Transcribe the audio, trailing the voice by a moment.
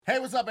Hey,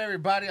 what's up,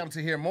 everybody? I'm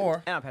Tahir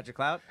Moore. And I'm Patrick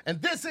Cloud. And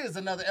this is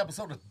another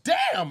episode of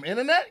Damn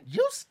Internet,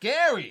 You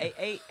Scary.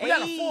 We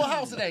got a full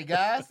house today,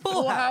 guys.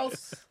 Full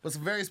house with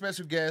some very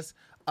special guests.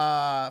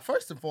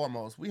 First and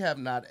foremost, we have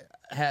not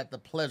had the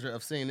pleasure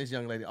of seeing this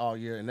young lady all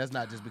year, and that's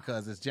not just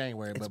because it's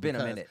January, but been a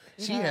because minute.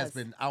 she has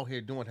been out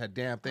here doing her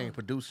damn thing,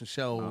 producing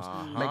shows,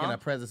 making her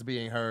presence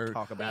being heard,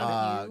 Talk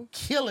about it.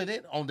 killing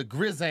it on the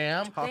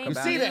Grizzam. Talk You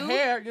about see it. the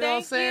hair, you know what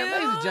I'm Thank saying? you.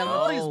 Ladies and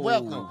gentlemen, please Oh.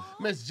 welcome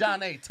Miss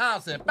John A.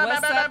 Thompson.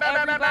 What's up,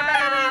 everybody?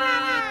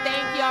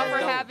 Thank y'all for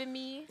Let's go. having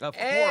me. Of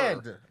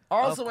And course.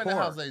 also Of in the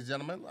house, course. ladies and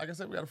gentlemen, like I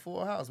said, we got a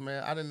full house,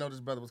 man. I didn't know this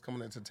brother was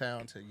coming into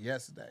town until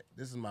yesterday.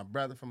 This is my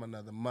brother from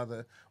another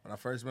mother. When I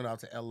first went out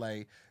to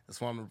L.A., it's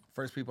one of the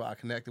first people I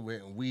connected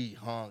with, and we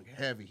hung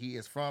heavy. He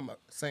is from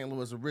St.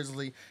 Louis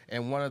originally,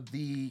 and one of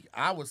the,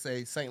 I would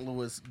say, St.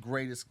 Louis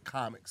greatest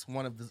comics,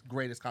 one of the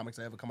greatest comics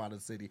to ever come out of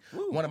the city.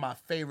 One of my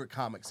favorite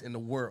comics in the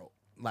world.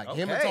 Like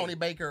him and Okay. Tony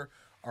Baker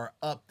are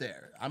up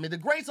there. I mean, the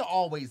greats are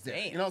always there.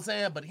 Damn. You know what I'm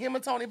saying? But him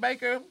and Tony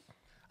Baker,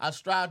 I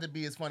strive to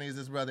be as funny as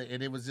this brother,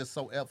 and it was just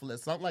so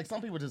effortless.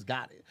 Some people just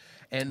got it.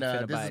 And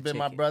finna this buy has a been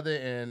my ticket. brother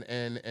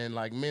and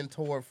like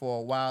mentor for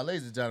a while.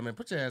 Ladies and gentlemen,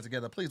 put your hands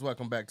together. Please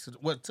welcome back to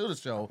the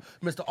show,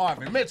 Mr.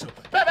 Arvin Mitchell.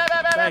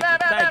 Thank you.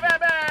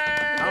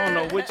 I don't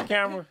know which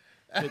camera.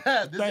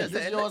 This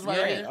is yours right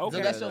Yeah, here. okay.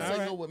 So that's your All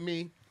single right. with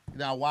me.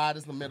 Now, Wide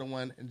is the middle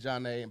one, and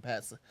John A. and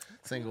Pat's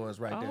single is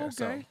right there.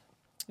 So.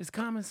 It's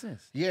common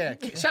sense. Yeah,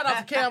 shout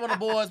out to Cam and the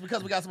boys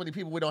because we got so many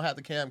people we don't have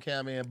to Cam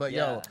in. But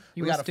yo,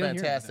 You we were got a still here,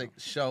 fantastic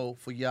show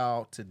for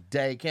y'all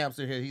today. Cam's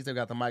still here. He still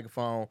got the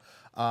microphone.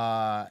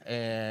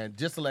 And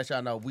just to let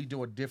y'all know, we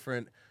do a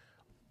different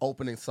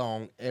opening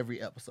song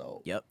every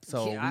episode. Yep.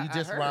 So Yeah, we I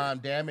just heard. rhyme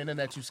Damn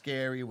Internet You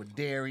Scary with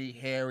Derry,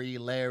 Harry,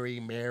 Larry,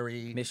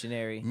 Mary,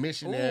 Missionary.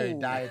 Missionary, Ooh.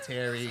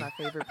 Dietary. My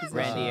favorite position.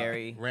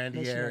 Randy-ary.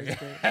 Randy-ary.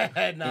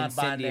 Missionary's Non-binary.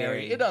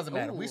 Incendiary. It doesn't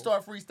matter. We Ooh.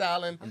 start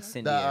freestyling. The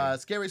Incendiary.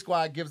 Scary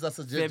Squad gives us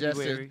a suggestion.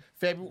 February.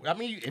 February. I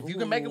mean, if you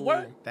can make it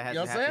work. That You know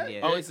what hasn't I'm happened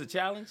saying? yet. Oh, it's a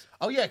challenge?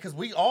 Oh yeah, because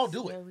we all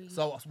do it. Scary.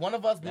 So one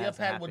of us, me and Hasn't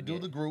Pat, would happened do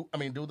yet. the group. I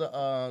mean, do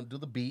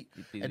the beat,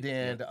 You and do-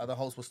 then yeah. the other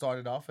host will start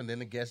it off, and then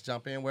the guests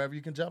jump in wherever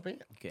you can jump in.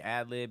 You could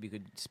ad-lib. You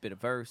could spit a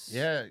verse.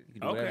 Yeah. You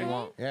can do whatever Okay. you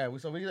want. Yeah,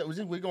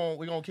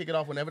 we're gonna kick it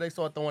off whenever they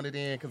start throwing it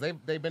in because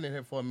they've been in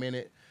here for a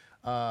minute.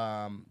 We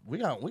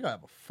gonna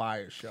have a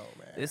fire show,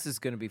 man. This is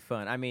going to be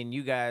fun. I mean,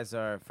 you guys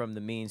are from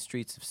the mean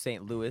streets of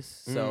St. Louis,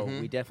 so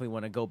we definitely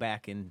want to go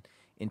back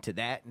into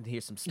that and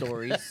hear some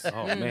stories.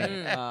 Oh,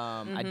 man.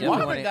 I definitely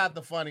Marvin want to... got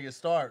the funniest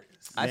stories,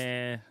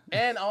 Man.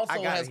 and also I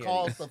gotta has hear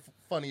caused the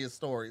funniest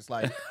stories.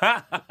 Like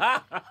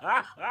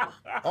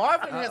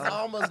Arvin has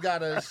almost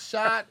got a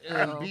shot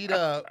and beat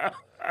up.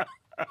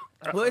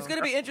 Well, it's going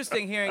to be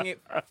interesting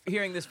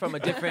hearing this from a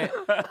different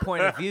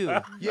point of view.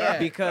 Yeah.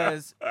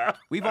 Because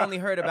we've only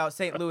heard about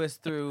St. Louis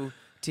through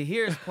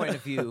Tahir's point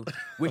of view,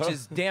 which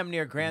is damn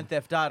near Grand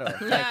Theft Auto.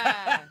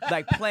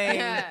 Like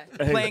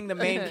playing the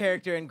main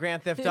character in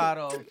Grand Theft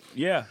Auto,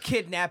 Yeah.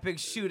 kidnapping,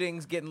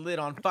 shootings, getting lit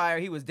on fire.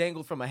 He was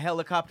dangled from a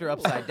helicopter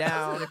upside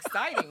down.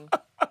 Exciting.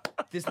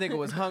 This nigga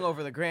was hung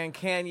over the Grand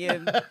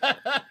Canyon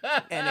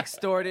and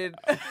extorted.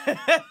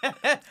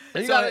 And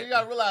you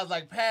gotta realize,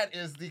 like, Pat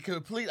is the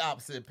complete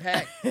opposite.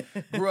 Pat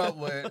grew up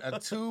with a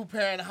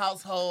 2-parent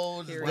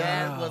household. His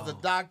dad was a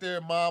doctor,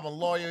 mom a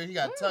lawyer. He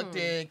got tucked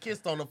in,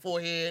 kissed on the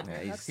forehead.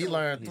 Yeah, He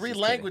learned he's 3 just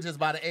languages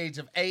by the age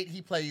of 8.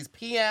 He plays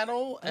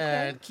piano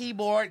and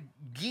keyboard,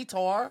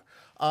 guitar.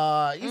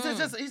 He's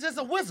just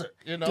a wizard,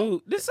 you know.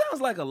 Dude, this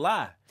sounds like a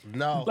lie.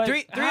 No, Like,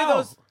 Three how?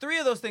 of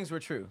those things were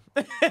true.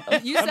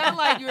 You sound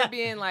like you were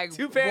being like born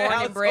Two-parent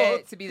and bred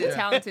household. to be the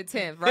talented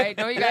 10th, right?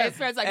 No, you guys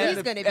friends like he's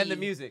gonna be. And the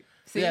music.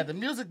 See? yeah, the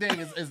music thing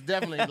is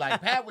definitely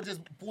like Pat would just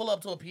pull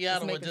up to a piano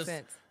It's and making just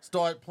sense.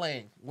 start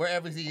playing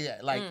wherever he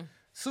at. Like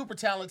super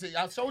talented.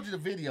 I showed you the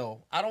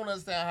video. I don't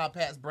understand how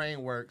Pat's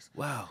brain works.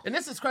 Wow. And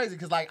this is crazy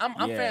because like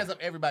I'm Yeah. fans of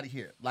everybody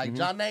here. Like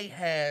John A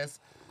has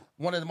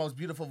one of the most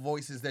beautiful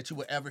voices that you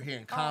will ever hear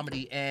in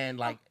comedy and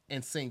like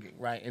in singing,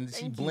 right? And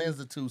she blends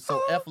the two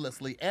so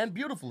effortlessly and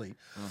beautifully.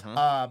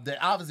 That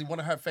obviously one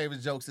of her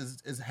favorite jokes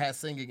has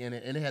singing in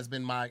it, and it has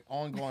been my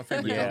ongoing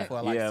favorite Yeah. joke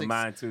for like Yeah, six,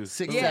 mine too.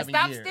 six, Yeah, 7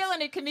 stop years.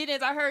 stealing it,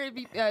 comedians. I heard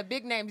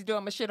big names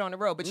doing my shit on the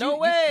road, but No you,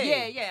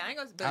 way. yeah. I ain't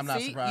gonna. But I'm not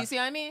see, surprised. you see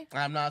what I mean?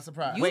 I'm not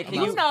surprised. You, Wait, I'm can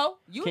not you surprised. know,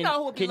 you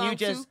know who it belongs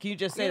to. Can you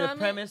just say You know the what I mean?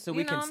 premise so You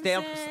we know can what I'm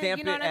stamp saying?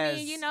 You know it what I as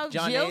mean? You know,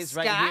 John Jill A's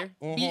right Scott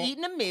here? be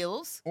eating the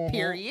meals.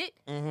 Period.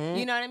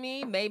 You know what I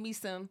mean? Made me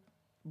some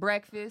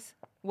breakfast.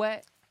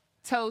 What?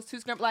 Toast, 2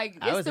 scrambled. Like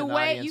I it's was the in the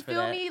way audience you for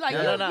feel that. me. Like No,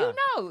 you no, no.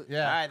 know.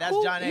 Yeah. All right, that's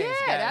Who- John A's.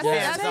 Yeah, guys.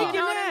 that's Hands you off.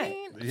 know what I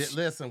mean. Yeah,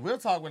 listen, we'll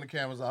talk when the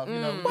camera's off. You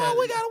know, Well,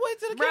 we gotta wait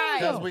till the Right.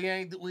 camera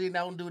because we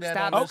don't do that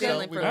Stop on the show.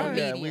 stealing We from don't-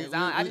 yeah, comedians. we-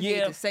 I just yeah.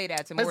 need to say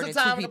that to more It's than the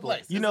time 2 and the people.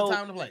 place. You It's know- the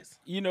time and the place.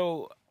 You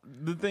know,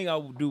 the thing I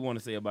do want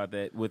to say about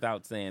that,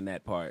 without saying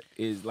that part,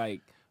 is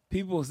like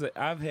people say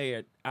I've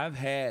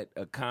had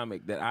a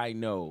comic that I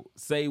know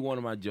say one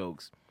of my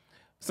jokes,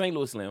 St.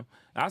 Louis Slim.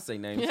 I say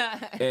names,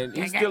 and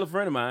he's still a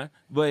friend of mine.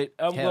 But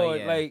I'm Hell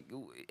going yeah. like,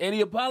 and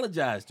he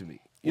apologized to me.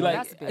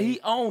 That's Like big. he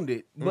owned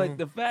it, but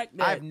the fact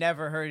that I've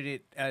never heard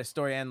it a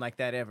story end like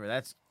that ever.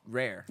 That's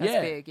rare. That's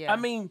big, yeah. I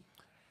mean,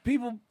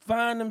 people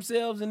find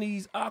themselves in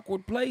these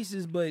awkward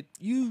places, but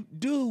you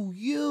do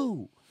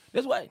you.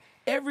 That's why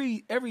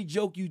every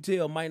joke you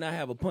tell might not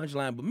have a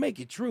punchline, but make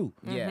it true.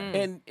 Yeah.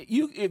 And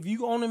if you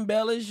gonna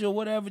embellish or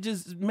whatever,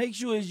 just make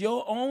sure it's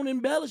your own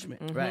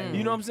embellishment. Right.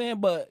 You know what I'm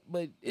saying? But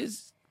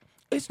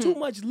it's too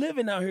much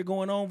living out here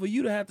going on for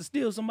you to have to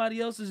steal somebody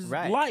else's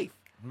Right. life.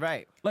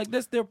 Right. Like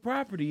that's their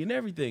property and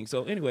everything.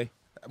 So anyway,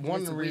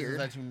 One of the It's reasons weird.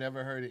 that you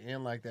never heard it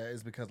end like that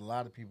is because a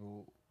lot of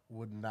people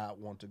would not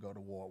want to go to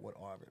war with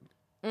Arvin.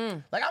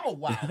 Like, I'm a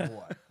wild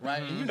boy,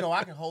 right? And you know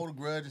I can hold a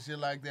grudge and shit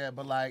like that,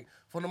 but like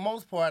for the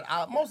most part,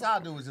 most I'll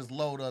do is just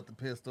load up the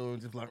pistol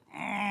and just like,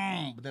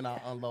 but then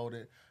I'll unload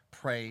it,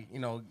 pray,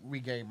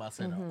 regain my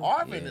center.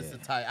 Arvin is the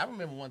type. I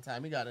remember one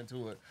time he got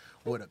into it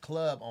with a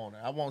club owner.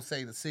 I won't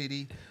say the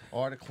city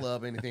or the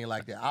club, anything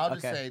like that. I'll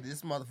just Okay. say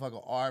this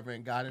motherfucker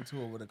Arvin got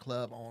into it with a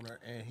club owner,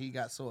 and he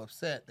got so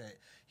upset that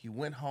he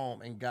went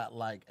home and got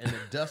like an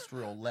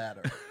industrial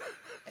ladder.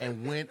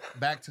 And went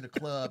back to the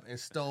club and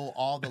stole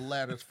all the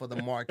ladders for the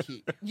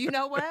marquee. You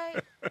know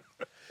what?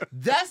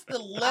 That's the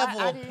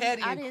level I of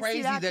petty I and didn't see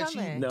crazy that that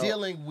you're coming. No.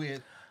 dealing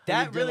with. That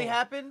when you're really dealing-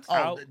 happened?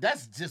 Oh,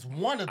 that's just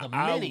one of the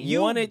I many.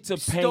 You wanted to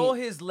stole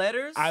paint- his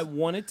letters? I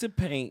wanted to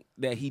paint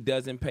that he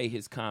doesn't pay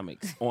his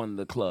comics on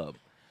the club,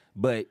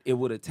 but it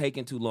would have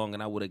taken too long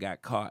and I would have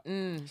got caught.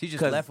 She just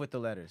 'Cause- left with the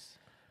letters.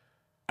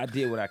 I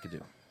did what I could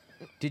do.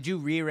 Did you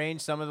rearrange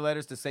some of the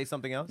letters to say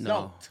something else?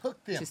 No,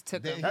 took them. Just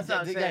took They- them. That's what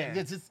I'm saying.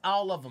 yeah, just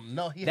all of them.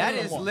 No, he That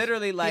has is one.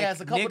 literally like he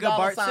has a couple nigga dollar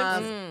Bart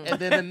signs Simpson. and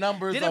then the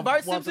numbers. Didn't of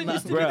Bart once Simpson a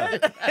used to month. do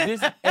Bruh, that?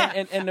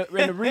 this and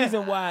the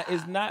reason why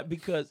is not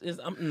because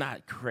I'm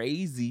not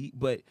crazy,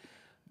 but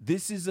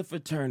this is a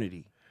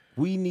fraternity.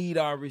 We need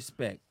our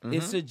respect.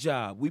 It's a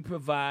job. We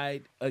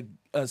provide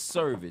a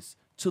service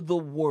to the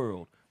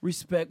world.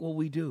 Respect what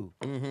we do.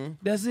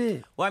 That's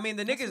it. Well, I mean,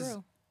 the nigga's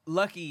real.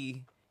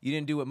 lucky you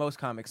didn't do what most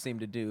comics seem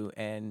to do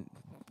and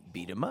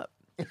beat him up.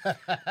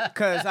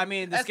 Because, I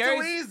mean, That's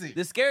too easy.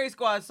 The Scary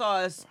Squad saw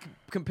us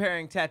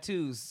comparing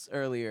tattoos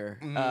earlier.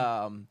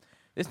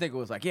 This nigga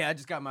was like, yeah, I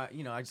just got my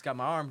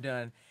arm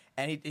done.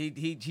 And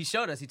he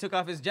showed us. He took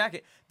off his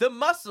jacket. The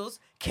muscles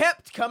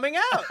kept coming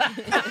out.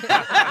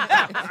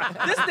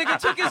 This nigga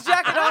took his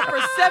jacket off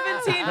for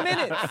 17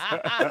 minutes.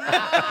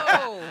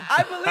 Oh,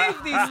 I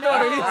believe these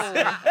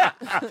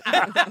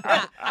stories.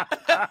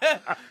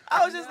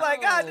 I was just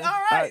like, God,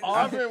 all right.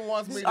 Arvin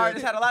wants me This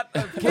artist to had a lot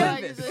of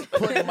canvas.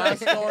 put my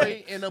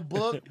story in a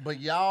book, but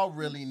y'all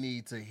really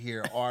need to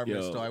hear Arvin's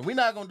Yo. story. We're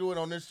not gonna do it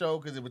on this show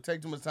because it would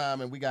take too much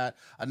time, and we got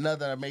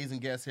another amazing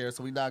guest here,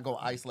 so we're not gonna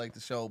isolate the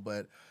show.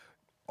 But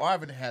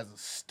Arvin has a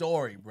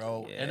story,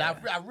 bro, and I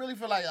really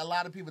feel like a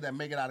lot of people that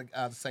make it out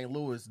of St.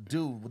 Louis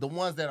do. The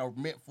ones that are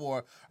meant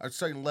for a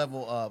certain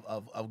level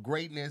of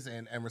greatness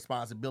and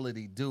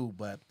responsibility do.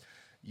 But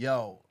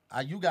yo,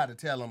 you got to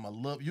tell them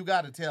you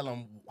got to tell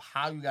them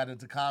how you got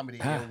into comedy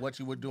and what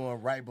you were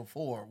doing right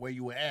before, where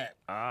you were at.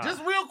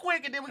 Just real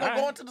quick, and then we're gonna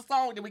go into the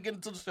song, then we get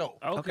into the show.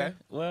 Okay.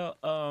 Well,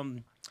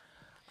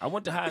 I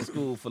went to high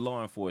school for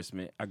law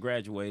enforcement. I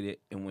graduated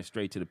and went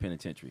straight to the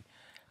penitentiary.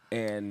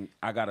 And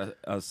I got a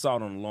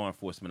assault on a law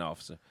enforcement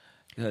officer.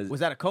 Was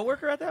that a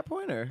coworker at that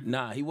point, or?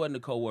 Nah, he wasn't a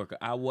coworker.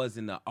 I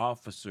wasn't an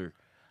officer.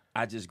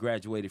 I just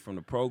graduated from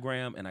the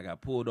program, and I got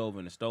pulled over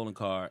in a stolen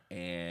car,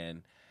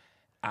 and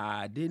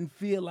I didn't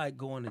feel like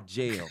going to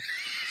jail.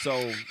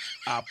 So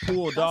I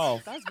pulled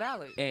off, that's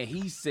valid. and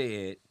he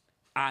said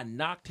I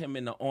knocked him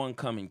in the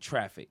oncoming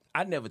traffic.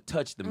 I never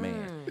touched the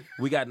man.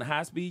 We got in a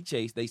high-speed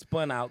chase. They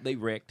spun out. They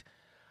wrecked.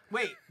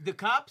 Wait, the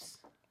cops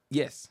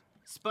Yes,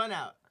 spun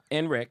out.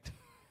 and wrecked.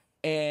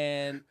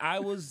 And I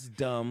was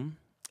dumb,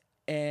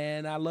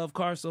 and I love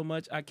cars so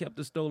much, I kept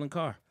the stolen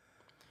car.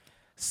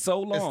 So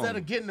long. Instead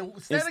of getting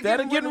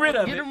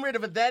rid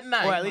of it that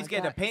night. Or at least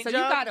getting a paint so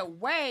job. you got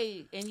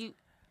away and you.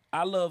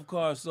 I love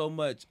cars so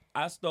much,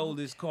 I stole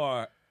this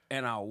car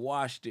and I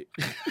washed it.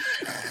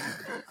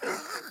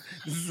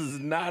 This is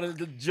not a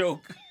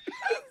joke.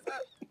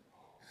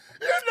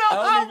 You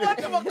know how much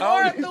of a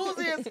car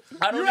enthusiast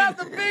you have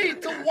to be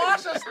to wash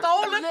a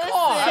stolen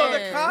car. So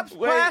the cops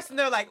Wait, passed, and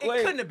they're like, it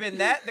wait. couldn't have been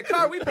that. The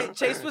car we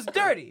chased was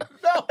dirty.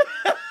 No.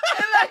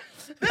 And like,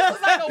 this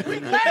is like a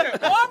week later.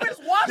 Arvin's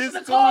washing This the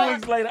 2 car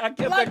weeks later, I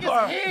kept like that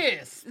car.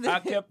 it's his. I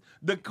kept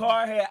the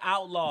car had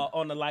outlaw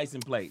on the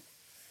license plate.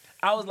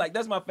 I was like,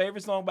 that's my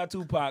favorite song by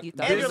Tupac. You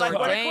thought And This you're like,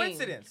 what a dang.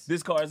 coincidence.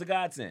 This car is a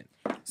godsend.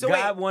 So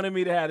God wait, wanted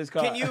me to have this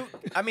car. can you,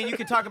 I mean, you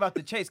can talk about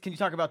the chase. Can you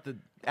talk about the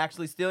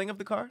actually stealing of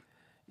the car?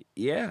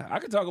 Yeah, I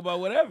could talk about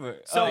whatever.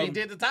 So He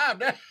did the time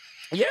there.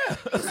 yeah.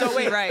 So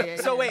wait, Right,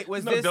 so yeah. wait,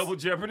 was No this, double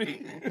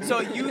jeopardy.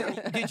 so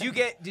did you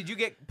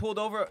get pulled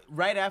over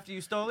right after you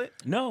stole it?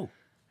 No.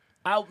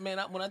 When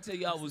I tell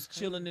you I was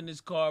chilling in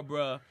this car,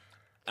 bruh,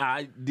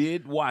 I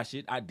did wash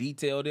it. I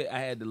detailed it. I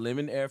had the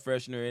lemon air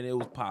freshener and it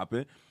was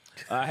popping.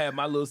 I had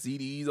my little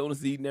CDs on the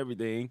seat and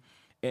everything.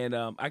 And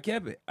I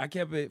kept it. I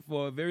kept it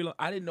for a very long.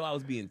 I didn't know I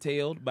was being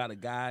tailed by the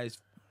guy's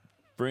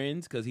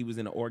friends because he was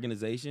in an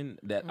organization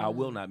that I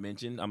will not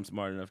mention. I'm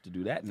smart enough to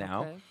do that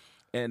now. Okay.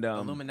 And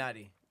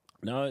Illuminati.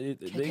 no,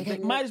 they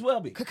might as well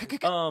be.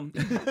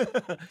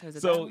 There's a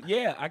So timer.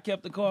 yeah, I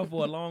kept the car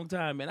for a long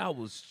time, and I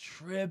was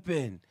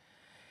tripping.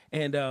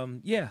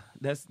 And yeah,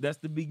 that's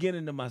the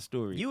beginning of my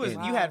story. You was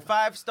And, you had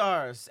 5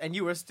 stars, and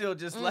you were still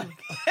just like,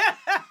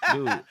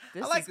 dude,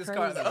 This I like is this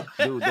car crazy.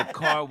 though. dude, the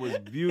car was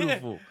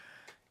beautiful.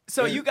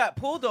 So you got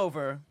pulled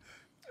over.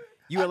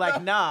 You were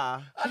like,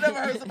 nah. I never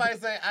heard somebody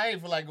say, I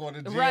ain't feel like going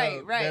to jail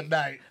Right. that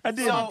night. I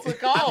did. So I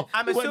took off.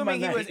 I'm Wasn't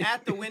assuming my he was night.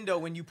 at the window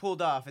when you pulled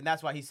off, and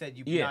that's why he said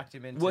you Yeah. knocked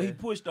him into. Well, he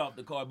pushed off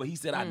the car, but he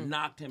said I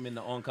knocked him in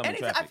the oncoming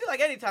Anytime, I traffic. feel like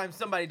anytime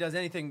somebody does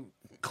anything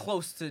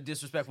close to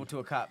disrespectful to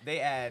a cop,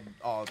 they add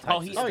all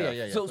types of stuff.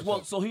 yeah. So, for well,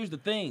 sure. so here's the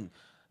thing: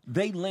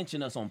 they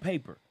lynching us on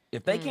paper.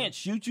 If they can't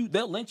shoot you,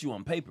 they'll lynch you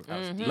on paper.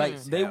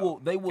 Like they will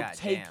God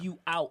take damn. you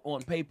out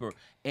on paper.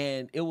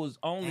 And it was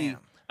only Damn.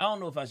 I don't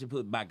know if I should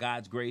put by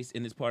God's grace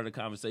in this part of the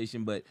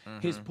conversation, but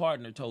his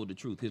partner told the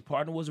truth. His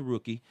partner was a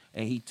rookie,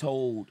 and he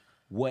told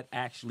what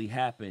actually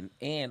happened.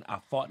 And I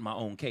fought my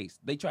own case.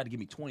 They tried to give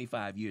me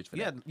 25 years for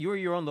Yeah, that. you were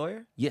your own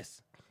lawyer.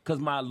 Yes, because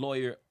my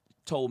lawyer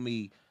told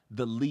me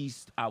the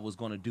least I was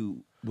going to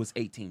do was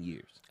 18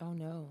 years. Oh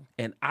no.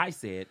 And I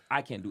said,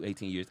 I can't do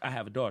 18 years. I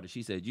have a daughter.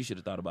 She said, you should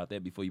have thought about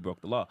that before you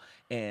broke the law.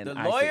 And The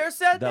I lawyer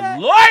said the that?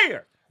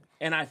 lawyer!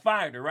 And I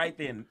fired her right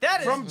then.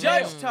 That is from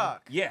judge jail.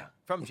 talk. Yeah.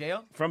 From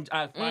jail,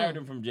 I fired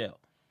him from jail.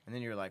 and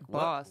then you're like, what?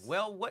 Boss.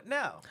 Well, what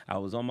now? I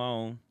was on my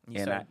own, You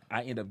and started-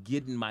 I ended up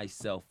getting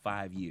myself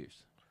 5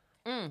 years.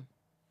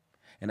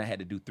 And I had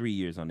to do 3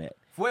 years on that.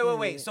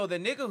 Wait. So the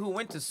nigga who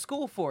went to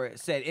school for it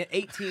said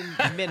 18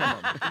 minimum.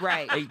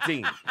 Right.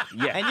 18.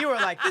 Yeah. And you were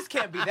like, this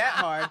can't be that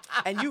hard.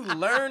 And you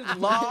learned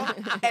law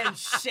and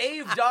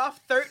shaved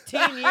off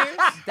 13 years?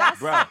 That's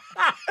Bro,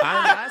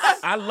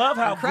 I love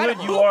how good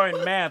you are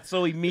in math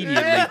so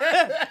immediately.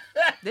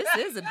 this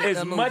is a bit As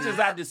of a movie. much as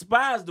I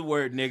despise the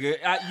word nigga,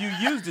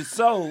 you used it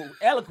so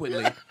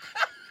eloquently.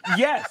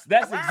 Yes,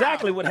 that's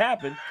exactly what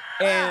happened.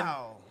 And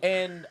Wow.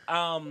 and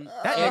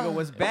That nigga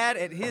was bad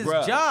at his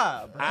Bruh.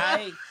 job.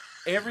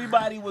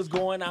 everybody was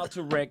going out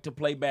to rec to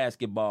play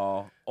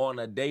basketball on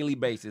a daily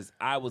basis.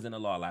 I was in a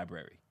law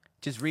library.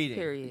 Just reading.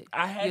 Period.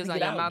 I had He to was get on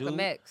your out, Malcolm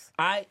dude. X.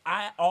 I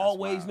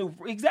always knew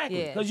exactly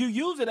Yeah. because you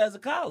use it as a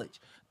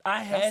college.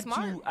 I had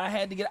smart.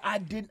 to get.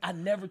 I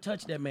never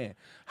touched that man.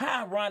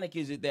 How ironic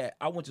is it that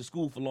I went to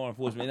school for law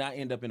enforcement and I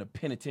end up in a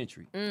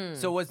penitentiary?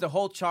 So was the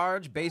whole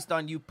charge based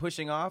on you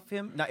pushing off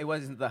him? No, it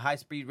wasn't the high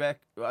speed wreck,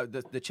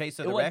 the chase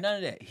of It the wasn't wreck. none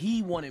of that.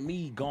 He wanted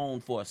me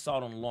gone for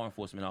assault on a law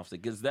enforcement officer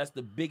because that's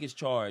the biggest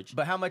charge.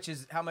 But how much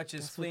is what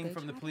fleeing they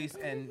from the charge police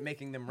and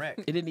making them wreck?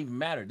 It didn't even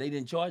matter. They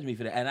didn't charge me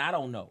for that, and I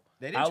don't know.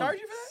 They didn't charge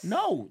you for that?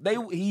 No,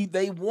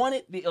 they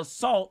wanted the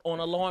assault on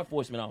a law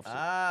enforcement officer.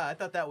 Ah, I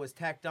thought that was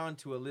tacked on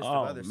to a list of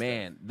Oh other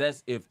man,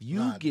 that's if you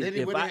Nah, get then he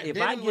if would've- I then he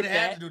get would've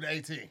had that to do the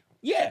 18.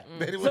 yeah.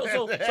 Then he So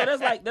would've had to-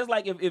 that's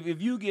like if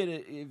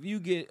you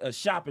get a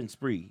shopping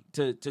spree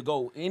to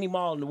go any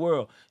mall in the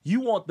world,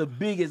 you want the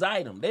biggest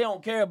item. They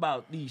don't care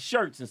about these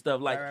shirts and stuff.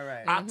 Like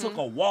Right. I took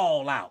a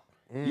wall out.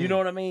 You know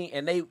what I mean?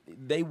 And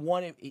they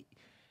wanted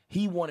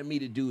he wanted me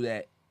to do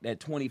that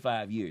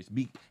 25 years.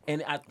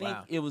 And I think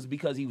Wow. it was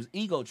because he was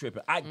ego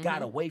tripping. I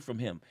got away from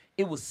him.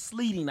 It was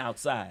sleeting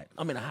outside.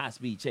 I'm in a high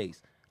speed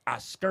chase. I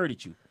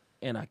skirted you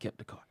and I kept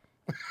the car.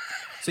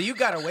 So you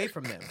got away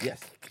from them. Yes.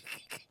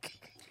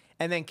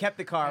 And then kept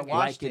the car,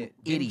 washed an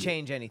it, didn't idiot.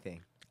 change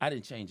anything. I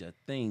didn't change a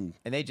thing.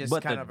 And they just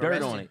but kind the of dirt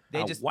arrested on it.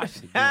 They I just washed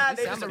it. they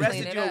It's just time to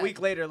arrested clean you it a up.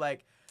 week later,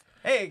 like,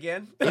 hey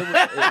again.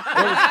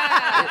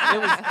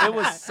 It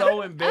was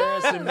so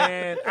embarrassing,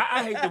 man.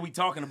 I hate that we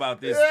talking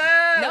about this.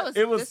 No,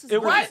 It was- this is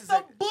it was- great.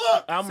 Write the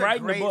book. I'm It's a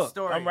writing the great book.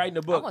 story. I'm writing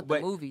the book. want the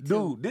but movie,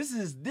 too. dude, this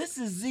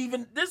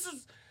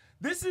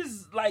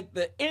is like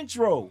the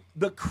intro.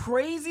 The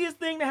craziest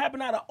thing that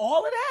happened out of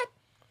all of that.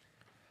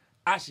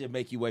 I should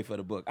make you wait for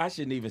the book. I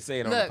shouldn't even say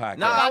it on Look, the podcast.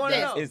 No, I how wanna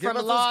about know. this? Give From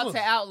us law some to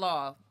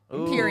outlaw.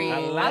 Ooh, Period. I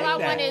like All I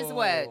that. want is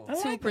what?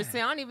 I like 2%. I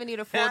don't even need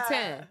a full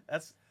 10.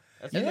 That's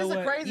You And know here's the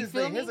what? crazy You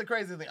feel thing. me? Here's the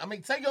crazy thing. I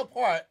mean, take your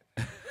part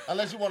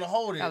unless you want to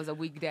hold it. That was a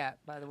weak dap,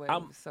 by the way.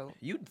 So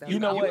You that You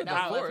was know not- what?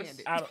 that was I-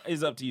 left-handed.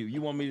 it's up to you.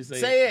 You want me to say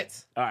Say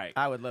it. All right.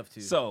 I would love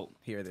to So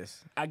hear this.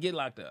 I get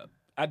locked up.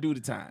 I do the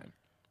time,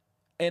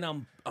 and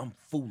I'm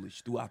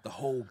foolish throughout the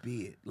whole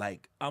bid.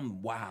 Like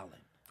I'm wilding.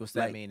 What's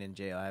that Like, mean in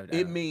jail?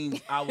 It means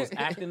I was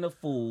acting a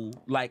fool,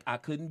 like I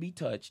couldn't be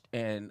touched,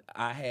 and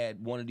I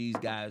had one of these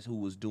guys who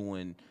was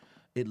doing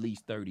at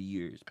least 30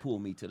 years pull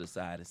me to the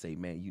side and say,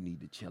 "Man, you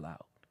need to chill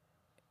out."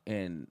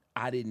 And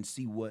I didn't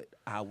see what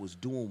I was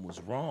doing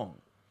was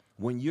wrong.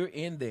 When you're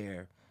in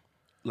there,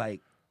 like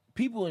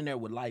people in there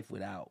with life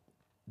without,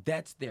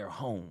 that's their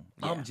home.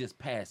 I'm just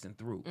passing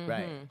through,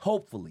 Right.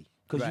 hopefully,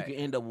 because Right. you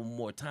can end up with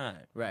more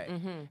time. Right.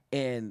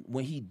 And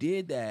when he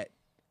did that,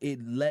 it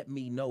let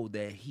me know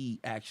that he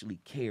actually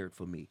cared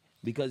for me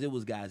because it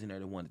was guys in there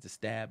that wanted to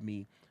stab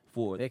me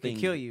for They could things.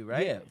 kill you,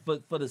 right? Yeah,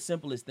 for the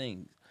simplest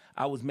things.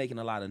 I was making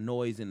a lot of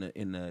noise in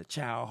the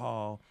chow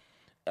hall.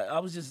 I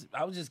was just.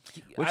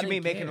 What I you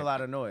mean didn't making care. a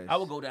lot of noise? I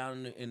would go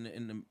down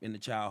in the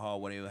child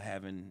hall where they were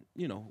having,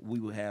 we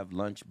would have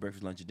lunch,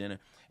 breakfast, lunch, and dinner,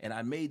 and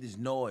I made this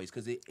noise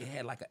because it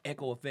had like an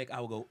echo effect.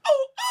 I would go,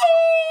 oh,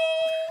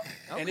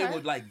 oh, and it Okay.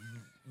 would like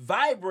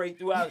vibrate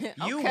throughout.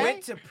 You Okay.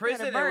 went to You had a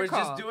prison and bird was call.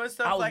 just doing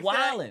stuff I was like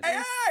wilding.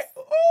 that?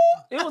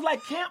 It was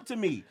like camp to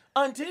me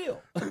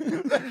until,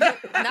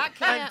 Not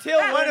camp. Until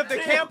one of the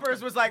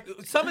campers was like,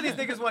 some of these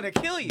niggas want to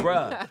kill you.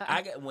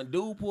 bruh. When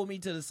dude pulled me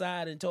to the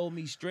side and told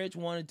me Stretch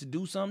wanted to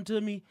do something to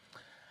me.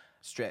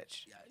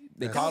 Stretch.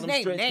 They Yes. called him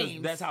Name Stretch 'cause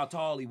names. that's how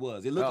tall he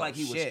was. It looked Oh, like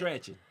he was shit.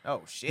 stretching.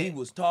 Oh, shit. He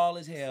was tall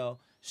as hell.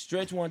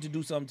 Stretch wanted to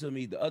do something to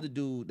me. The other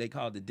dude they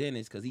called the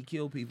dentist because he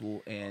killed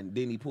people and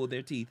then he pulled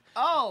their teeth.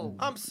 Oh.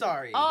 I'm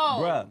sorry. Oh.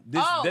 Bruh,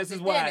 this the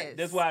is why. dentist.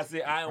 That's why I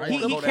said I don't Right.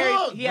 want to He go there.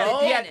 carried. He bro.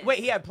 had. Wait,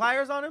 he had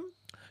pliers on him.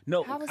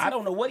 No, How was I he-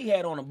 don't know what he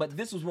had on him, but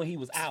this was when he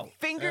was out.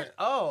 Fingers.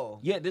 Oh.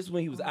 Yeah, this is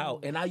when he was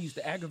out, and I used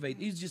to aggravate.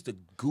 He's just a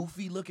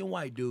goofy looking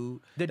white dude.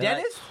 The that I-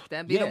 dentist?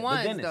 Them be Yeah, the the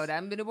ones, dentist. though.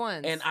 Them be the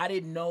ones. And I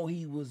didn't know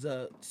he was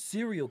a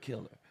serial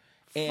killer.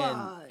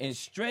 And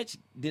Stretch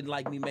didn't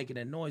like me making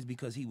that noise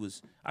because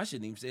I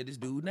shouldn't even say this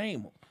dude's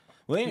name.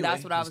 Well, anyway,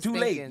 That's what I it's was too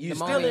thinking, late. the You're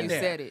still moment in you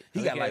there. said it.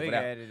 He got Okay, life we without.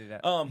 gotta edit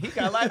it out. He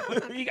got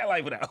life. He got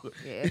life without.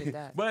 Yeah, edit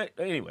that. But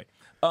anyway,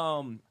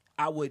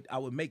 I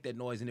would make that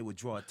noise and it would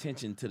draw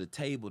attention to the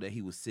table that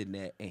he was sitting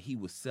at, and he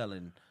was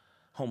selling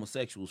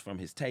homosexuals from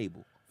his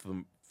table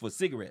for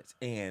cigarettes,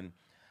 and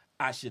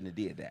I shouldn't have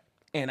did that,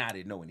 and I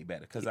didn't know any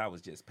better because I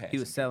was just passing. He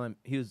was selling.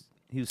 He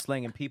was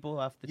slinging people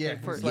off the Yeah,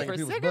 table. for It's like for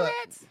people's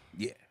cigarettes?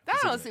 Yeah, That don't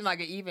cigarettes. seem like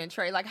an even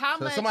trade. Like how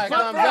So much? somebody Bro,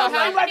 comes bro, out how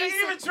like- many Like an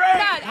even cig- trade.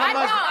 God, How I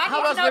much- know. I how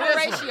need much to know for the this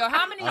one? ratio.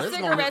 How many Oh, this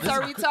gonna- cigarettes this-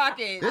 are we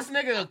talking? This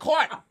nigga a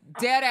cart.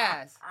 Dead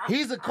ass.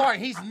 He's a cart.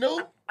 He's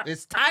new.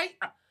 It's tight.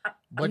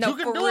 But No, you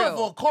can for do real. it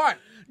for a cart.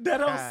 That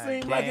don't God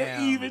seem like an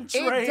damn. even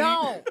trade. It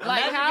don't.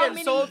 Like Imagine how getting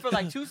many? sold for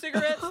like 2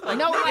 cigarettes? Like,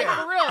 No, like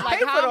nigga, for real. Like pay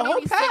for how the whole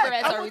many pack.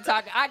 cigarettes I are we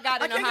talking? I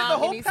gotta I know can't get how the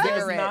whole many pack.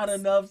 There's cigarettes. not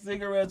enough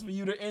cigarettes for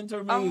you to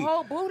enter me. A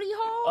whole booty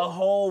hole. A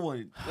whole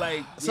one.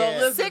 Like, So yeah.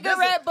 listen,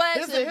 Cigarette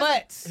butts and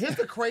butts. Here's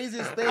the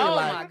craziest thing. Oh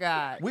like, my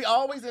God. We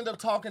always end up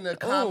talking to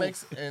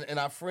comics and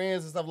our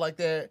friends and stuff like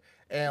that.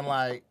 And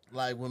like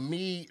with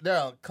me, there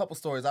are a couple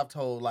stories I've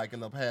told like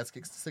in the past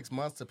 6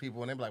 months to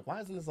people, and they be like,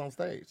 "Why isn't this on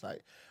stage?"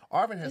 Like,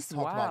 Arvin has This is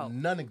talked about wild.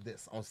 none of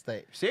this on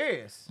stage.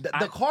 Serious. The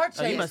car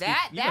Oh, you chase, must be-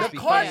 That- you that- must the be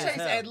car funny as chase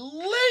hell. at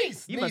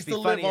least You needs must be to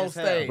live funny on as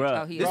hell. stage.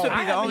 Bruh. Oh, he This is. would be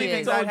I the only haven't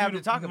things even I'd told have you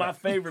to talk My about.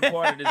 favorite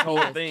part of this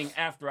whole thing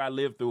after I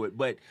lived through it.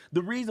 But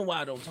the reason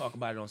why I don't talk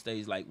about it on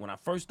stage, like when I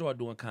first started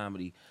doing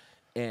comedy,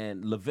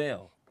 and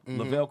Lavelle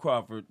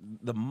Crawford,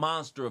 the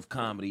monster of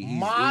comedy.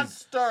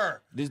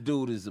 Monster. This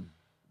dude is a.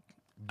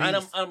 And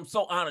I'm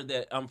so honored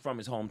that I'm from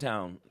his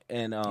hometown.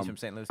 And He's from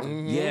St. Louis.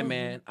 Too. yeah,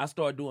 man, I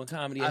started doing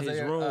comedy at his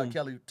Isaiah room.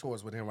 Kelly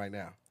tours with him right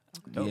now.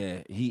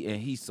 Yeah,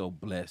 he's so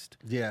blessed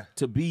Yeah.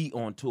 to be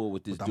on tour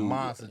with this The dude.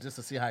 monster, just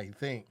to see how he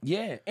think.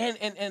 Yeah, and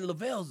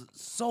Lavelle's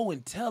so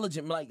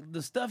intelligent. Like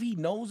the stuff he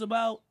knows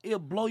about, it'll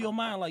blow your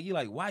mind. Like you're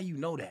like, why you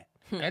know that?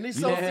 And he's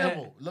so Yeah.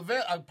 simple.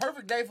 A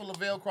perfect day for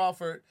Lavelle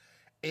Crawford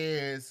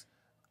is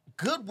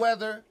good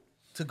weather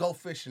to go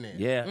fishing in.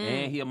 Yeah,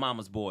 and he a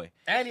mama's boy.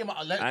 And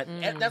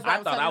that's why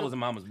I thought I was a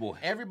mama's boy.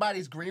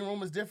 Everybody's green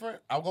room is different.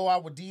 I'll go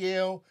out with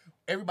DL.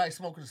 Everybody's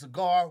smoking a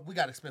cigar. We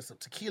got expensive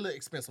tequila,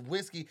 expensive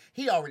whiskey.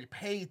 He already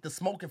paid the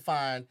smoking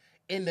fine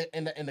in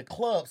the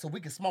club so we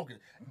can smoke it.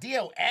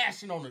 DL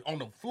ashing on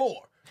the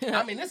floor.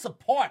 I mean, it's a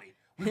party.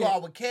 We go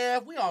out with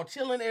Kev. We all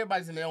chilling.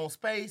 Everybody's in their own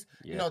space.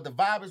 You know, the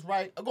vibe is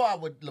right. I go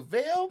out with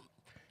Lavelle.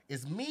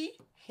 It's me,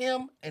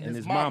 him, and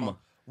his mama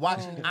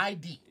watching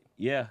ID.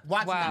 Yeah,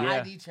 Watching Wow. the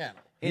Yeah. ID channel.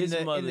 his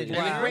the- mother. in the In the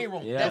Wow. green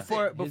room. Yeah. That's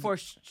it. Before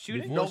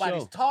shooting. Before-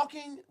 Nobody's show.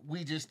 talking.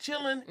 We just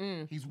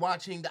chilling. He's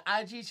watching the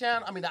IG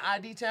channel. I mean, the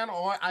ID channel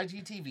or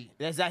IGTV.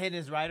 Is that hitting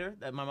his rider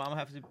that my mom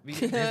have to be?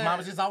 His mom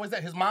is just always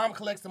there. His mom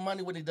collects the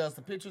money when he does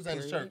the pictures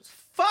and the shirts.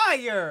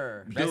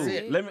 Fire. That's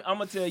Dude, it. I'm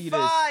gonna tell you this.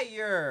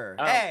 Fire.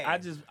 I Hey,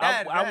 just-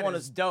 that I wanna-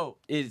 is dope.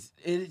 It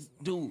is,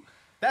 dude.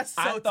 That's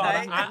so I thought,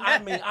 tight. I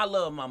mean, I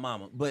love my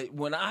mama, but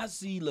when I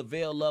see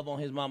Lavelle love on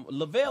his mama,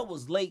 Lavelle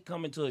was late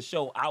coming to a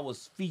show I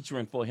was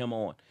featuring for him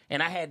on,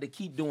 and I had to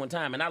keep doing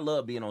time, and I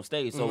love being on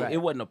stage, so Right. it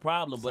wasn't a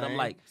problem. But I'm Same-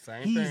 like,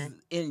 same he's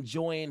thing.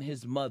 enjoying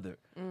his mother.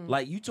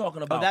 Like you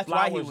talking about that's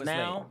why he flowers was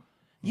now? late.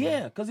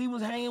 Yeah, because he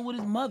was hanging with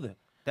his mother.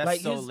 That's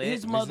like so his, lit.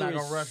 his He's mother not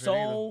gonna is rush it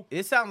so.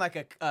 It sounds like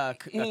a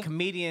Yeah.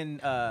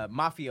 comedian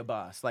mafia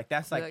boss. Like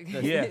that's like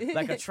Like- Yeah.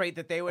 like a trait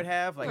that they would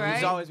have. Like he's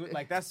Right. always with,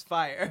 like that's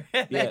fire.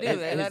 Yeah, They do. and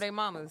They his- love their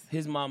mamas.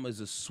 His mama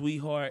is a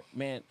sweetheart,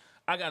 man.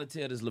 I gotta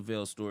tell this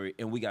Lavelle story,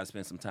 and we gotta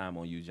spend some time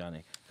on you,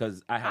 Johnny,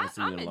 because I haven't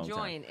seen you I'm in a long time.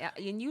 enjoying,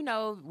 and you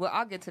know, well,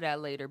 I'll get to that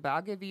later, but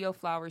I'll give you your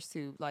flowers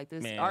too. Like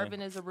this, Man. Arvin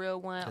is a real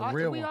one. A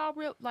real we one. all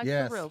real, like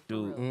Yes. for real, for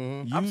Dude,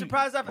 real. I'm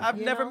surprised I've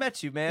You never know,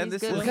 met you, man.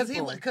 he's This good.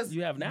 is Because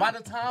You have now. by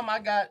the time I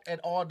got at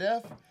All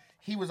Deaf,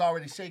 he was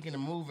already shaking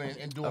and moving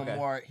and doing Okay.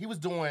 more. He was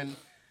doing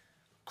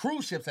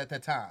cruise ships at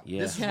that time. Yeah.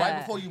 This is right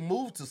before you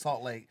moved to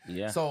Salt Lake.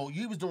 Yeah. So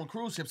you was doing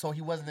cruise ships, so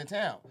he wasn't in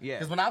town. Yeah.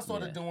 Because when I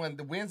started Yeah. doing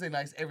the Wednesday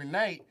nights every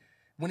night,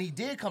 when he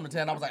did come to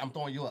town, I was like, I'm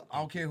throwing you up. I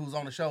don't care who's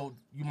on the show.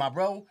 You my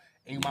bro,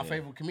 and you my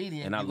favorite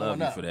comedian. And I love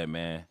you for that,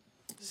 man.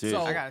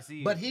 Seriously. I gotta see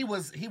you. But he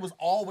was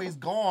always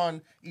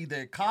gone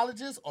either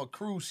colleges or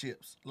cruise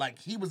ships. Like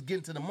he was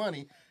getting to the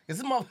money.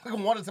 Because this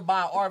motherfucker wanted to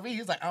buy an RV.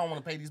 He's like, I don't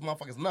want to pay these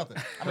motherfuckers nothing.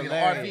 I'm gonna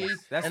get an RV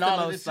That's and the all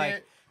of most this like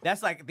shit.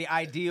 that's like the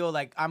ideal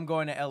like I'm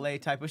going to LA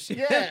type of shit.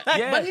 Yeah,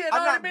 Yeah. but he had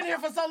I'm already not- been here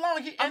for so long,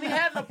 and he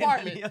had an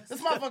apartment.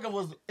 This motherfucker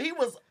was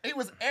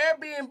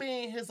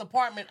Airbnb his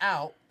apartment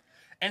out,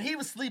 and he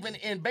was sleeping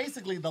in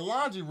basically the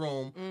laundry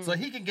room so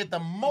he can get the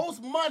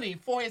most money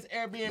for his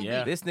Airbnb.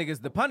 Yeah. This nigga's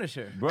the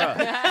Punisher. Bruh.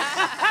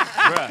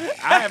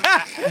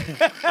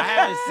 I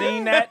haven't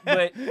seen that,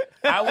 but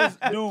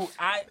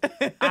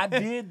I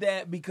did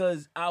that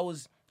because I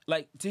was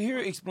like, Tahir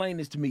explained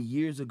this to me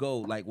years ago,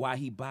 like why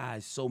he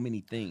buys so many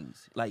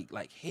things, like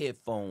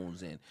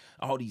headphones and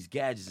all these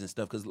gadgets and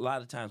stuff. Because a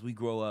lot of times we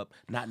grow up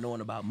not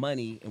knowing about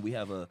money, and we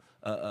have a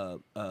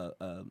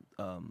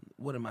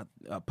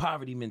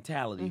poverty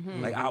mentality.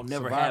 Like I'll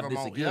never have Survivor this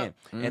mode, again,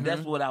 yep. and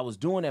that's what I was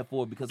doing that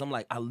for. Because I'm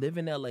like, I live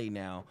in LA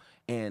now,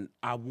 and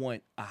I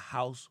want a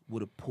house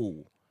with a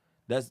pool.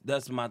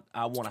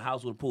 I want a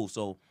house with a pool.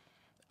 So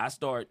I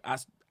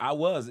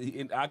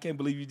can't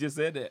believe you just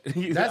said that.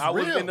 That's I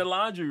was real. in the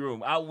laundry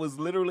room. I was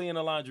literally in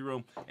the laundry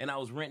room, and I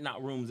was renting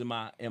out rooms in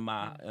my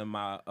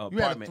apartment. You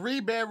had a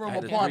 3-bedroom I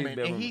had a apartment,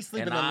 3-bedroom, and he's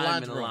sleeping and in the I'm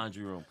laundry in room. the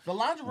laundry room. The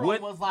laundry room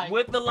With, was like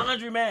with the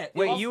laundromat.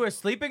 Wait, you were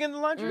sleeping in the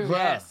laundry room?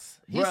 yes.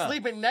 He's Bruh.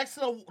 sleeping next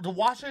to the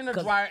washer and the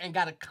dryer, and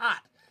got a cot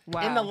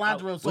in the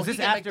laundry room. So Was he this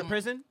can make after them-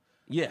 prison?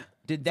 Yeah.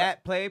 Did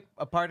that play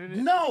a part of it?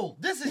 No,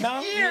 this is No,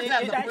 years it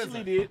after actually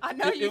prison. did. I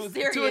know It you was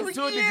serious. To a Years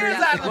degree.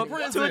 after Well,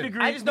 prison. to a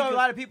degree. I just know a because-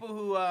 lot of people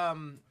who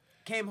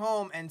came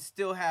home and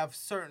still have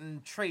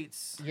certain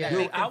traits. Yeah. that Dude,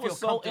 make them I was feel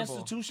so comfortable.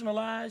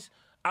 institutionalized.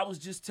 I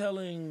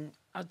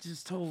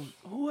told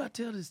who I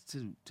tell this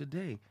to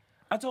today.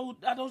 I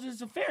told this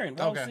to Farron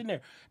while I was Okay. sitting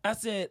there. I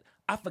said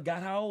I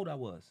forgot how old I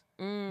was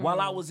while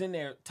I was in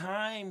there.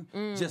 Time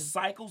just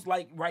cycles.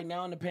 Like right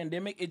now in the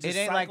pandemic, it It just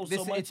ain't like cycles this.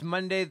 so much. It's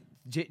Monday,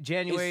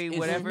 January, It's-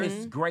 whatever.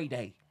 It's gray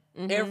day.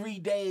 Every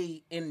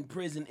day in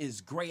prison is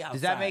gray outside.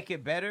 Does that make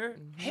it better?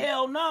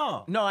 Hell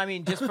no. No, I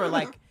mean just for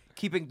like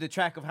keeping the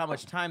track of how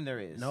much time there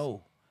is.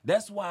 No.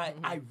 That's why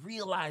I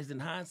realized in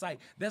hindsight,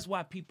 that's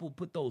why people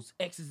put those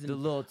X's in The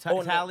little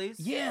on tallies?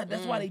 Yeah,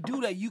 that's why they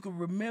do that. You can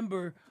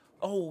remember,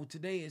 oh,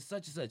 today is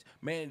such and such.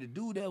 Man, the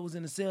dude that was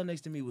in the cell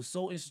next to me was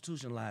so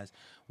institutionalized.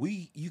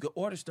 You could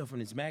order stuff from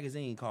this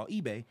magazine called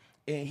eBay,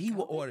 and he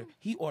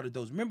ordered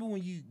those. Remember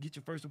when you get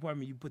your first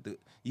apartment,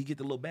 you get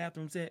the little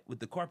bathroom set with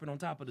the carpet on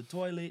top of the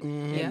toilet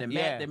and the mat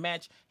Yeah. that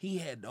match? He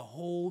had the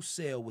whole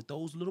cell with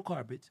those little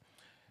carpets.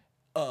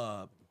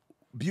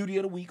 Beauty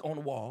of the Week on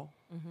the wall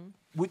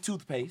with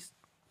toothpaste,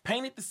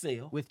 painted the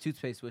cell. With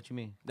toothpaste, what you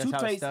mean? That's how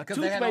it's Toothpaste, stuck.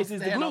 Because toothpaste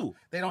is the glue.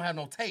 They don't have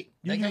no tape.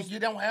 You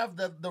don't have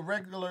the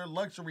regular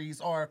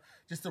luxuries or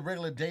just the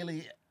regular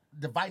daily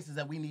devices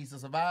that we need to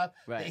survive.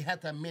 Right. They have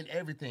to amend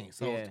everything.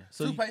 So, Yeah.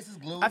 So toothpaste is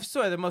glue. I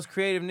swear the most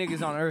creative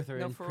niggas on earth are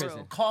No, in for prison.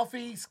 real.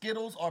 Coffee,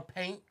 Skittles, or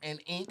paint and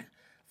ink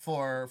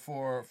for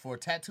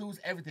tattoos.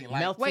 Everything like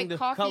Melting Wait, the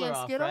coffee color and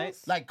off, Skittles? right?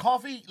 like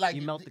coffee. Like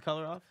You melt the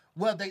color off?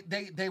 Well,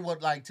 they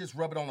would like just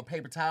rub it on a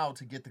paper towel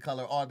to get the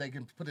color, or they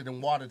can put it in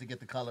water to get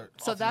the color.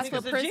 So off that's the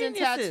what Niggas are prison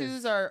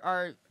geniuses. tattoos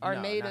are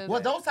No, made not of. Well,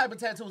 those type of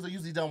tattoos are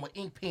usually done with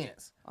ink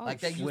pens. Oh, Like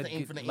they use With the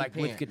ink gu- for the like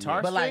ink with pen.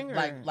 guitar but string, or-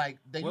 like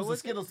they What use the was it?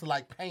 Skittles to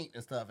like paint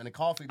and stuff, and the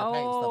coffee to paint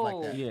and stuff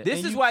like that. Yeah. This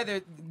And is you- why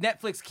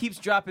Netflix keeps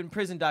dropping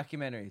prison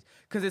documentaries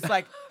because it's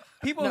like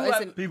people No, who it's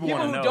have, an- People people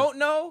wanna who know. don't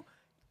know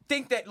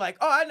think that like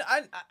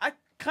I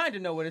kind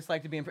of know what it's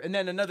like to be in prison. And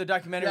then another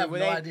documentary You have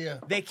where no they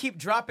idea. they keep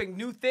dropping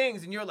new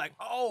things and you're like,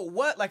 oh,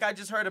 what? Like I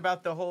just heard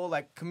about the whole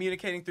like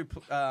communicating through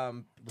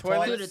to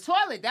toilets. the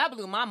toilet. That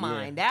blew my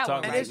mind. That Talk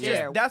one And right it's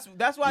there. just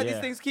that's why these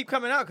Yeah. things keep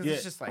coming out because Yeah.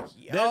 it's just like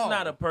yo. There's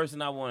not a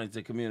person I wanted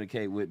to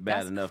communicate with bad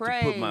That's enough to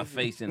put my crazy.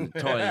 face in the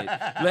toilet.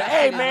 Like,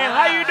 hey man,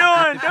 how you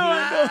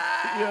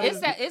doing?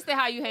 It's the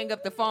how you hang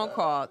up the phone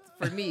call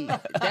for me.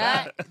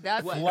 That's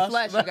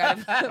flush. You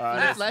gotta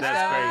That's flush crazy.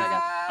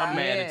 that. I'm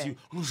mad Yeah. at you.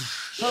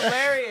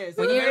 hilarious.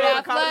 When In you the hear middle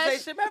of that the flush,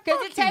 conversation, man, because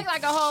fuck it takes you.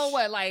 like a whole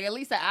like at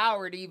least an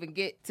hour to even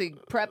get to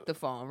prep the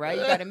phone, right?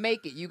 You got to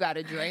make it, you got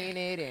to drain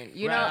it, and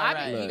you know, Right,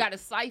 right. you Look, got to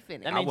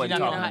siphon it. That I means wasn't you're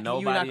not talking to gonna,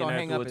 you're not nobody gonna in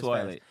hang there up through a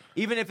as toilet. fast.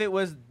 Even if it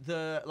was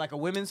like a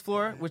women's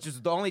floor, which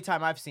is the only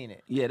time I've seen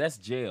it. Yeah, that's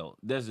jail.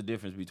 There's a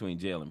difference between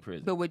jail and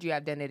prison. But would you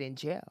have done it in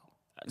jail?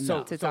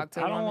 No. to talk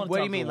to a I don't woman? wanna What do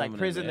talk you to mean, a like woman in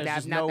prison? there. There's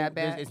That's just not no. that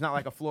bad? It's not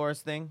like a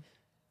florist thing.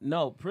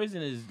 No,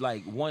 prison is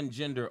like one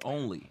gender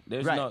only.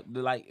 There's Right.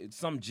 no like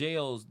some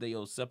jails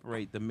they'll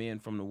separate the men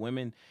from the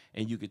women,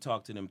 and you could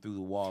talk to them through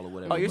the wall or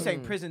whatever. Oh, you're Mm.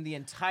 saying prison? The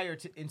entire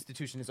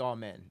institution is all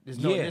men. There's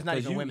Yeah, not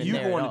 'cause even women you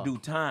there going at to all. do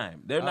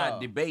time. They're Oh. not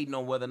debating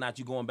on whether or not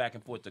you're going back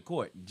and forth to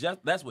court. Just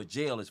that's what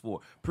jail is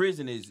for.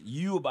 Prison is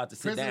you about to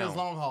sit Prison down. is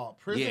long haul.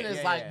 Prison Yeah. is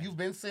Yeah, like yeah. you've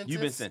been sentenced.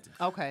 You've been sentenced.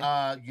 Okay.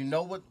 You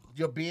know what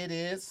your bid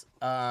is.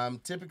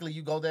 Typically,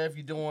 you go there if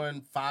you're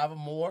doing 5 or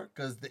more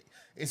because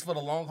it's for the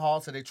long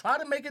haul. So they try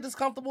to make it as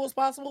comfortable as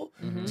possible.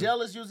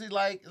 Jail is usually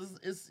like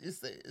it's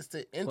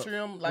the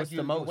interim, like what's the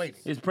you're most?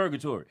 waiting. It's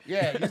purgatory.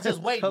 Yeah, you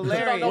just wait.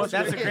 Hilarious.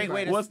 That's a great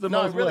way to. What's the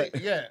No, most? really,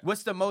 what? yeah.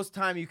 What's the most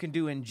time you can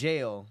do in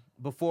jail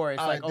before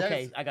it's like, that's-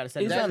 okay, I gotta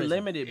send It's this to prison?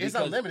 unlimited. It's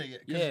because, unlimited.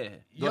 'Cause, Yeah.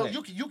 Yo,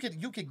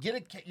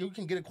 you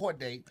can get a court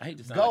date. I hate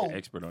to sound go. like an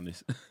expert on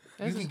this. You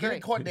This can is get a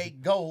great. court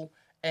date, go,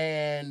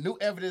 and new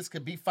evidence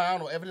could be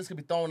found or evidence could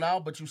be thrown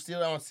out, but you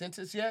still aren't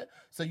sentenced yet.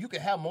 So you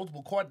can have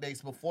multiple court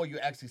dates before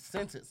you're actually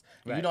sentenced.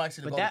 And you don't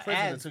actually But go that to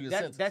prison adds, until you're that,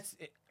 sentenced. that's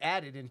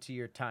added into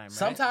your time, right?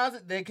 Sometimes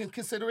they can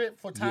consider it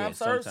for time Yeah,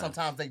 served. sometimes.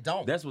 Sometimes they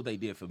don't. That's what they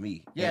did for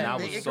me. Yeah, and I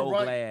it was can so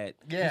run- glad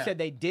yeah. You said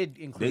they did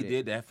include they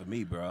did that for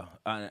me, bro.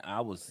 I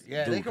was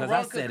Yeah, dude, they can because run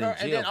I sat in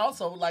concurrent, and then jail.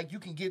 also like you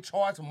can get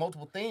charged with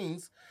multiple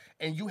things,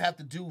 and you have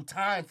to do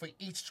time for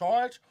each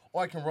charge,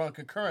 or it can run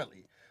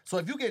concurrently. So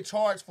if you get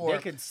charged for They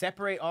could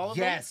separate all of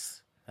them?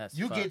 yes, That's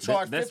you fucked. get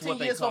charged That's 15 what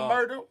they years call- for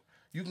murder.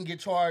 You can get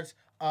charged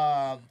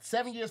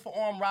 7 years for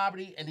armed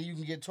robbery, and then you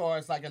can get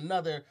charged like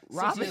another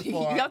 6 years Robbery.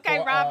 for Okay,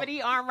 for,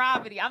 robbery, armed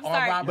robbery. I'm armed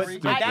sorry. robbery.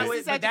 But that I would,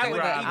 used to but that say would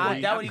robbery. equal, that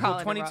would I'm equal calling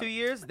it 22 robbery.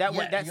 years? That, Yeah,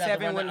 would, that you have to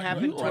 7 run wouldn't that-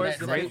 happen you run towards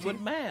that the rate. Great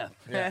with math.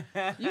 Yeah.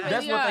 You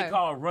That's really what they are.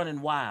 call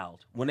running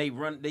wild. When they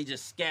run, they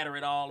just scatter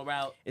it all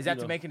around. Is that you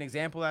to know. make an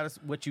example out of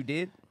what you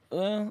did?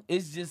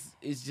 It's just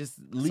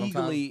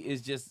legally.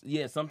 It's just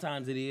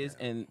sometimes it is,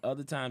 and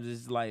other times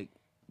it's like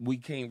we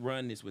can't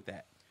run this with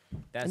that.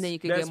 That's, And then you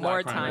could That's get why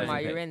more crime time doesn't while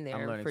pay. you're in I'm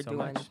there learning for so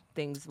doing much.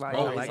 things while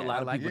Oh, you're there's in a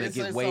lot there. of people You that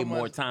didn't get say way so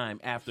more much. time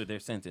after their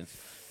sentence,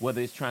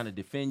 whether it's trying to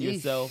defend Eesh.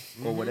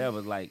 yourself or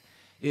whatever. Like,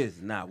 it's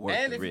not worth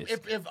And the risk.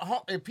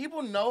 if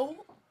people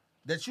know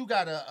that you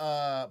got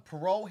a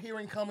parole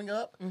hearing coming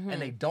up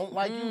and they don't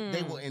like you,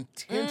 they will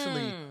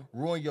intentionally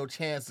ruin your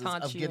chances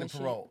Taunt of you getting and shit.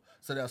 parole.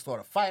 So they'll start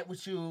a fight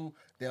with you.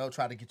 They'll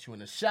try to get you in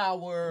the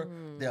shower.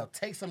 They'll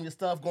take some of your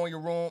stuff, go in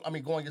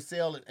your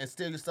cell and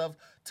steal your stuff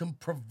to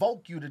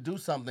provoke you to do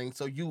something.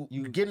 So you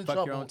get in fuck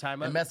your trouble own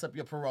time and up? mess up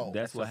your parole.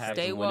 That's what Stay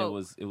happened when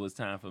woke. it was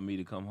time for me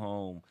to come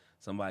home.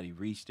 Somebody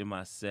reached in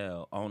my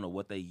cell. I don't know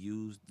what they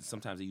used.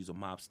 Sometimes they use a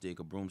mop stick,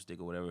 a broomstick,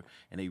 or whatever,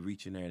 and they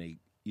reach in there and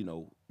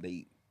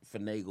they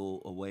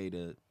finagle a way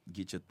to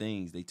get your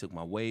things. They took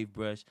my wave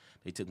brush.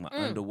 They took my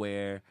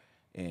underwear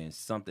and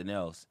something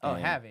else. Oh,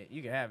 and have it.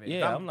 You can have it.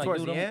 Yeah, I'm like,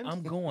 towards dude, the end.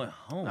 I'm going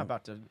home. I'm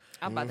about to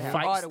I'm about to have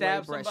fight, all the stab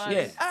wave brushes. somebody.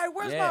 Yeah. Hey,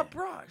 where's Yeah. my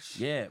brush?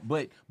 Yeah,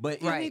 but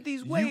Right. I need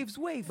these waves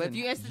waving. But if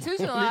you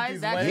institutionalize,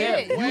 that's Yeah,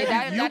 it.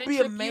 That'll you'd be trip you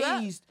up.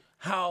 amazed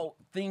how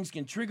things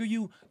can trigger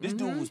you. This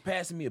dude was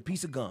passing me a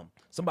piece of gum.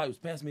 Somebody was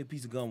passing me a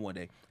piece of gum one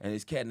day, and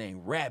this cat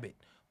named Rabbit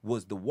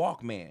was the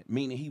Walkman,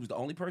 meaning he was the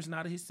only person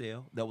out of his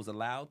cell that was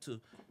allowed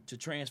to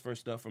transfer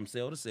stuff from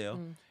cell to cell.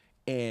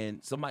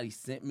 And somebody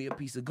sent me a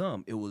piece of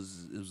gum. It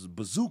was a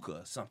bazooka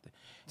or something.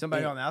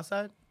 Somebody And- on the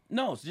outside?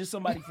 No, it's just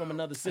somebody from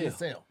another in the cell.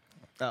 cell.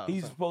 Oh,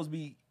 He's supposed to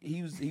be.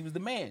 He was the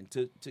man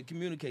to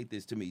communicate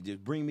this to me.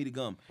 Just bring me the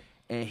gum,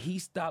 and he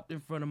stopped in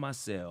front of my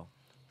cell,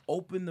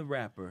 opened the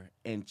wrapper,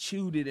 and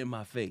chewed it in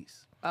my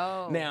face.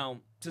 Oh. Now,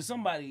 to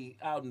somebody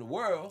out in the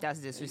world, That's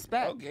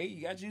disrespect. Okay,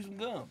 you got you some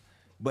gum,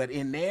 but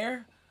in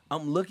there,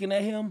 I'm looking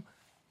at him.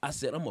 I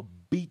said, I'm gonna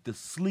beat the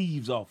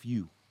sleeves off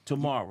you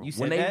tomorrow. You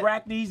said when they that?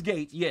 rack these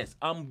gates, yes,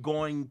 I'm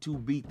going to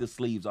beat the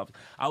sleeves off.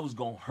 I was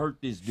gonna hurt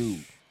this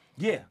dude.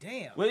 Yeah.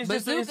 Damn. Well, it's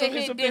just Bazooka it's a hit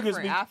figure different.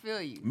 speech. I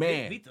feel you.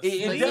 Man, Beat the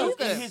it sleeves. does.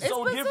 Bazooka. It hits It's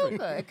so bazooka.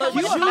 different. It come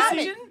with a You comic.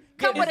 see-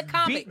 Come with a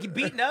comic.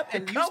 Beaten up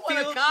and you Come with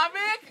a still...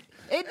 comic.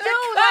 It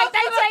do like they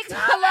take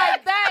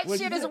like that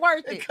shit is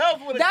worth it.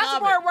 comes with a That's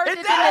comic. more worth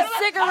it than a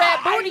cigarette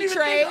booty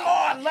trade. Oh,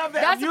 I love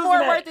that. That's I'm more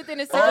using worth that. it than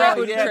a cigarette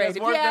booty yeah, trade. that's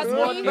If worth- you ask that's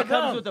more me, than It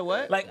comes with a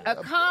what? Like a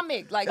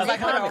comic, like That's they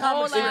like put how a the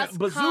whole comic ass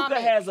Bazooka comic.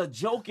 has a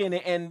joke in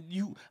it, and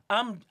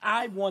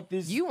I want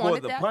this You for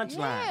wanted the that? punchline.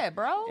 Yeah,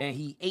 bro. And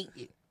he ate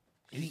it.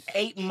 He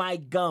ate my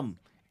gum,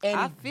 and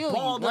I he feel you,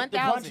 balled up the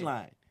 1000.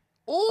 punchline.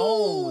 Ooh,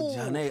 Oh,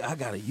 Johnny, I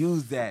gotta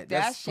use that. that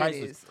That's shit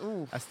priceless. is.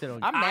 Ooh, I still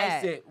don't... I'm I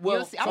mad. said, well,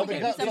 You'll see. I'm so gonna give you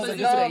because- some because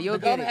bazooka. the You'll the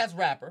gum get it. has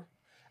wrapper,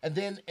 and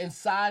then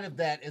inside of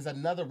that is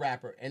another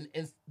wrapper, and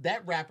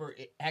that wrapper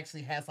it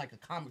actually has like a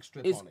comic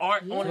strip It's on it.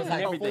 art on it It's and like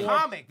a everything. full-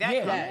 Comic. That Yeah,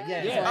 comic. Yeah,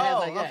 Yeah. so it has Oh,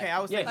 like, yeah. okay. I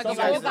was Yeah, thinking So Like it's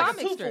a like, whole it's like a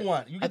comic 2 for strip.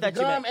 1. You get I the thought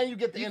you gum meant- and you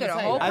get the You get a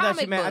entertainment. whole I thought you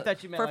comic meant- I book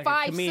thought you meant for like a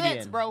 5 comedian.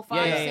 cents, bro.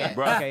 5 Yeah, cents.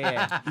 Bro. Okay,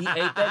 yeah. He ate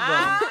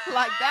that gum.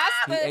 Like that's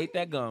He the. ate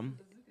that gum.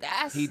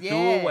 That's He threw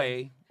yeah.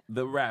 away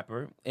the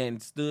wrapper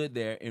and stood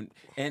there and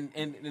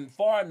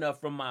far enough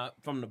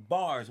from the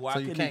bars where So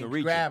I you couldn't can't even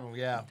reach grab him. them,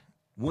 yeah.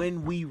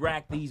 When we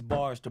rack these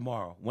bars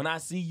tomorrow, when I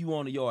see you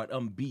on the yard,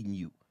 I'm beating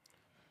you.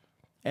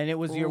 And it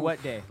was your Oof.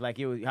 what day? Like,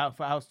 it was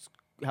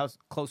how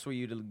close were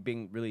you to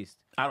being released?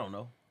 I don't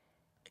know.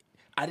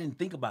 I didn't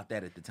think about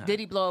that at the time. Did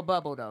he blow a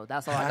bubble though?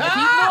 That's all I know. If he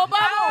blew a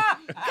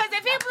bubble, because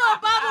if he blew a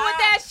bubble with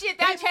that shit,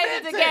 that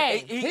changes the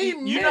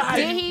game. You know how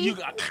Did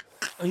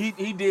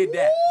he did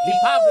that. He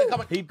popped it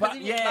coming. He popped,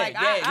 yeah, like, yeah.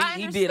 I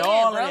he did understand,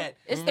 all bro. of that.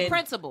 It's the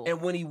principle.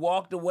 And when he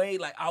walked away,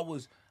 like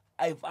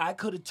if I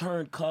could have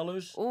turned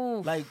colors,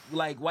 Oof.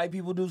 like white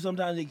people do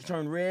sometimes, they can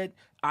turn red.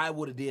 I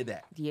would have did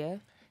that. Yeah.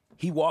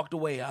 He walked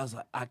away. I was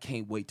like, I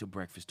can't wait till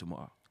breakfast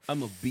tomorrow.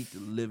 I'm gonna beat the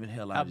living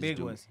hell out How of this big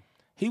dude. was he?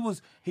 He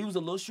was a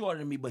little shorter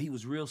than me, but he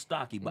was real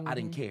stocky. But I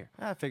didn't care.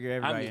 I figure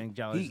everybody in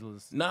Dallas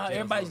was. Nah,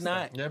 everybody's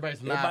not. Everybody's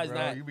Everybody's not,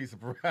 bro. not. You be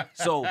surprised.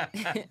 So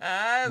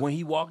when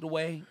he walked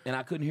away and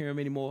I couldn't hear him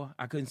anymore,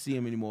 I couldn't see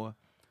him anymore,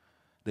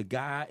 the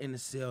guy in the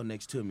cell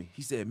next to me,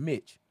 he said,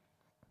 Mitch,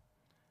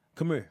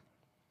 come here.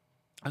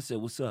 I said,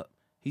 what's up?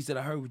 He said,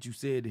 I heard what you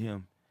said to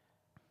him.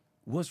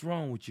 What's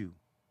wrong with you?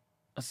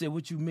 I said,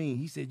 what you mean?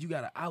 He said, you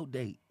got an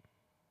outdate.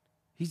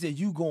 He said,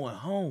 you going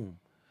home.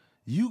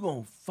 You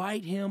gonna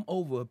fight him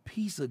over a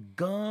piece of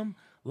gum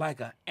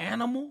like an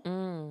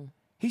animal?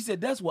 He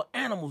said, that's what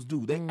animals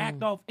do. They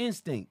act off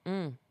instinct.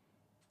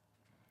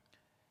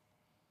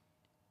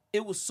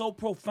 It was so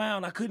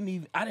profound, I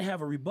didn't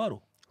have a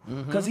rebuttal.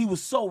 Because he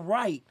was so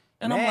right.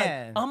 And I'm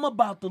like, I'm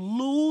about to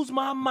lose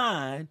my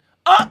mind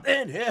up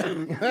in here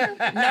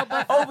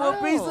over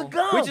a piece of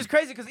gum. Which is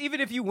crazy because even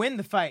if you win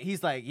the fight,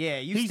 he's like, yeah,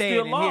 you staying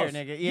in here,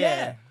 nigga.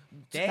 Yeah.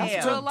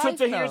 Damn.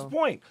 To his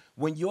point,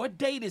 when your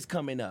date is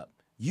coming up,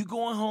 you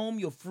going home,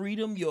 your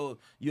freedom, your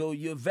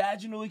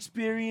vaginal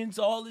experience,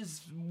 all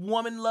this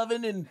woman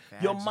loving and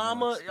your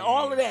mama,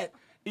 all of that.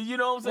 You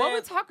know what I'm saying?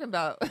 What we talking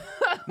about?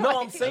 No,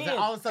 I'm saying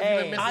all the stuff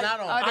you've been missing out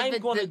on. I'm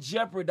going to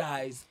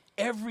jeopardize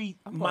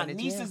my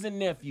nieces and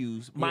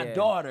nephews, my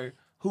daughter,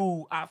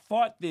 who I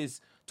fought this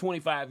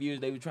 25 years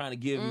they were trying to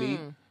give me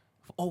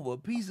over a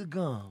piece of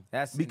gum.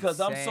 That's because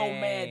insane. I'm so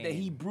mad that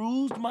he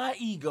bruised my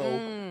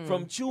ego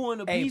from chewing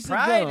a piece of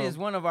pride gum. is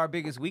one of our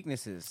biggest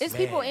weaknesses. It's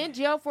people in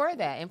jail for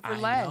that and for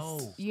less.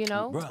 You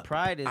know? Bruh,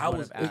 Pride is one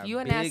of our If you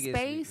in that biggest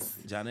space,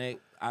 weaknesses. Johnny,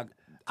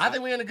 I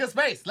think we're in a good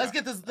space. Let's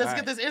get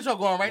this intro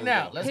going right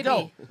now. Let's Hit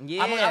go. me.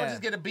 I'm gonna Yeah.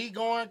 just get a beat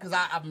going because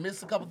I've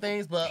missed a couple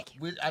things, but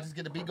I just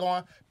get a beat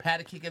going. Pat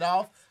to kick it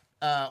off.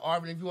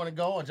 Arvin, if you want to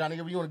go, or Johnny,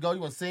 if you want to go, you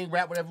want to sing,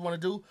 rap, whatever you want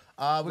to do.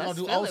 We're gonna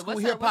do feel old it. school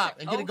What's hip up? What's hop up?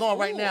 and get it Old going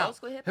right school, now. old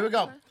school hip Here we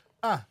hop,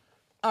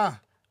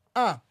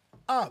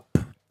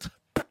 go.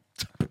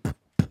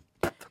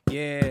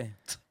 Yeah,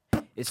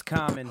 it's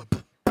common.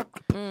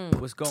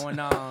 What's going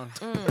on?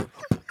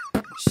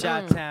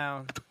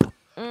 Chi-Town.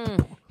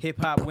 Hip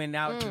hop went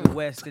out to the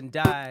west and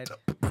died.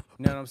 You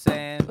know what I'm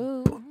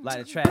saying? Light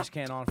a trash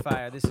can on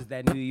fire. This is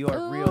that New York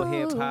real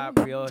hip hop,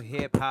 real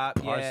hip hop.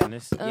 Yeah,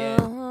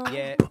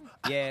 Arsonist.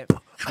 yeah.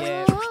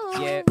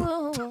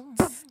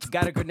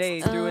 Got a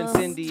grenade through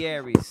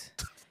incendiaries.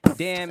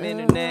 Damn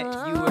internet,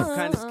 you were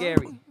kinda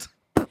scary.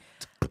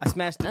 I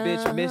smashed the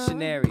bitch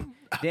missionary.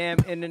 Damn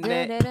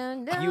internet,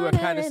 you were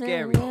kinda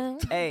scary.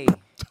 Hey,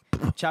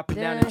 chopping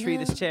down and tree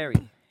this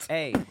cherry.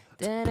 Hey,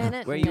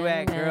 where you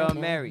at, girl?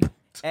 Mary.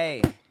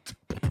 Hey,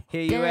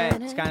 here you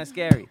at. It's kinda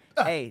scary.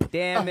 Hey,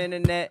 damn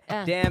internet,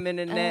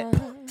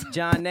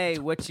 John A,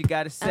 what you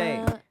gotta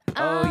say?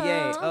 Oh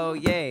yeah,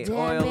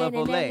 oil of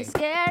Olay.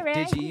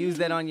 Did you use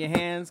that on your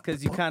hands?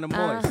 Cause you kinda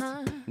moist.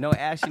 No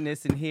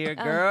ashiness in here,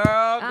 girl.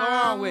 Go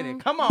on with it.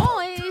 Come on.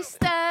 moist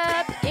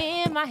up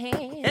in my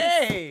hands.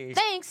 Hey.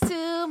 Thanks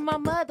to my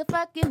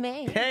motherfucking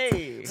man.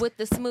 Hey. With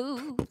the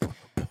smooth,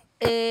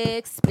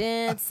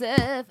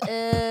 expensive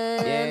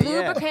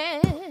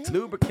lubricant.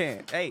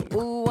 Lubricant. Hey.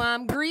 Ooh,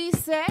 I'm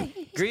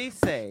greasy.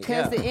 Greasy.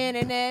 Cause the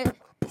internet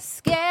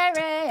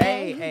scary.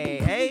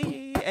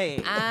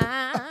 Hey.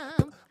 I'm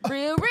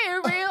real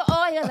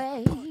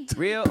oily.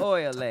 Real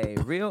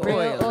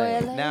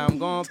oily. Now I'm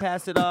gonna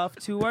pass it off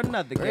to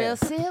another guy. Real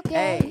silky.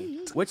 Hey,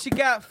 what you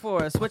got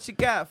for us?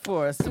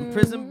 Some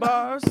prison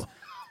bars?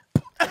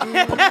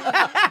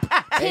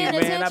 Hey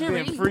man, I've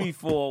been free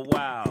for a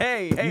while.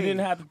 Hey. You didn't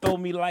have to throw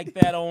me like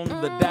that on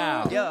the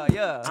dial.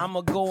 Yeah.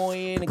 I'ma go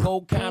in and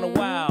go kind of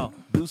wild,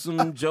 do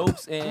some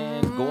jokes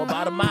and go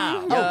about a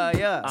mile.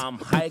 Yeah. I'm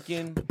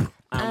hiking,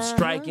 I'm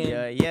striking,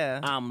 Yeah.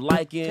 I'm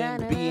liking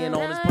being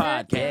on this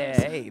podcast.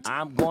 Yeah, hey.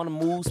 I'm gonna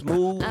move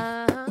smooth.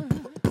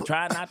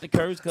 Try not to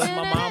curse cause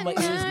my mama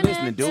is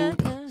listening, dude.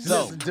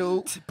 So, Listen,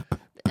 dude,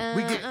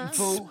 we getting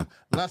food.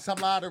 Lunch some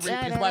lottery is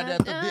right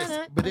after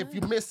this. But if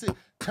you miss it,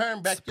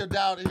 turn back your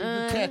dial and you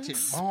catch it.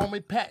 My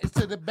homie Pat is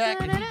to the back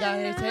and he got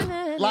his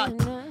head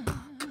locked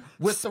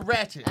with the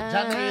ratchet.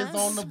 Johnny is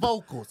on the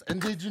vocals.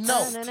 And did you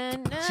know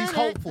she's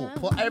hopeful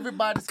for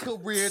everybody's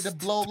career to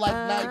blow like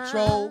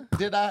nitro?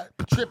 Did I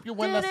trip you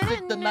when I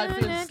stick the knife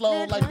in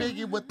slow like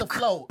Biggie with the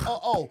flow?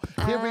 Oh,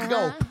 here we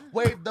go.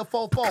 Wave the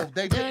fofo.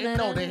 They didn't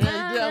know. They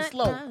held it down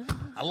slow.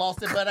 I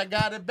lost it, but I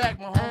got it back.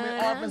 My homie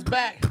Arvin's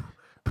back.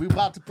 We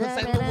about to put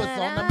St. Louis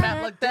on the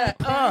map like that.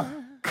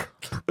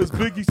 it's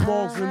Biggie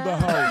Smalls in the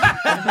house.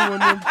 I'm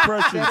doing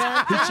impressions.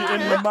 Hit you in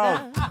the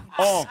mouth.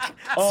 I'm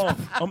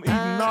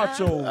eating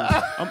nachos.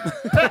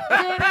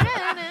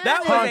 That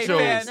was Ponchos. a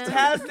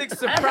fantastic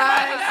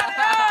surprise.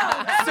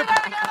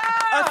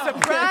 A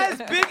surprise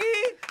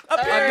Biggie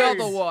appearance.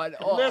 Another one.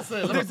 Oh.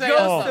 Listen, let me The tell you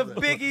ghost something.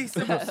 of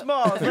Biggie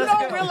Smalls. You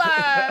don't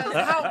realize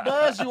how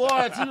buzzed you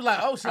are until you're like,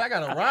 oh shit, I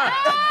gotta rhyme.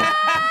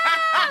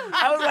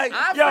 I was like,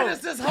 I yo,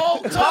 finished this whole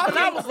talk and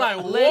I was like,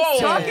 whoa.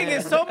 Talking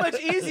is so much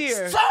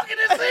easier. Talking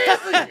is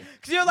That's easy.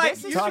 Cause you're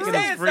like, you're Talking is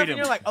saying stuff and freedom.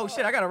 you're like, oh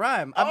shit, I gotta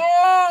rhyme.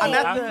 Oh, I'm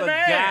at I the,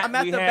 forgot I'm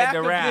at we the had back the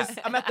of rap. this.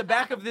 I'm at the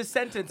back of this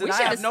sentence, and We I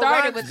should have have no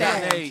started rhyme with to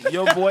that. say. Hey,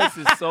 your voice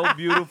is so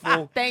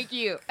beautiful. Thank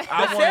you.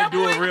 I want to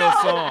do a real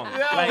song.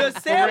 Like, The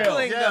for real.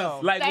 sampling though.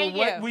 Like Thank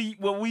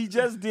what we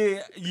just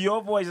did,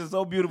 your voice is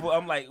so beautiful.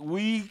 I'm like,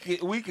 we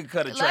could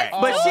cut a track.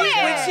 Let's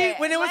But do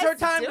when it was her Let's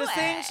time do to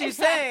sing, it. she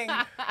sang,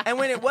 and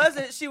when it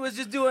wasn't, she was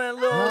just doing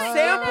little Oh,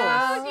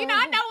 samples. you know,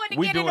 I know when to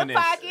We get in doing the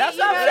this. pocket. That's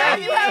you what know I'm what I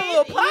saying. You had a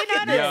little mean? pocket You know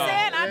what there. I'm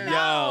saying? I know.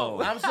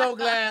 Yo. I'm so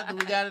glad that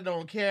we got it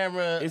on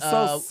camera. It's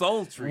so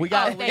sultry. We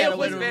got Oh, we thank gotta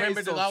you. It was very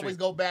remember to sultry. always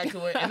go back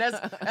to it, and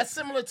that's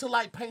similar to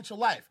like Paint Your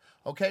Life.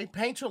 Okay,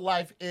 Paint Your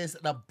Life is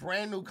a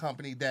brand new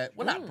company that,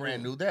 well, not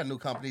brand new. They're a new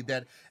company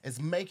that is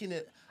making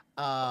it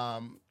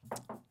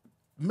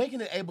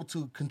able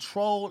to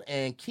control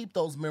and keep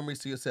those memories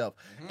to yourself.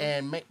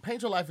 And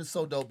Paint Your Life is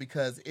so dope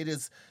because it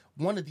is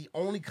one of the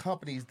only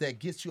companies that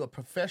gets you a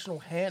professional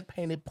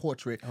hand-painted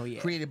portrait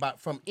created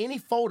from any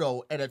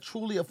photo at a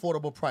truly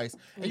affordable price.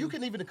 And you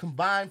can even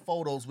combine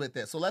photos with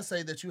it. So let's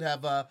say that you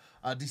have a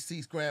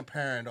deceased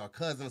grandparent or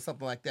cousin or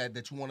something like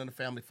that you want in a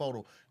family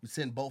photo. You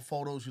send both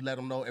photos, you let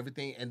them know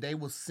everything, and they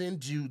will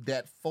send you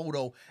that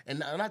photo.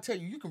 And I tell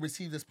you, you can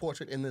receive this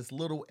portrait in as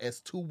little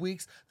as 2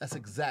 weeks. That's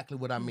exactly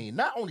what I mean.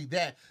 Not only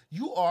that,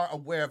 you are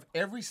aware of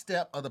every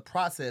step of the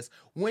process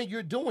when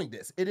you're doing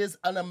this. It is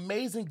an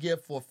amazing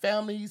gift for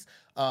families,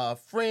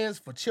 friends,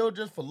 for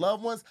children, for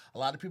loved ones. A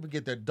lot of people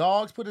get their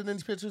dogs put in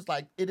these pictures.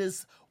 Like, it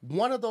is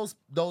one of those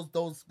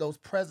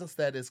presents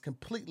that is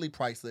completely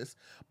priceless,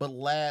 but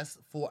lasts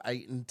for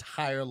an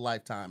entire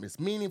lifetime. It's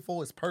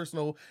meaningful, it's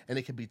personal, and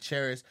it can be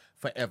cherished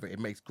forever. It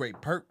makes great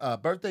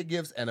birthday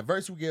gifts,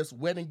 anniversary gifts,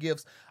 wedding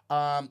gifts.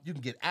 You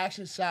can get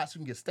action shots, you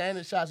can get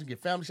standing shots, you can get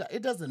family shots.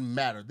 It doesn't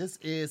matter. This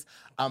is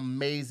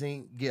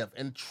amazing gift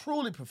and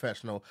truly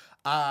professional.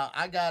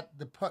 I got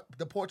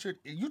the portrait.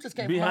 You just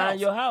came behind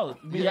from my house.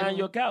 behind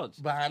your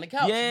couch. Behind the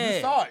couch. Yeah.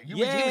 You saw it. He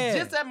Yeah.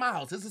 was just at my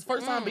house. This is his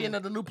first time being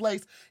at the new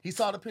place. He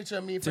saw the picture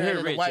of me and To hear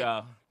the Rich, white.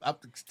 y'all.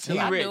 Chill He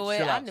out. rich. I knew it.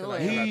 Chill I out, knew chill it.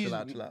 out, He's- chill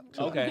out, chill out,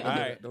 chill out. Okay, Don't all do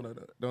right. that. Don't do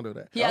that. Don't do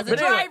that. He has a But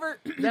anyway, driver.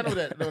 Don't do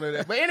that. Don't do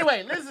that. But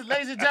anyway, listen,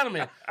 ladies and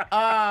gentlemen. Chill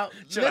out,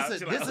 Listen,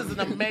 chill this out. is an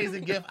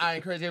amazing gift. I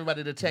encourage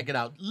everybody to check it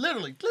out.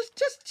 Literally, let's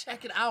just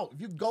check it out. If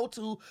you go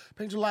to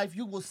Paint Your Life,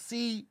 you will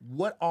see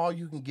what all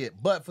you can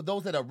get. But for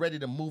those that are ready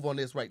to move on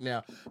this right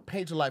now,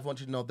 Paint Your Life, I want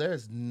you to know there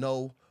is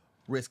no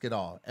risk at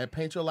all. At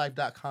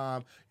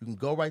paintyourlife.com, you can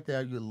go right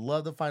there. You'll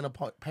love the final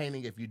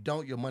painting. If you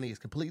don't, your money is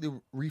completely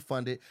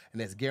refunded, and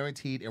that's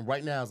guaranteed. And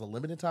right now, as a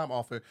limited time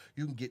offer,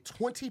 you can get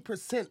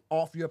 20%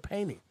 off your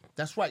painting.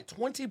 That's right,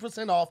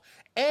 20% off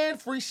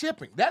and free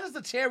shipping. That is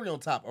the cherry on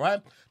top, all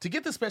right? To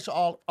get this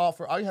special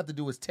offer, all you have to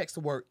do is text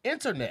the word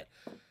internet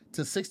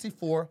to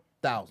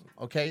 64,000.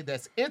 Okay,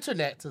 that's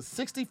internet to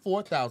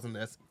 64,000.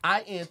 That's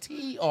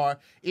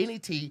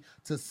INTERNET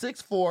to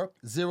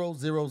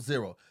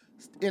 64000.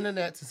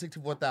 Internet to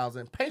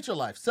 64,000. Paint Your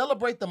Life.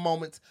 Celebrate the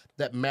moments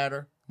that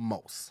matter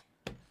most.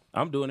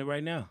 I'm doing it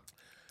right now.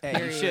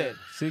 Hey, you should.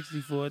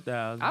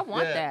 64,000. I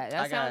want Yeah, that. That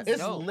I got sounds it.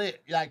 It's dope.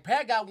 lit. Like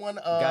Pat got one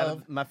of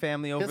Got my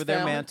family over his their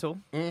family. mantle.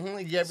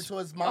 He gave it to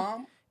his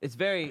mom. It's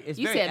very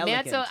You very said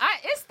elegant. mantle.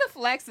 It's the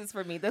flexes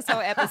for me this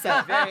whole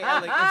episode. Very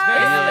elegant. It's It's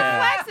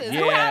very the flexes.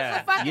 Who has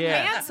the fucking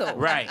yeah. mantle?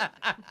 Right.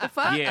 The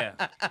fuck? Yeah.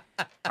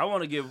 I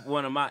want to give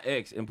one of my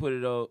ex and put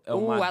it on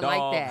Ooh, my I like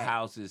dog that.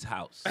 house's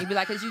house. You be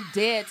like, cause you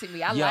dead to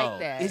me. I Yo, like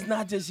that. It's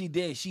not just she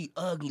dead, she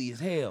ugly as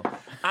hell.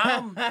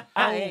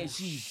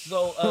 She's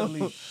so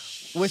ugly.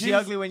 Was she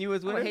She's- ugly when you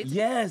was with her? Wait.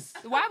 Yes.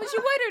 Why was you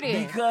with her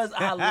then? Because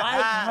I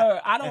like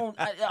her.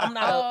 I'm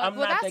not. I'm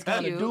well, not that's that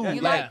kind cute. of dude.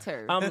 You Like, liked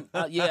her.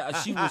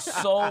 She was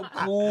so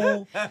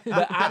cool,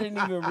 but I didn't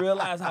even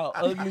realize how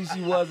ugly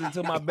she was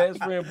until my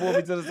best friend pulled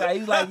me to the side.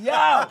 He's like,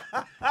 "Yo,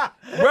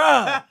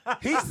 bruh,"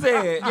 he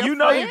said, "You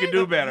know you can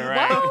do better,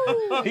 right?"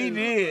 Whoa. He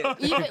did.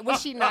 Even,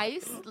 was she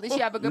nice? Did she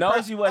have a good No,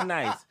 person? she wasn't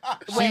nice.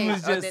 She Wait,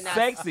 was just then I-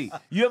 sexy.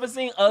 You ever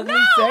seen ugly No,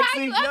 how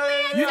sexy? you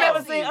ugly and You never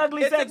sexy? seen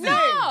ugly It's a sexy? thing.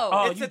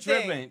 Oh, It's you a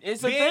thing. tripping.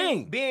 It's a being,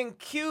 thing. Being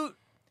cute,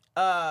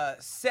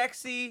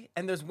 sexy,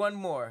 and there's one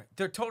more.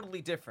 They're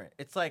totally different.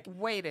 It's like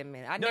Wait a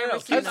minute. I no, never no.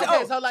 seen Cute, no.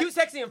 Okay, so like- cute,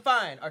 sexy, and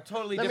fine are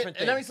totally different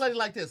Let me things. say it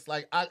like this.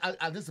 Like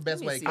this is the best Let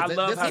me way. see. 'cause I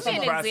love this how is Give me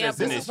she's an processing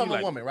example. This it. is from She a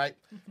like, woman, right?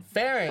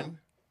 Farron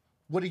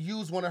would have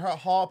used one of her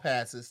hall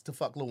passes to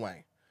fuck Lil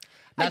Wayne.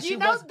 Now, You she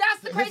know, was- that's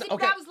the here's- crazy.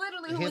 okay, That was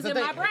literally who here's was the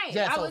in my thing. brain.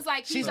 Yeah, I so was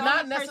like, she's he's the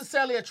not only person-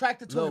 necessarily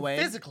attracted to Lil him Wayne.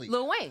 physically.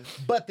 Lil Wayne.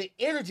 But the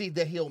energy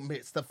that he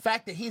emits, the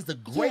fact that he's the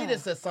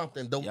greatest at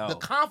something, the Yo.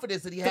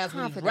 confidence that he has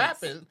when he's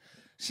confidence. rapping,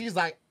 she's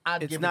like,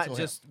 I'd It's give not it to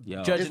just him.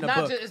 Yo. judging It's a not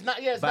book. just, it's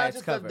not, yeah, it's by not its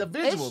just cover. the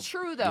visuals. It's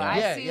true though. Yeah. I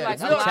Yeah, see yeah. like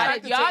It's a real lot of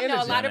attracted to y'all know a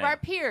energy. lot of Yeah. our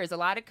peers, a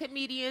lot of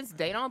comedians.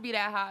 They don't be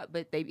that hot,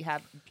 but they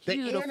have The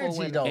beautiful energy,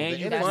 women. though. And the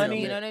you energy.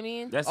 funny. You know what I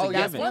mean? That's Oh, a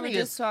yeah, given. funny We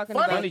were is just talking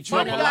funny, about Funny it.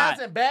 trump funny a guys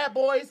lot. and bad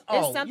boys. It's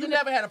Oh, you something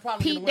never had a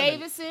problem Pete getting women.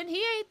 Davidson,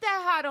 he ain't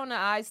that hot on the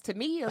eyes to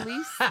me, at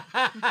least.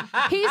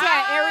 He's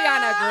had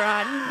Ariana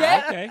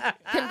Grande, Okay.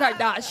 Kim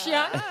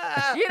Kardashian.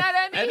 You know what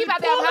I mean? And He he about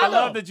to have pulled I hello.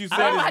 love that you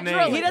said his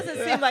name. He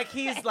doesn't seem like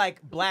he's like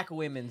black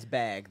women's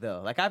bag though.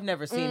 Like I've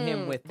never seen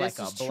him with like this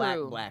a is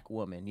true. black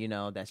woman. You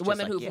know, that's just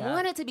Women like, who've yeah.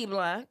 wanted to be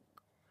black.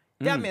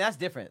 Yeah, I mean that's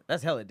different.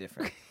 That's hella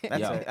different.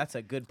 That's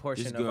a good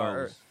portion This of our girl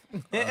earth.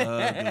 was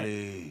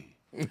ugly.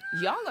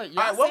 Y'all All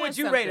right, what would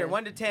saying you rate her? something.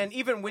 1 to 10,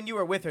 even when you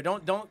were with her.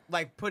 Don't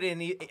like put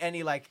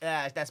any like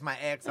that's my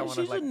ex. I want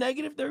to She's like. a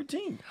negative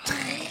 13.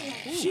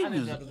 She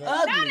was Not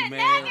ugly, a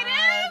man. negative.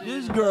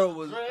 This girl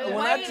was. When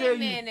I Wait tell a you,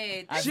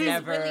 minute. I've This is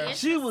never- really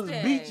she was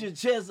interesting. beat your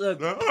chest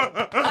ugly.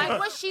 Like,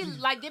 what's she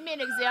like? Give me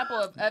an example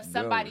of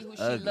somebody who was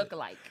she ugly. look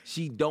like.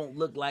 She don't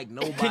look like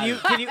nobody. Can you?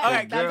 All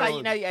right, That's how girl-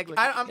 you know you ugly.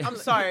 I'm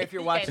sorry if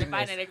you're You watching can't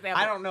find this. an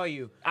example. I don't know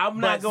you. I'm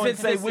not But going to since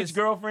say this which is-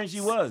 girlfriend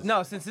she was.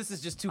 No, since this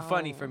is just too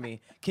funny for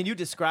me, can you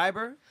describe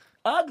her?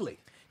 Ugly.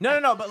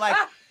 No, but like,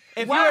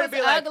 if you What were to was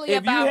be like, ugly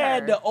If you about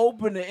had her? to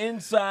open the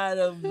inside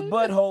of the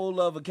butthole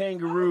of a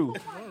kangaroo,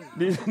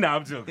 no,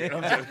 I'm joking.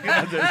 I'm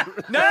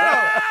joking.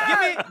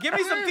 no, give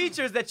me some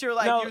features that you're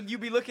like No. you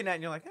be looking at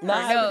and you're like, eh.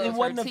 Nah, nose, it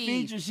wasn't her a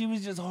teeth. feature. She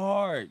was just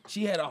hard.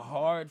 She had a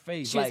hard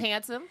face. She was like,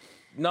 handsome.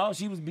 No,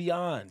 she was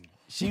beyond.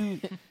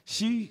 She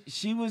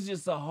was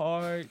just a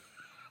hard.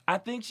 I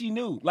think she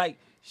knew. Like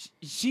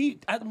she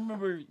I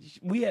remember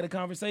we had a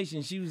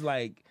conversation. She was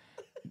like,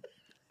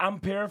 I'm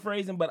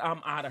paraphrasing, but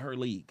I'm out of her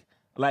league.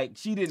 Like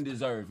she didn't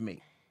deserve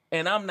me.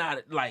 And I'm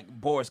not like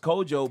Boris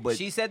Kojo, but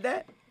she said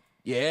that.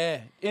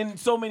 yeah, in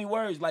so many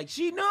words. Like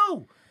she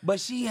knew, but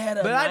she had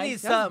a. But I nice, need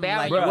That's something bad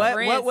like when your what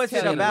friends was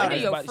it tell you. about When do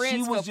her? your But she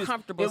friends was feel just-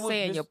 comfortable it was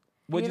saying just- your?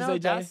 What'd you say,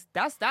 Johnny?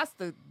 That's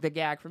the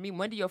gag for me.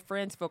 When do your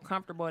friends feel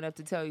comfortable enough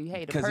to tell you,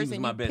 hey, the 'Cause he person was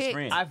my you best picked,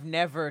 friend. I've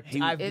never it's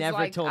never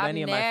like, told I've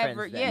any of my never-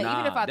 friends that. Yeah,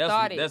 even if I that's-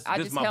 thought it, that's- I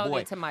this just my held boy.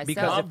 it to myself.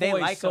 Because My if they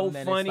boy's like so him,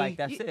 then funny. it's like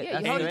that's it. Yeah,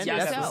 That's you hold the it end. to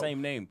That's yourself. the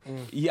same name.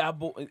 Yeah,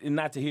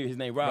 not to hear his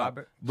name,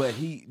 Robert. But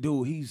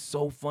he's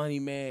so funny,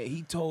 man.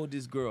 He told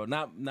this girl,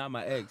 not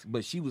my ex,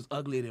 but she was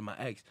uglier than my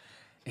ex.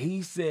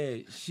 He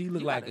said she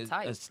looked You like got a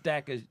type. a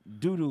stack of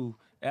doo-doo,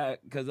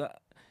 because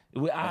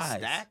with eyes.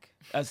 stack?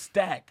 A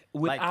stack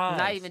with Like, eyes.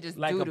 not even just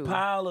like doo-doo. a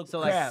pile of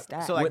So crap.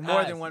 stack. so like with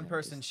more eyes. than one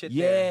person shit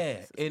Yeah,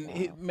 there. and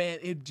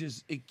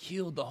it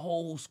killed the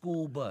whole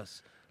school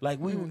bus. Like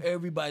we were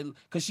everybody,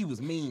 because she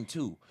was mean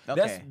too.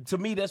 Okay. To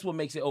me, that's what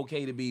makes it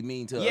okay to be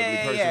mean to an Yeah, ugly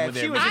yeah, person. yeah. When If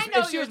they're she was mean. I just- know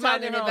if she you're was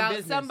minding talking her own about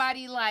business.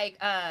 somebody like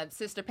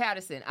Sister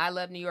Patterson. I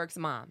Love New York's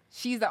mom.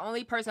 She's the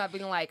only person I've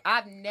been like,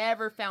 I've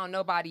never found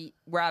nobody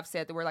where I've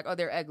said that we're like, oh,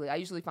 they're ugly. I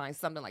usually find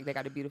something like they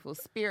got a beautiful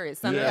spirit,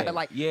 something. Yeah, But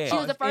like, yeah. she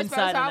was the first Inside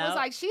person I and was out.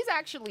 like, she's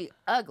actually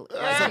ugly.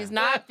 Like, she's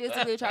not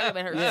physically attractive,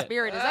 and her Yeah.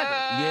 spirit is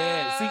ugly.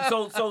 Yeah,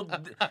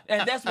 see,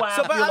 and that's why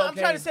So, I but feel I'm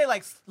okay. trying to say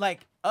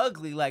like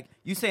ugly. Like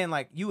you saying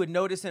like you would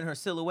notice in her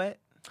silhouette.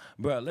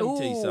 Bro, let me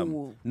tell you Ooh.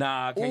 something.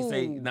 Nah, I can't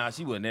say. Ooh. Nah,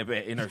 she wasn't ever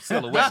in her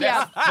silhouette. She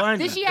had- That's funny.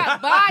 Did she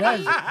have body?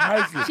 That's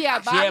priceless. She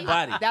had She had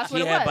body? body. That's she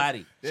what it had was.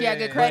 body. She had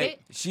good But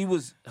credit. she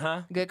was,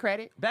 huh? Good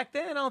credit. Back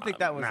then, I don't think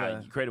that was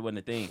Nah, credit wasn't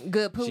a thing.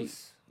 Good She-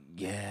 poos.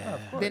 Yeah.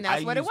 Then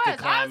that's I what it used was. to I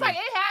climb was like,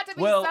 in- it had to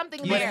be well, something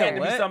it had there. to be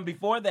What? something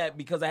before that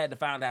because I had to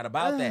find out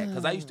about that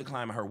because I used to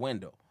climb her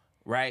window,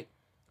 right?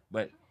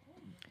 But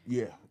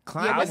yeah,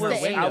 Yeah, what's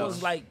the age? I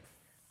was like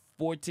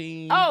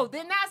 14. Oh,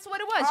 then that's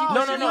what it was. You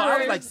no, you I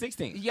was were like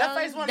 16. young,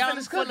 face wasn't dumb,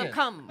 finished full cooking. of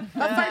cum.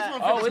 Her face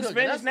wasn't Oh, it's cooking.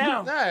 finished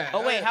now. Yeah.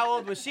 Oh wait, how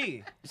old was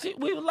she?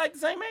 We were like the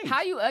same age.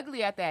 How you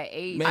ugly at that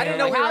age? Man. I didn't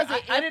know we were. How's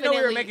it I didn't know we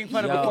were infinitely- making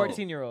fun of Yo. a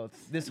 14-year-old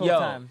this whole Yo,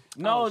 time.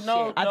 no, Oh,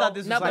 no, shit. I thought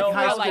this was No, like but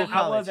high how, school, like, I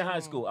college. was in high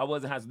school. I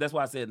was in high school. That's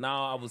why I said no.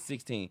 I was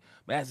 16.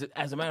 But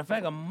as a matter of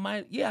fact,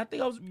 I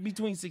think I was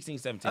between 16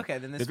 and 17. Okay,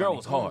 then the that's girl funny.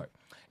 was hard.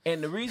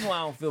 And the reason why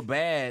I don't feel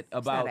bad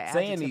about an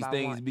saying adjective these I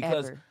things want is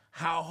because ever.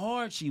 how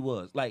hard she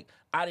was. Like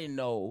I didn't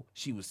know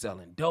she was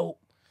selling dope.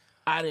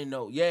 I didn't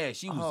know. Yeah,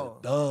 she was Oh.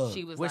 a thug.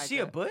 She was Was like she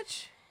a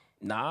butch?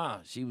 Nah,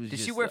 she was. Did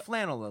just she wear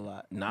flannel a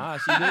lot? Nah,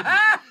 she didn't.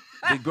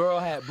 The girl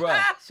had, bruh.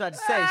 Tried to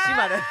say she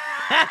might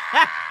have.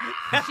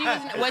 was she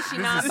This is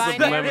non-binary?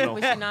 subliminal.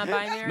 Was she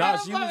non-binary? Nah,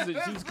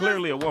 she was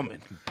clearly a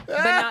woman.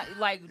 But not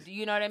like,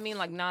 you know what I mean?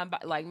 Like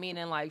like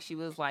meaning like she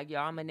was like, yo,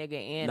 I'm a nigga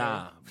and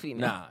Nah, a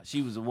female. nah,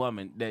 she was a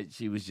woman that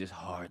she was just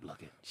hard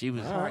looking. She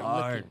was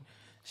hard.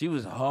 She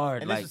was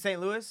hard. And Like this was St.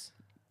 Louis.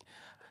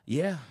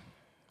 Yeah.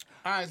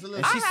 All right, so And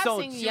listen. I she have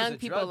sold- seen she was young a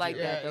people drug like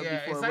dealer. that though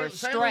Yeah, before. yeah. We're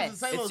St. Louis stressed. is-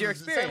 St. It's Louis your is-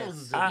 St. Louis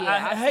experience. is- Yeah,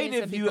 I I've hate seen if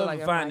some you people ever like,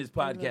 I'm find like, this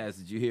podcast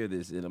that you hear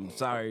this, and I'm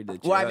sorry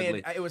that you're Well, I ugly.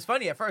 mean, it was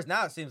funny at first.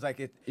 Now it seems like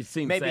it It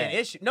seems maybe sad. an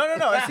issue.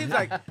 No. It seems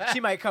like she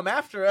might come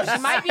after us. She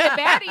might be a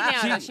baddie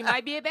now. though. She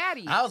might be a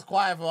baddie. I was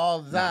quiet for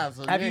all the time.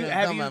 So Have you ain't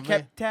have come you at me.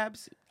 kept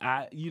tabs?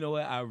 You know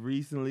what? I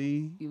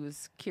recently He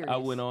was curious. I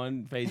went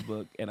on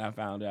Facebook and I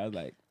found her. I was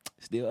like,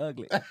 still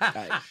ugly.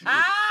 Like,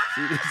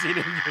 she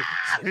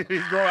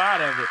didn't grow out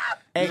of it.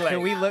 Hey, Like,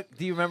 can we look?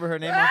 Do you remember her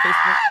name on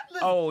Facebook?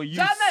 Oh, you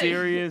Johnny,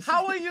 serious?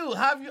 How are you?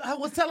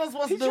 Tell us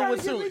what's He to do trying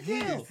with to you. get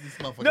me killed. This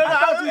motherfucker. No, I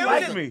thought you it was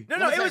liked just- me.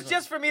 No, it was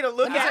just for me to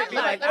look at it and be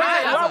like,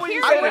 why would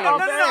you I say wouldn't- that no,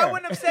 off I air?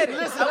 wouldn't have said it.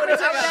 I would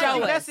have Show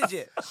you us. message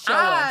it. Show us.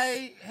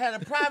 I had a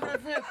private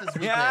event this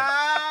weekend.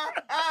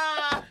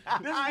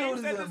 This I dude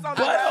is said a this on I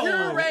the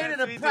curated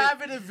show. a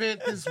private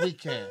event this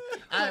weekend.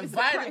 I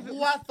invited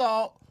who I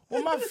thought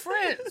with my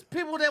friends,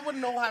 people that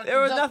wouldn't know how to.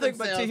 There was conduct nothing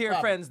but themselves Tahir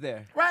properly. friends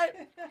there. Right?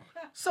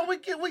 So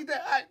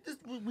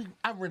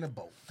I rent a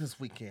boat this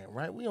weekend,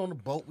 right? We on the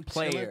boat, we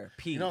Player, chilling.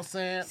 P. You know what I'm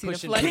saying? See the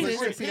Pushing flexes?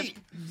 Push See the-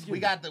 P.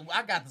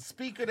 I got the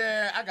speaker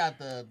there. I got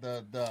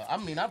the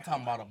I'm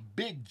talking about a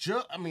big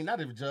jug. I mean, not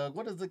even jug.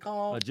 What is it A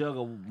cooler. jug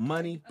of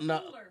money.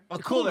 No, a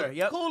cooler,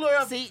 yep. Cooler.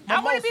 Of See,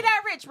 I want to be mimosa.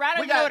 that rich, right?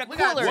 I We don't know got- what we a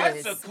got- cooler what's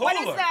is. a What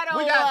is cooler? that on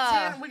We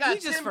got 10. We got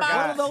you just 10 forgot.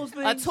 bottles. All of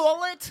those a things.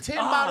 toilet? 10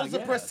 Ah, bottles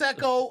of yeah.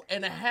 Prosecco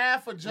and a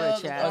half a jug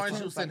Rich of ass. orange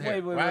juice in Wait,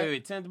 here, wait, right?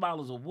 wait. 10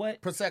 bottles of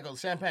what? Prosecco,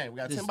 champagne. We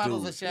got This 10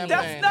 bottles dude. of champagne.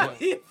 That's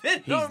not even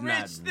He's no not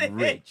rich thing.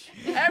 rich.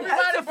 Everybody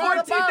That's a brought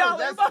a $14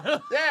 bottle.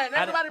 bottle. Yeah, and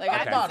everybody Like, brought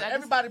a okay. bottle.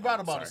 Everybody brought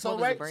a bottle. Sorry. So What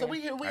was right, the so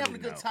brand? we having a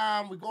good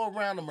time. We go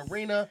around the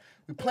marina.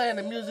 We playing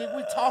the music.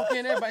 We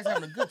talking. Everybody's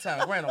having a good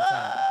time. Grand old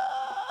time.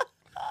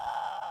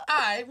 All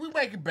right, we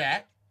make it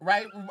back.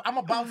 Right, I'm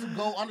about to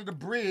go under the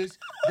bridge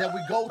that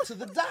we go to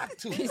the dock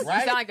to. You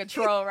Right. sound like a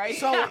troll, right?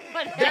 So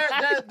there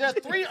are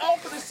 3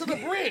 openings to the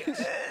bridge.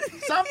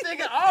 So I'm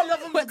thinking all of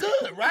them are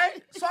good,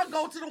 right? So I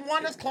go to the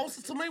one that's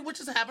closest to me, which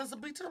just happens to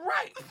be to the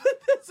right.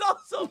 There's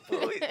also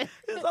buoys.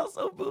 There's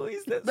also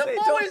buoys that The say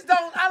buoys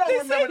don't. I they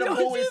don't say remember the don't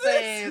buoys do this.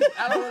 saying.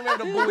 I don't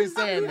remember the buoys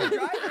saying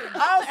that.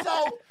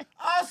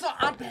 Also,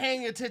 I'm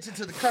paying attention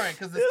to the current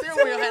because the steering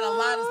wheel had a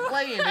lot of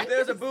play in it.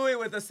 There's a buoy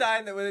with a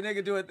sign that with a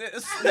nigga doing this.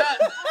 It's not.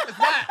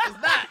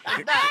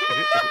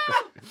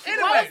 What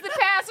Anyway, was the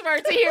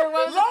password to hear?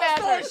 What was long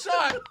the story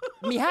password? short,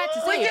 Me had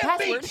to we say a get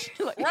password. beached,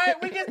 right?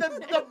 We get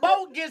the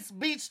boat gets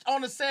beached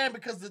on the sand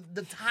because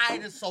the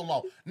tide is so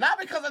low. Not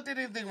because I did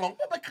anything wrong,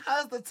 but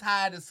because the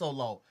tide is so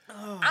low.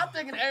 I'm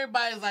thinking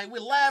everybody's like, we're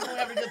laughing, we're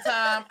having a good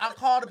time. I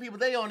call the people,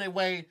 they on their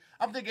way.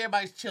 I'm thinking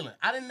everybody's chilling.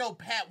 I didn't know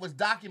Pat was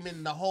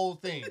documenting the whole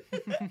thing.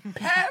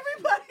 Pat,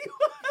 Everybody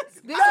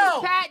was. This No.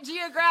 is Pat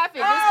Geographic.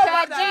 This Oh, is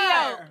Pat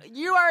my Geo.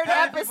 You are an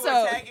People were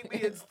episode. tagging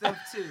me and stuff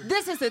too.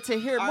 This is to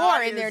hear Our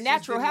more in their audience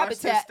natural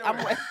just didn't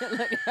watch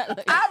habitat.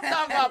 this I'm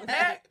talking about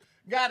Pat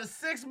got a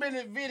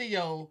 6-minute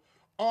video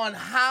on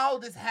how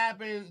this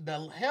happened,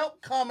 the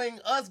help coming,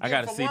 us I getting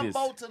gotta from see one this.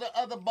 boat to the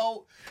other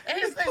boat. And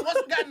his thing, once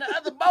we got in the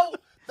other boat,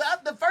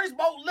 the first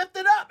boat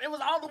lifted up. It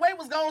was all the weight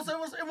was gone,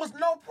 so it was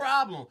no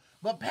problem.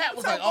 But Pat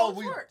was That's like, how "Oh,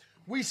 boats work."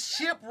 we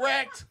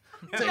shipwrecked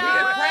to here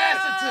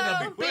crashing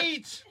to the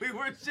beach." We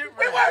were shipwrecked.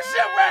 We weren't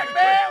shipwrecked,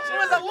 man. It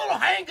was a little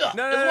hang up.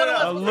 No, Is what it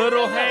was. A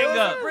little hang It was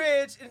up. a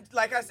bridge, and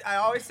like I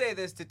always say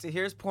this to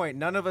Tahir's point.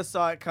 None of us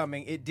saw it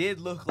coming. It did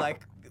look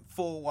like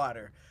full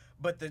water,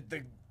 but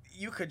the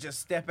you could just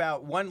step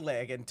out one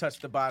leg and touch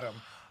the bottom.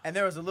 And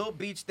there was a little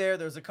beach there.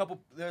 There was a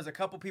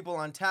couple people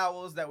on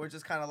towels that were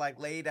just kind of like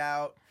laid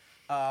out.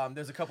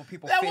 There's a couple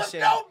people There was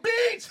fishing. no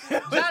beach.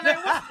 John Day,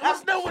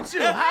 what's new with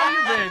you? How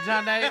you been,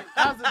 John Day?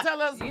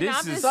 Tell us. You This know, I'm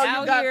is- just So you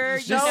out got here. the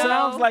You show? This know,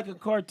 sounds like a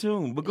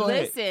cartoon, but go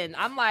ahead. Listen,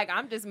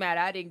 I'm just mad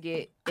I didn't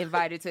get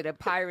invited to the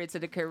Pirates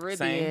of the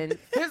Caribbean.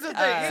 Here's the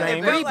thing.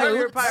 Same. Here's the thing.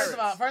 Reboot.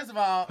 First of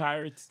all,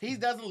 Pirates. he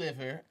doesn't live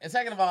here, and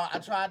second of all, I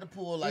tried to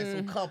pull like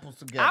some couples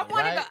together. I want to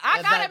right? go. I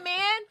It's got like- a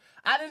man.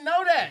 I didn't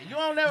know that. You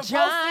don't never post it?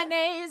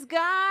 Johnny's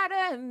got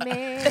a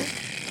man.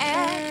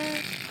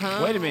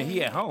 Wait a minute,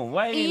 he at home.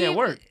 Why ain't he at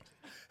work?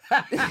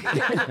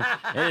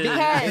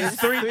 Because-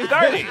 It's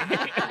 3:30.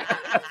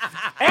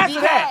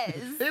 Answer that.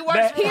 Because He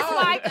works from he's home.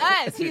 like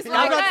us. He's I was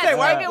like about us. to say,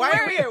 why He can are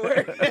work. we at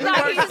work?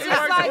 Like, he's just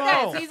works like from us.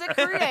 home. He's a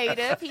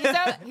creative.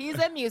 He's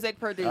a music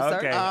producer.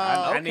 Okay,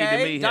 I need to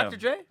meet him. Dr.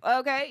 Dre.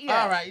 Okay,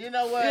 yeah. All right, you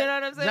know what? You know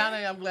what I'm saying?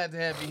 Johnny, I'm glad to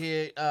have you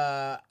here.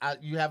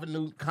 You have a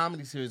new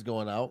comedy series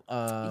going out.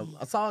 I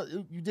saw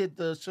you did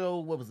the show.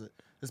 What was it?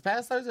 This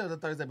past Thursday or the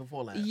Thursday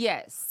before last?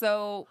 Yes.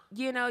 So,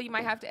 you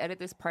might have to edit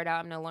this part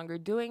out. I'm no longer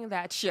doing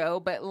that show,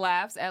 but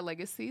Laughs at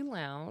Legacy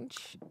Lounge.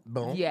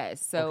 Boom.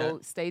 Yes. So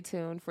Okay. stay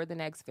tuned for the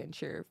next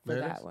venture for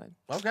There it that is. one.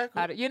 Okay,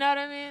 cool. You know what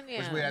I mean?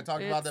 Yeah. Which we had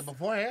talked about that It's-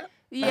 beforehand.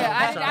 Yeah,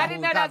 I'm trying to I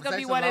didn't know hold that was gonna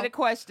be conversation one of along. the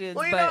questions.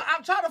 Well, you but know,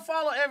 I'm trying to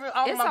follow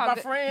all it's my, all my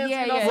good. friends.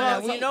 Yeah, you know, yeah. so-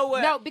 Well, no, you know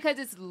what? No, because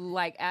it's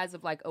like as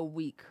of like a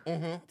week to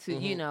It's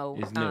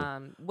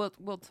new.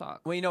 we'll talk.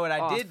 Well, you know what I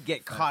Off. did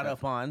get caught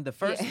up on? The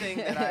first Yeah. thing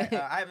that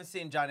I haven't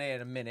seen John A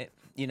in a minute.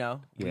 Yeah.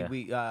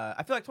 We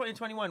I feel like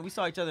 2021 we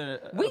saw each other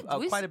We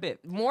quite a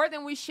bit. more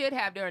than we should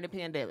have during the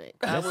pandemic.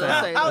 I will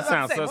sounds- say I was that. about to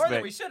sounds say more than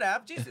suspect. we should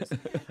have. Jesus.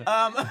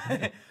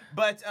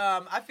 But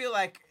I feel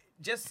like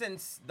just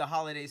since the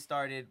holidays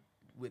started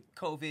with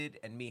COVID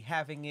and me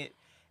having it,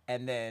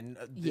 and then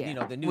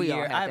Yeah, the new we all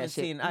year, had I that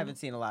shit. haven't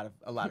seen a lot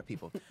of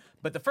people.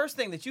 But the first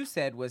thing that you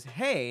said was,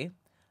 "Hey,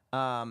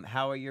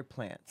 how are your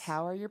plants?"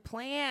 How are your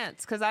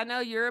plants? Because I know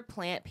you're a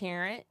plant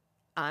parent.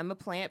 I'm a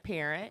plant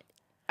parent.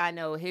 I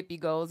know Hippie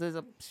Goals is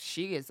a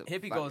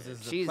Hippie Goes is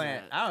the she's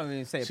plant. I don't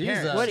even say a She's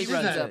parent. a, What she's is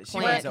she? a She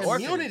plant runs an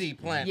orphanage. community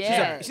plant.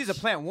 Yeah. She's a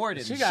plant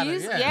warden. She got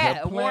She's yeah. yeah,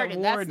 The a warden. plant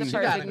That's warden. the She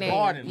got perfect a name.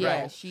 garden,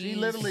 yeah, right? She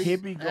literally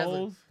Hippie has a-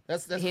 goals.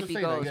 That's Hippie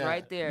Christina, Goals yeah.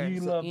 right there. You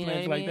So, love know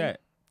plants what I like mean? that.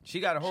 She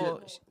got a whole.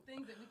 Things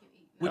that we can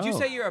eat. Would you Oh.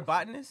 say you're a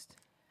botanist?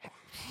 No.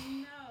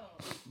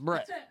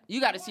 Bruh, you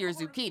got to see her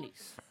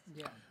zucchinis.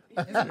 Yeah.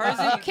 Her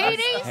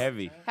zucchinis?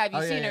 Heavy. Have you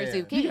Oh, seen yeah, her yeah.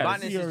 zucchinis?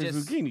 Botanist see is her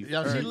just- zucchinis.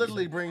 Yo, she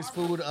literally brings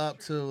food up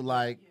to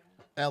like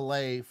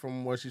L.A.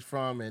 from where she's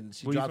from, and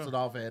she Where you drops from? it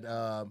off at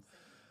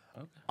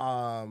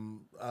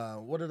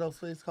what are those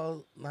places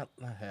called? Not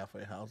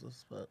halfway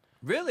houses, but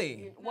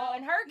Really? Well,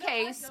 in her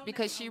case,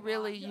 because she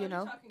really,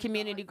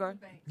 community girl.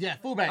 yeah,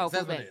 food banks. Oh,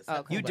 That's food what it banks. is. Okay.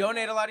 You Food banks.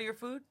 donate a lot of your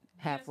food?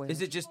 Halfway.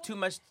 Is it just too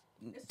much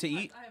to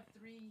eat? I have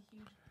 3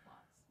 huge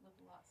plots with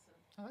lots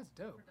of Oh, that's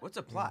dope. What's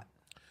a plot?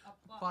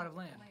 a Plot of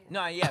land.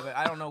 No, yeah, but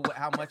I don't know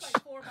how much.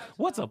 Like 4 by 12,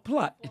 What's a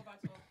plot? 4 by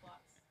 12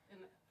 plots, and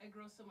I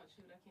grow so much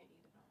food I can't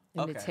eat it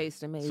all. And it Okay.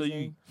 tastes amazing. So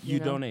you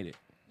know? donated.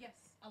 Yes,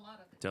 a lot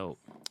of it. Dope.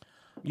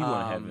 You going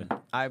to heaven.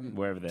 I'm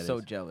Wherever that so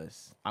is.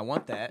 jealous. I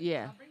want that.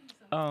 Yeah. I'll bring you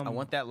some. I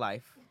want that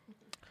life.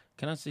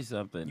 Can I say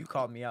something? You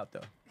called me out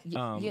though.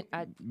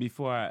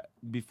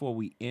 Before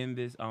we end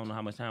this, I don't know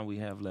how much time we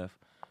have left,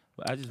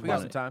 but I just We got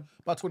want some time.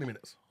 About 20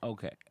 minutes.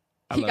 Okay.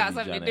 He got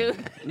something to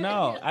do.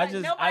 No, I Like,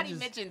 just nobody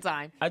mentioned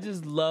time. I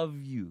just love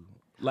you.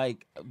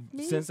 Like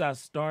since I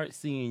start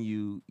seeing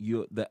you,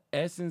 the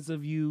essence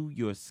of you,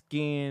 your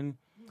skin,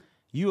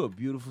 you're a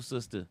beautiful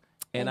sister,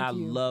 and Thank I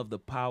you. love the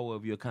power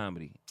of your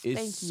comedy. It's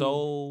Thank you.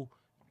 so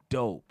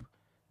dope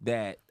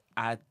that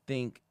I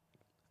think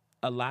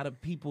a lot of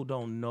people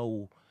don't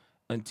know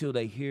until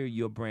they hear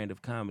your brand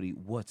of comedy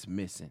what's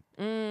missing.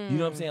 You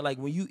know what I'm saying? Like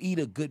when you eat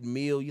a good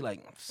meal, you're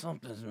like,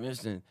 something's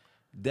missing.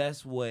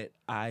 That's what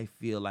I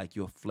feel like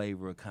your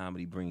flavor of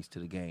comedy brings to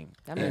the game.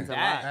 That means a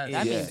That lot. is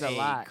That Yeah. means a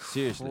lot.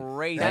 Seriously.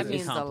 Crazy. That It's-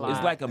 means a compliment.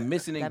 It's like a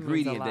missing That means a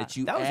ingredient lot. that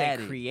you That was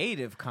added. a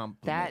creative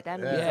compliment. That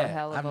means Yeah. a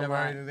hell of I've a never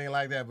lot. heard anything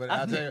like that, but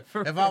I'll tell you,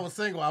 if I was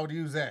single, I would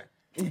use that.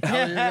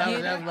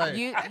 I was like,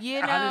 You I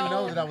didn't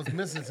know that I was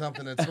missing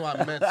something until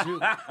I met you.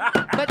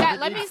 but that,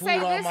 let eat me food say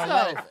all this my though.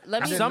 life.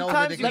 Let I me didn't know that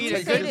Sometimes it you could eat a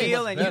taste good this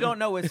meal much and you better. don't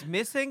know what's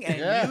missing, and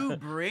Yeah. you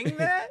bring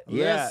that.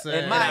 Yeah, Listen.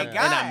 and My And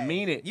God, I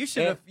mean it. You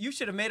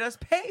should have made us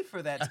pay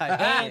for that type of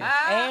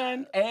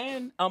and, thing.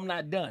 and I'm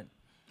not done.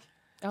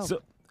 Oh,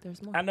 So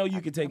there's more. I know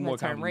you can take I'm more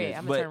gonna turn red. compliments,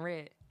 I'm but gonna turn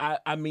red.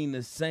 I mean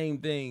the same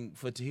thing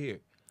for Tahir.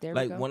 There we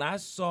Like go. when I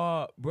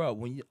saw, bro,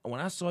 when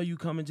I saw you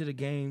come into the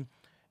game,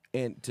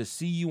 and to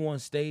see you on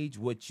stage,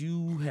 what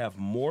you have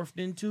morphed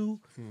into,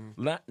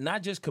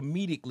 not just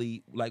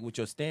comedically, like with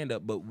your stand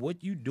up, but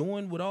what you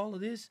doing with all of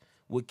this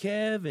with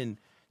Kev and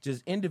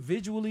just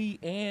individually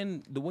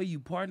and the way you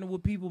partner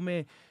with people,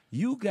 man,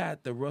 you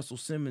got the Russell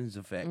Simmons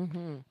effect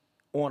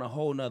on a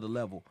whole nother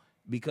level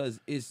because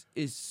it's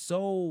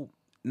so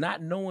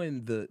not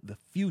knowing the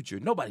future.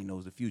 Nobody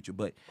knows the future,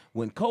 but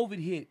when COVID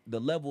hit, the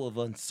level of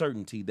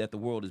uncertainty that the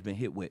world has been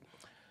hit with,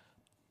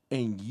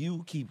 and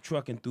you keep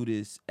trucking through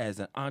this as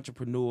an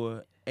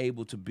entrepreneur,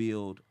 able to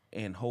build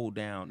and hold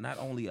down not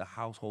only a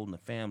household and a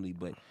family,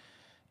 but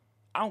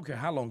I don't care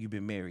how long you've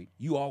been married,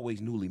 you always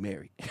newly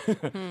married.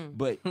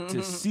 But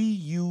to see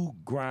you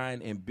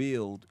grind and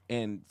build,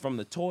 and from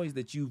the toys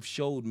that you've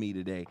shown me,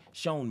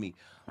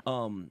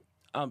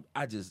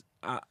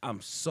 I'm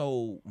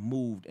so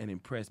moved and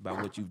impressed by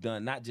what you've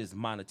done, not just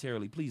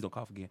monetarily. Please don't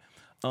cough again.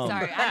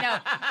 Sorry, I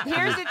know.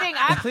 Here's the thing.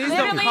 I Please don't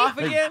literally. cough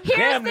again.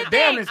 Here's the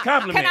thing. this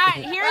compliment.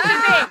 Here's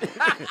the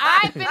thing.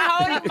 I've been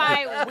holding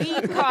my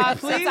weed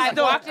cough since Please I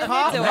don't walked in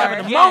cough the door.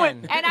 again.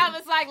 moment. And I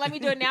was like, let me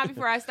do it now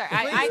before I start.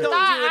 I Please don't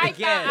thought, do it I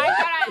again.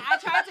 thought I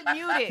tried to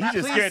mute it. You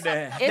just scared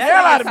the It's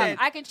hell out of me. listen,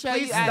 I can show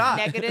Please you I stop.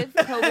 have negative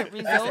COVID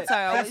results.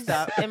 I always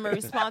Stop. am a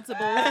responsible.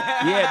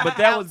 Yeah, but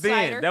that was then.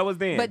 outsider. That was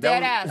then. But That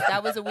dead was- ass,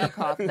 that was a weed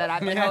cough that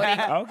I've been holding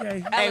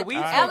Okay. Hey, we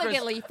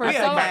elegantly for we so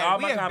have, long. All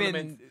we my have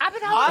compliments. been I've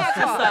been holding that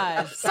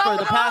ostracized cough for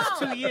the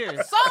past long. 2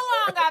 years. So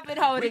long I've been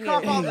holding We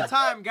cough all it. the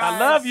time, guys. I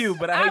love you,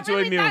 but I hate your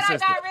really immune thought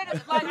system. I got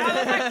rid of like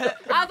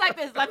I was like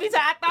this. Let me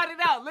tell you, I thought it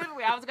out.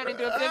 Literally, I was gonna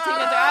do a 15 minute.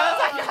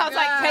 I was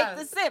like, take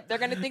the sip. They're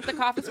gonna think the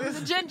cough is from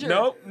the ginger.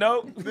 Nope.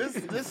 This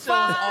show is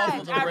Fine. off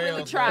of the I really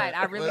rails, tried. man.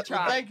 I really But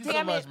tried. Thank you so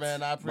Damn much, it.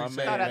 man. I appreciate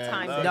man. it, Thought I man.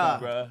 timed Love it. you, Nah.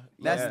 bro.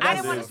 That's- I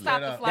didn't want to Seriously. stop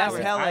the That's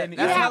flowers. hella- I- You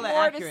that's have hella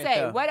more accurate, to say.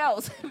 though. What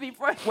else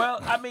before? Well,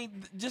 I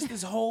mean, just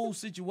this whole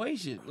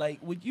situation, like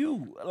with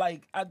you,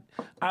 like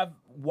I've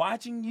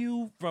watching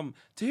you from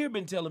Tahir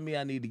been telling me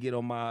I need to get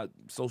on my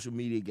social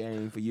media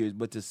game for years,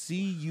 but to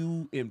see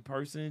you in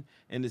person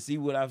and to see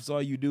what I saw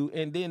you do,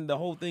 and then the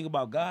whole thing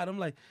about God, I'm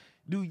like,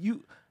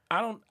 dude,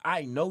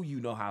 I know you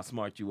know how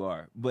smart you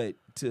are, but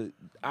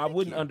I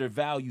wouldn't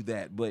undervalue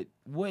that. But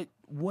what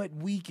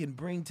we can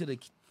bring to the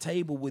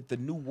table with the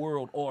new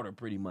world order,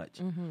 pretty much,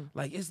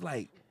 like it's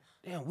like,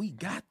 damn, we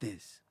got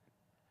this.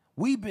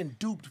 We've been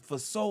duped for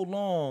so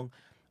long,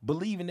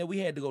 believing that we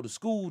had to go to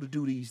school to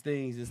do these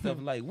things and stuff.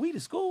 Like, we the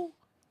school,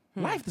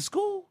 life the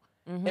school,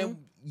 and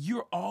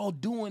you're all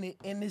doing it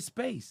in this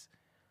space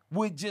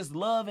with just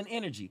love and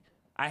energy.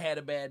 I had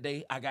a bad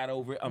day. I got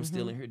over it. I'm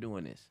still in here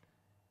doing this.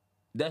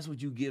 That's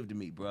what you give to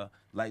me, bro.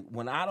 Like,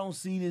 when I don't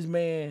see this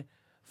man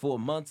for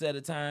months at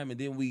a time, and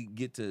then we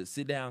get to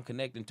sit down,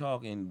 connect, and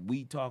talk, and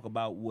we talk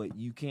about what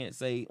you can't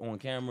say on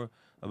camera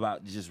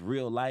about just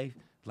real life,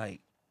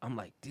 like, I'm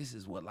like, this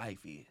is what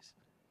life is.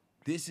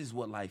 This is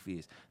what life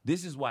is.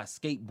 This is why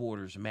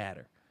skateboarders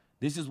matter.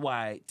 This is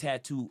why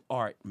tattoo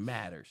art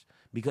matters.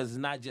 Because it's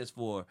not just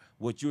for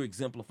what you're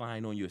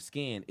exemplifying on your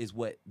skin, it's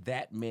what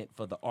that meant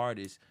for the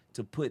artist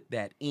to put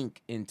that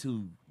ink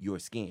into your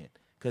skin.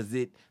 because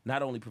it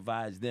not only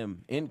provides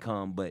them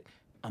income, but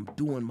I'm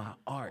doing my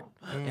art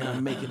and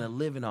I'm making a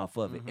living off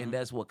of it. And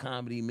that's what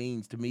comedy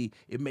means to me.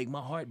 It make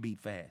my heart beat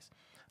fast.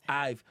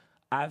 I've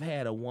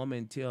had a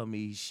woman tell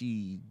me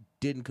she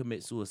didn't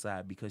commit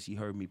suicide because she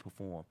heard me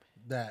perform.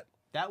 That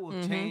will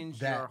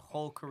change your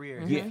whole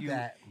career.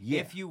 Yeah.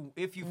 If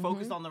you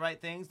focus on the right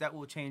things, that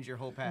will change your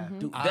whole path.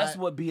 Dude, that's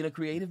what being a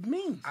creative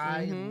means.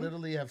 I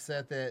literally have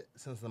said that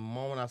since the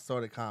moment I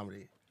started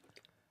comedy.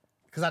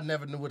 Because I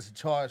never knew what to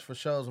charge for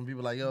shows when people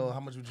were like, yo, how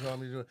much would you want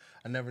me to do?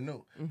 I never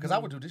knew. Because I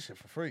would do this shit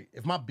for free.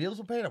 If my bills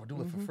were paid, I would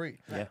do it for free.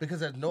 Yeah. Because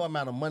there's no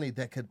amount of money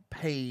that could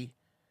pay,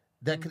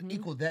 that could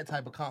equal that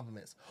type of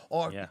compliments.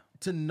 Or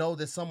to know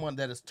that someone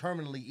that is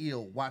terminally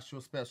ill watched your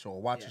special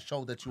or watch a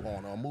show that you're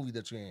on or a movie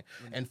that you're in.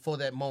 And for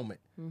that moment,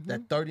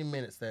 that 30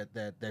 minutes,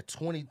 that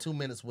 22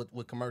 minutes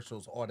with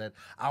commercials or that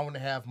hour and a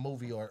half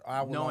movie or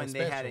hour long Knowing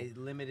special. they had a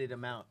limited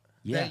amount.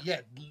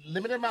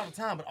 Limited amount of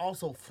time, but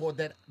also for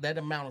that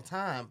amount of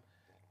time,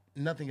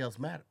 nothing else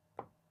mattered.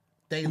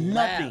 They Nothing.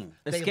 laughed.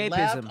 They Escapism.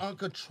 laughed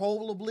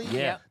uncontrollably.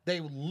 Yeah.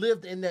 They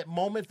lived in that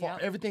moment for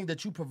everything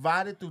that you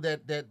provided through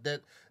that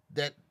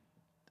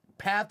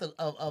path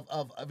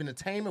of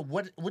entertainment,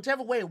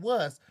 whichever way it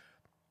was.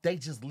 They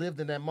just lived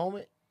in that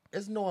moment.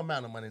 There's no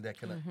amount of money that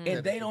can.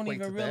 And they don't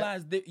even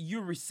realize that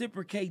you're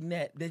reciprocating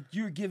that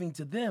you're giving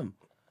to them.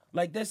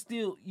 Like that's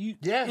still you.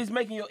 Yeah. It's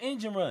making your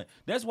engine run.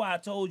 That's why I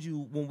told you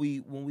when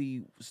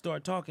we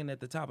start talking at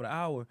the top of the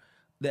hour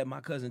that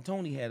my cousin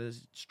Tony had a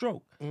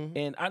stroke,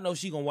 and I know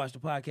she gonna watch the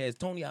podcast.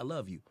 Tony, I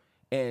love you,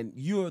 and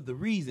you're the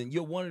reason.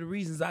 You're one of the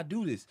reasons I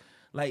do this.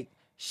 Like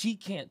she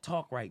can't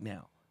talk right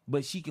now,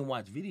 but she can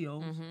watch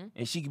videos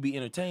and she can be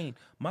entertained.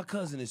 My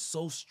cousin is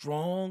so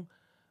strong,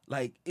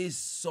 like it's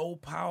so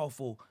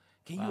powerful.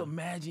 Can you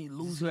imagine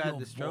losing had your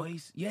the stroke?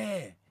 voice?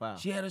 Yeah, Wow.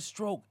 She had a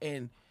stroke,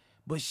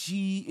 but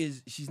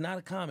she's not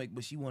a comic,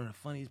 but she's one of the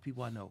funniest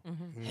people I know,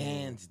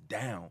 hands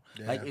down.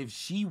 Yeah. Like if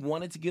she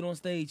wanted to get on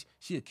stage,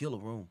 she'd kill a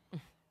room.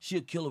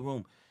 She'd kill a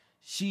room.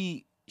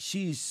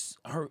 She's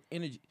her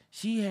energy.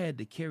 She had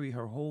to carry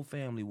her whole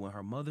family when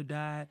her mother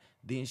died.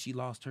 Then she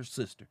lost her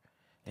sister,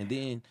 and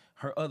then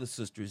her other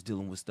sister is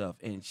dealing with stuff,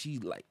 and she's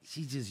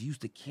just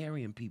used to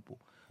carrying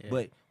people. Yeah.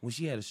 But when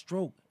she had a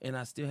stroke, and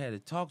I still had to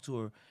talk to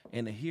her,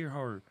 and to hear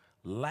her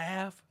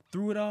laugh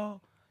through it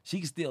all, she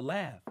can still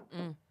laugh.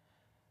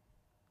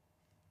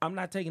 I'm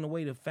not taking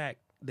away the fact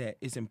that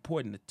it's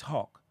important to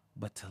talk,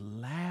 but to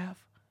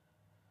laugh,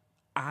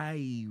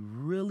 I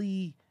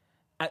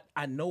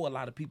know a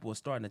lot of people are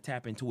starting to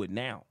tap into it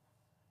now,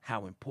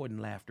 how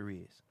important laughter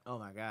is. Oh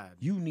my God.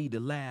 You need to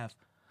laugh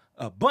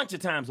a bunch of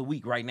times a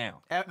week right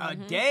now. A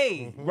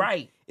day.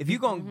 Right. If you're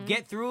gonna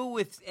get through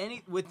with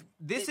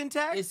this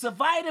intact, It's a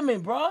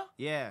vitamin, bro.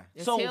 yeah.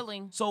 It's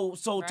healing. So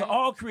to right?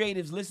 all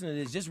creatives listening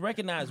to this, just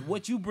recognize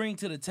what you bring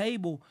to the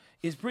table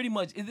is pretty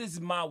much, this is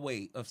my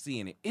way of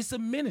seeing it. It's a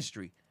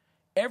ministry.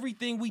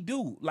 Everything we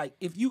do, like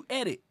if you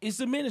edit, it's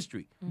a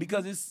ministry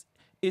because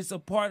it's a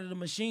part of the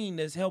machine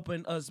that's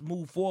helping us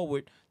move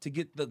forward to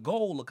get the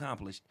goal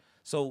accomplished.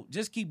 So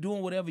just keep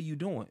doing whatever you're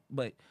doing.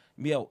 But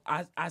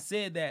I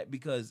said that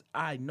because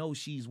I know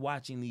she's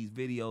watching these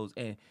videos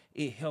and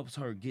it helps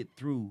her get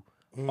through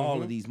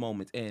all of these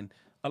moments. And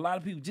a lot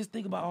of people, just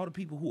think about all the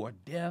people who are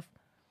deaf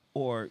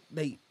or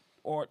they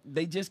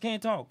just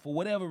can't talk for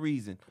whatever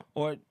reason,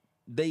 or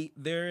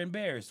they're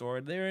embarrassed or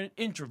they're an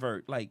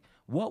introvert. Like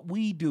what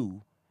we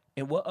do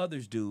and what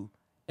others do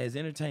as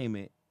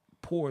entertainment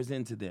pours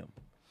into them.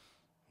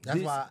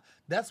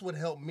 That's what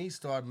helped me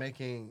start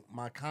making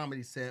my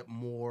comedy set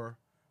more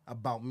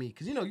about me.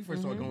 Because you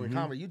first start doing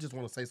comedy, you just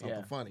want to say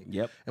something funny.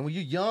 Yep. And when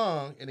you're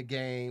young in the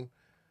game,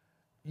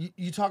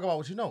 you talk about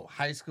what you know.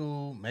 High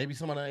school, maybe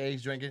some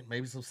underage drinking,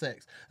 maybe some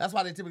sex. That's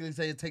why they typically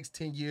say it takes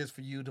 10 years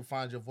for you to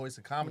find your voice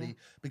in comedy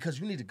because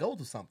you need to go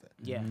through something.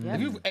 Yeah. If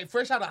you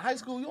fresh out of high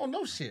school, you don't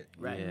know shit.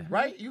 Right. Yeah.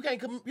 Right? You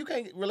can't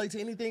relate to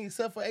anything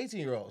except for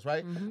 18-year-olds,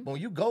 right? But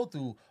when you go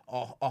through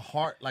a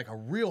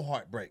real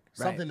heartbreak,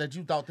 something that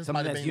you thought this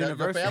Something might have that's been your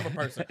universal. forever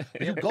person.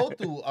 When you go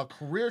through a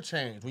career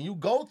change, when you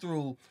go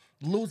through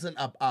losing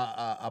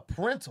a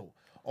parental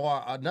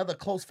or another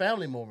close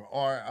family member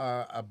or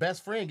a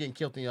best friend getting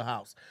killed in your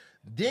house,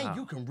 then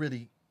you can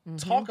really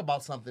talk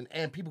about something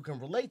and people can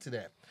relate to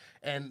that.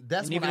 And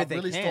that's And when even I if they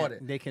really can't,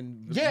 started. they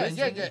can Yeah, listen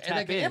and they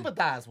tap can in.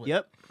 empathize with it.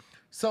 Yep.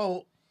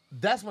 So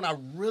that's when I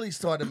really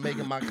started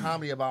making my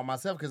comedy about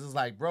myself because it's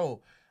like, bro,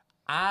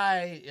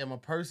 I am a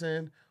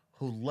person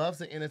who loves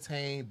to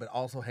entertain but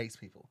also hates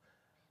people.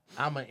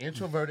 I'm an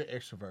introverted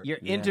extrovert. You're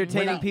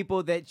entertaining When I-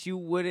 people that you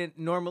wouldn't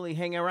normally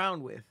hang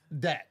around with.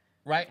 That,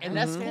 right? And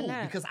that's understand cool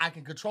that. because I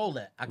can control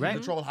that. I can Right.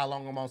 control how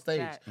long I'm on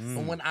stage. Facts.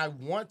 But when I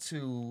want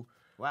to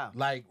Wow.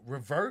 like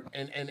revert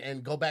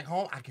and go back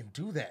home, I can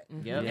do that.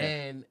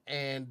 Yep.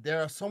 And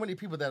there are so many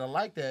people that are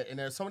like that, and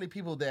there are so many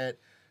people that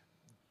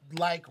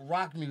like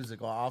rock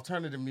music or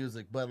alternative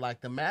music, but like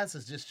the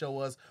masses just show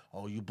us,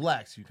 oh, you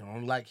blacks, you can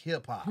only like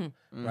hip hop,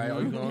 right?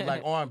 Or you can only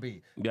like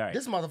R&B. Right.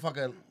 This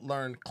motherfucker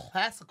learned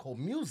classical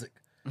music.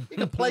 He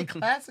can play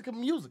classical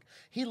music.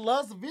 He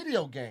loves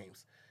video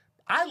games.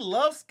 I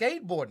love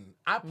skateboarding.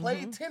 I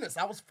played tennis.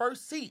 I was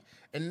first seat,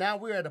 and now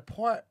we're at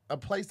a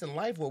place in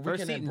life where we First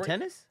can seat in embrace-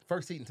 tennis?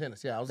 First seat in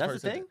tennis. Yeah, I was That's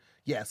first the seat. thing?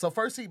 Yeah, so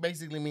first seat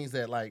basically means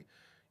that like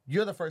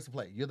you're the first to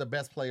play. You're the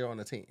best player on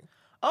the team.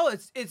 Oh,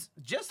 it's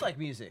just like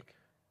music.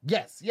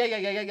 Yes. Yeah.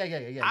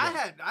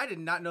 I did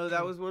not know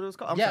that was what it was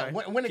called. I'm yeah, sorry.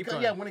 when Keep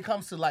going. when it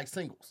comes to like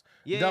singles,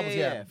 Yeah, doubles,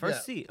 yeah.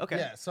 First seat, okay.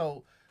 Yeah,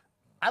 so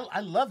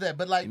I love that,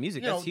 but like The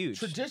music, you know, that's huge.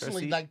 First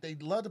Traditionally, seat. like they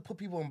love to put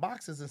people in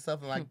boxes and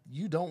stuff, and like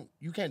you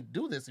can't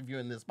do this if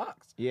you're in this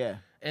box. Yeah.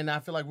 And I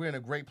feel like we're in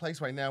a great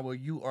place right now where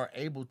you are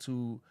able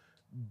to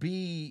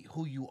be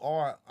who you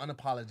are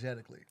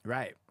unapologetically,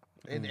 Right.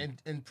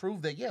 and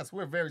prove that yes,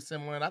 we're very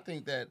similar. And I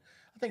think that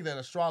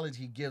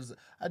astrology gives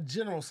a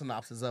general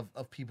synopsis of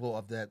people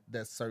of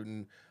that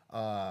certain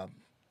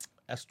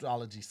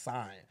astrology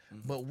sign,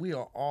 but we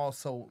are all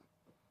so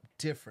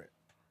different,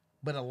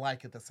 but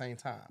alike at the same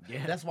time.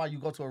 Yeah. That's why you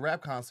go to a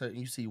rap concert and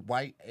you see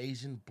white,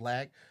 Asian,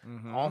 black,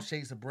 all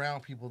shades of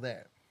brown people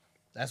there.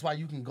 That's why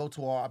you can go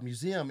to a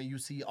museum and you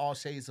see all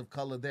shades of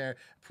color there,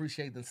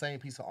 appreciate the same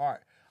piece of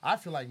art. I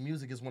feel like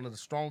music is one of the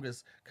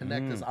strongest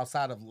connectors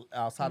outside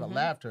of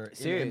laughter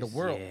in the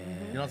world. Yeah.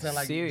 You know what I'm saying?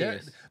 Like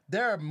Serious.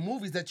 there are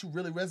movies that you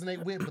really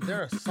resonate with, but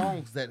there are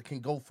songs that can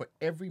go for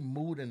every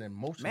mood and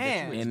emotion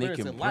Man. that you And it experience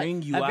can in life.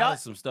 bring you Have out y'all- of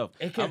some stuff.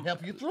 It can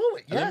help you through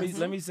it. Yes.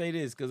 Let me say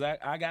this because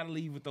I gotta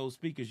leave with those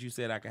speakers you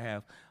said I could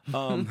have.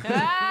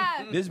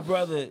 Ah! This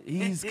brother,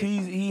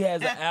 he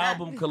has an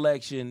album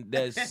collection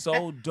that's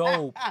so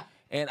dope,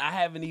 and I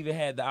haven't even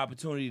had the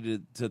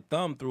opportunity to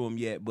thumb through them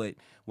yet. But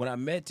when I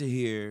met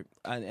Tahir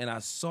and I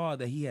saw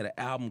that he had an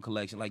album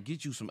collection, like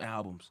get you some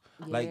albums.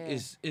 Like Yeah.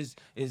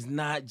 it's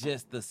not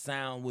just the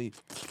sound when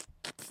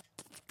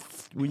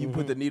you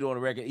put the needle on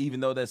the record, even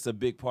though that's a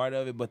big part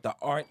of it, but the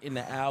art in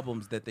the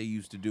albums that they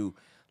used to do.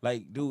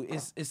 Like, dude,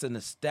 it's a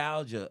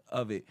nostalgia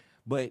of it.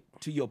 But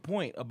to your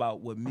point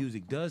about what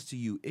music does to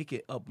you, it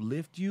can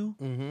uplift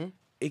you.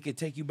 It could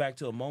take you back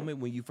to a moment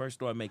when you first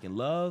started making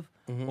love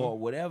or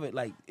whatever.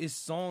 Like, it's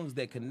songs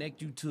that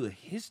connect you to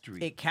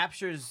history. It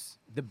captures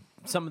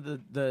some of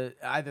the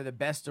either the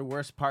best or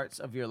worst parts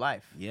of your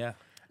life. Yeah.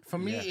 For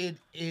me,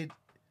 it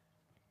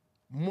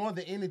more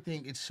than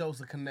anything, it shows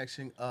the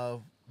connection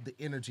of the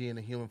energy and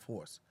the human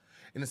force,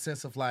 in the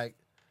sense of like,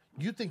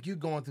 you think you're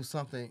going through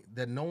something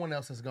that no one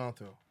else has gone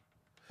through.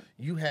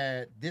 You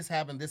had this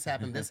happen,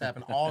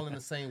 all in the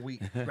same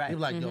week. Right. You're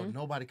like, yo,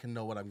 nobody can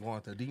know what I'm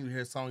going through. Then you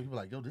hear a song, you're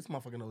like, yo, this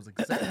motherfucker knows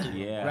exactly what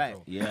Yeah. I'm Right.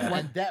 going through. Yeah.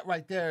 And that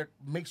right there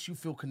makes you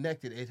feel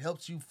connected. It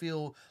helps you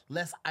feel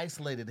less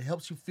isolated. It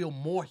helps you feel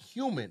more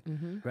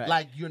human. Right.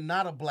 Like you're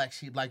not a black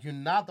sheep. Like you're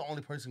not the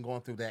only person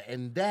going through that.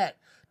 And that,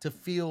 to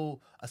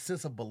feel a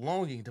sense of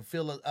belonging, to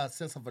feel a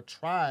sense of a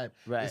tribe,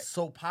 Right. is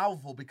so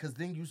powerful, because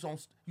then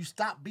you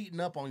stop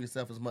beating up on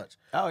yourself as much.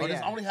 Oh, But yeah.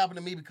 it's only happened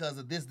to me because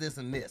of this,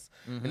 and this.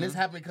 And this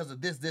happened because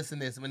of this,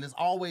 and this. I mean, it's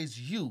always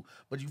you.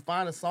 But you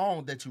find a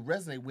song that you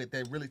resonate with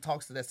that really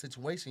talks to that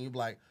situation. You're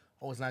like,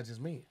 oh, it's not just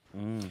me.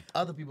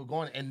 Other people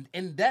going. And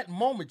in that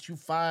moment, you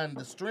find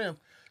the strength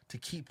to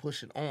keep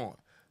pushing on,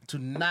 to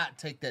not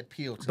take that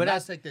pill, to But not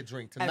as- take that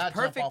drink, to As not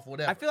perfect, jump off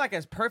whatever. I feel like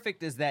as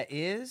perfect as that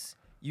is,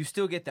 you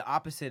still get the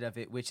opposite of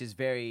it, which is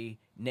very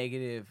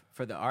negative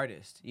for the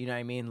artist. You know what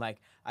I mean? Like,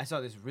 I saw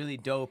this really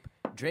dope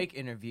Drake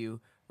interview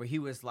where he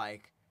was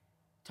like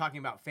talking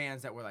about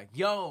fans that were like,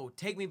 yo,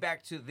 take me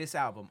back to this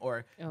album,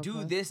 or do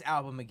Okay. this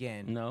album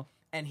again. No.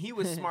 And he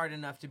was smart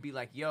enough to be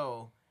like,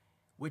 yo,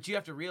 what you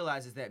have to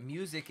realize is that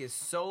music is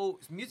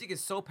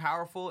so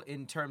powerful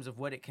in terms of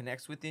what it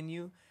connects within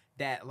you,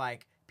 that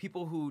like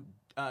people who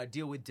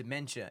deal with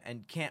dementia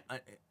and can't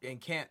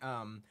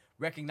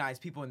recognize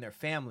people in their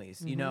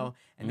families, you know,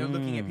 and they're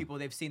looking at people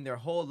they've seen their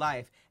whole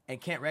life and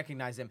can't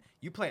recognize them.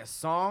 You play a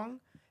song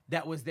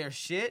that was their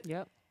shit.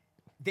 Yep.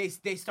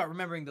 They start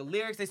remembering the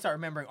lyrics, they start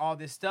remembering all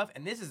this stuff,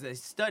 and this is a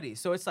study.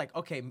 So it's like,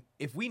 okay,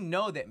 if we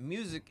know that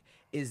music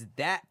is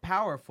that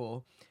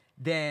powerful,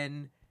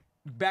 then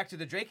back to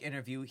the Drake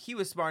interview, he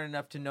was smart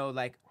enough to know,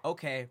 like,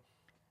 okay,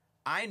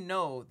 I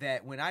know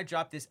that when I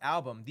drop this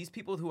album, these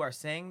people who are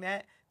saying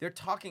that, they're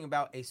talking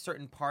about a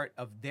certain part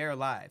of their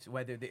lives,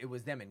 whether it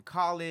was them in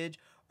college,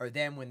 or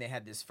them when they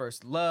had this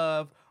first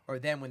love, or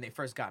them when they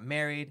first got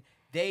married.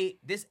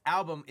 This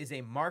album is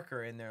a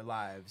marker in their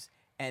lives,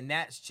 and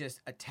that's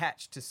just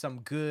attached to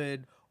some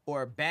good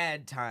or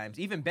bad times.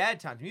 Even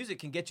bad times. Music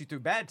can get you through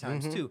bad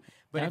times too.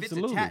 But if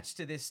Absolutely. it's attached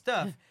to this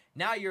stuff,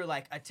 now you're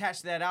like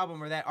attached to that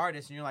album or that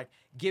artist, and you're like,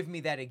 give me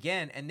that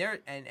again.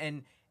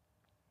 And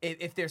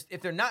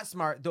if they're not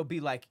smart, they'll be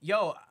like,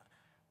 yo,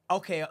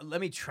 okay, let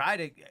me try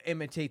to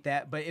imitate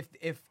that. But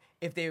if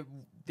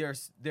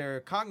they're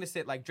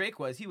cognizant like Drake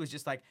was, he was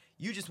just like,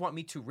 you just want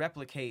me to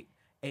replicate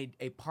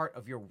a part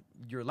of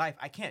your life.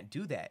 I can't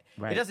do that.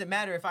 Right. It doesn't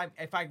matter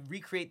if I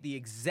recreate the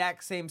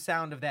exact same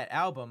sound of that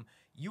album.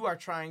 You are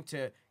trying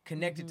to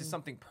connect it to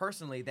something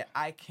personally that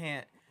I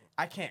can't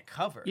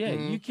cover. Yeah,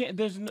 you can't.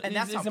 There's no, And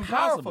that's it's how impossible.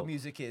 powerful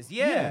music is.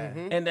 Yeah.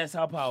 And that's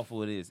how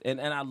powerful it is. And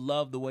I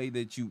love the way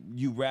that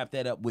you wrap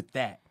that up with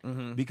that,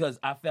 because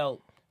I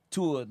felt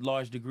to a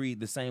large degree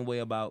the same way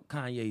about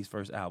Kanye's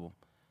first album.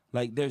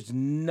 Like, there's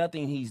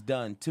nothing he's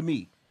done to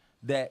me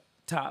that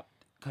top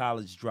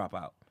college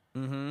dropout.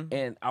 Mm-hmm.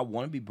 And I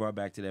want to be brought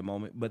back to that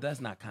moment, but that's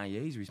not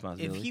Kanye's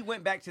responsibility. If he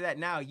went back to that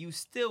now, you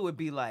still would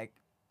be like,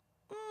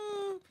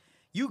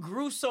 you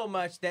grew so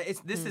much that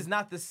this is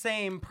not the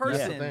same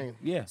person. thing.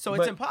 Yeah. So it's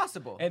But-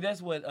 impossible. And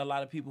that's what a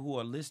lot of people who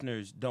are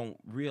listeners don't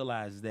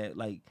realize, that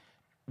like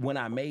when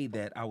I made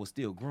that, I was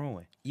still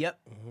growing. Yep.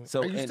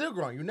 So And you're and still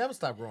growing. You never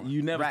stop growing.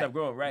 you never Right. stop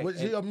growing, right? Well,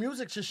 And- your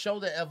music should show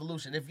that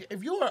evolution.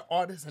 If you're an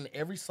artist and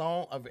every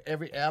song of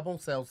every album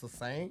sounds the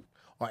same,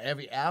 or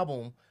every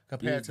album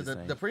compared Is to the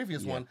the same.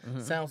 previous one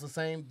sounds the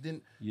same,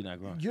 then You're not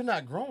growing. you're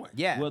not growing.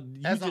 Yeah. Well,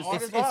 you As an just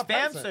artist,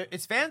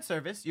 It's fan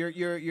service. You're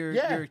Yeah.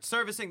 you're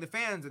servicing the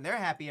fans, and they're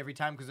happy every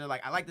time because they're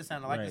like, I like the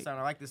sound, I like the Right. sound,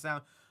 I like the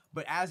sound.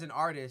 But as an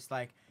artist,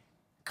 like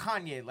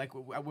Kanye, like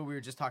what we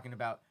were just talking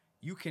about,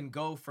 you can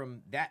go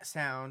from that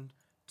sound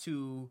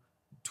to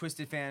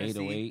Twisted Fantasy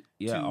 808,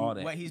 yeah, to all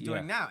that, what he's yeah.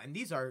 doing now, and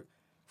these are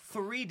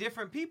 3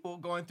 different people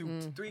going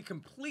through 3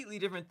 completely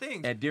different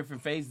things. at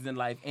different phases in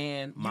life,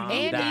 and mom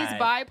And died. he's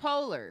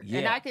bipolar, and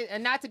Yeah. I could,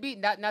 and not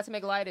to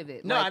make light of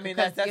it. No, like, I mean,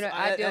 because, that's you know,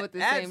 I deal that with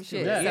the adds same to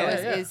shit. it. So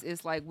Yeah,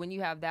 it's like when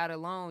you have that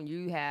alone,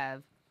 you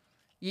have,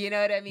 you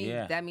know what I mean.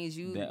 Yeah. That means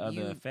you That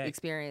other effect.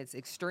 experience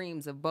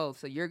extremes of both.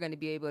 So you're going to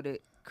be able to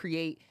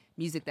create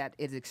music that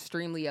is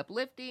extremely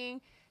uplifting.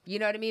 You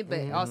know what I mean?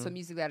 But also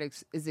music that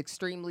is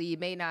extremely, it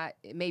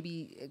may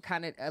be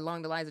kind of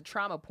along the lines of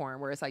trauma porn,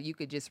 where it's like you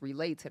could just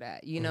relate to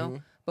that, you know?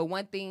 But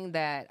one thing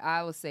that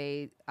I would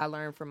say I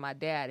learned from my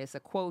dad, it's a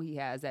quote he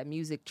has, that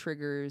music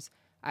triggers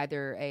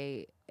either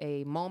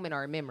a moment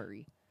or a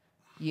memory,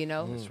 you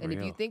know? And if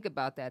you real. think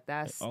about that,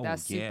 that's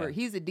super. yeah.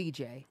 He's a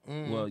DJ.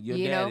 Well, your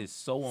You dad know? is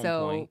so on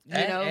So, point. you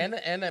know,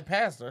 and a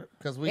pastor,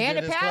 because we and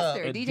did a his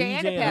pastor, club. DJ, DJ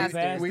and a and a pastor.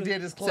 pastor. We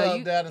did his So club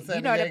you, down in San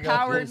you know the Diego.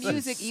 power of It's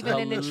music, even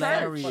in the church.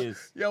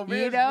 Hilarious. Yo, me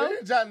You and know? me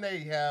and John Nay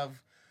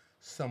have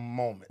some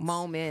moments.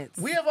 Moments.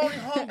 We have only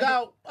hung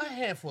out a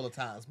handful of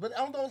times, but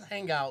on those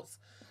hangouts,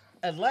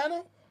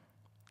 Atlanta,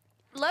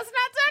 Let's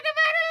not talk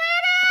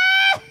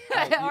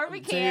about Atlanta. Or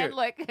we So can, here,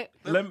 like,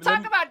 let me-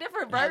 talk about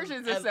different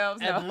versions of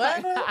selves. No.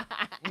 Atlanta,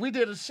 we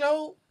did a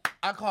show.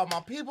 I called my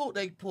people.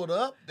 They pulled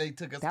up. They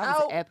took us That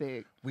out. was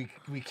epic.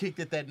 We kicked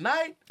it that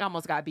night.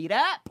 Almost got beat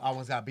up. I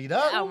almost got beat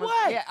up.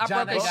 Yeah, I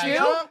John broke a got shoe.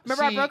 drunk.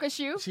 Remember I broke a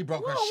shoe? She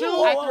broke her Whoa, shoe.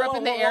 whoa, I whoa, throw up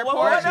in the whoa, whoa, airport.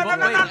 whoa, It no, no, no,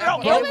 no, was- no,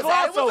 it don't was-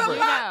 gloss it was over a it.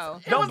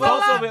 lot. Don't was a gloss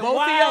lot. over it. Both of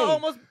Why? y'all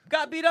almost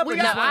got beat up. We in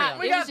got, this one. it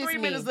we was got just 3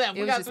 me. minutes left. It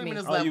We was got just 3 me.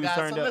 minutes Oh, left, you was guys.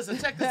 turned So up. listen,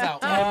 check this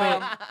out.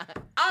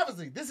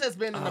 Obviously, this has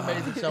been an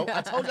amazing show.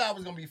 I told you I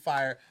was gonna be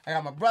fired. I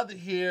got my brother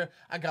here.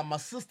 I got my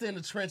sister in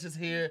the trenches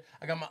here.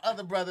 I got my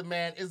other brother,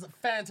 man. It's a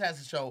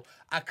fantastic show.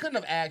 I couldn't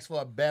have asked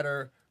for a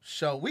better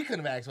show. We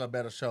couldn't have asked for a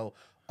better show.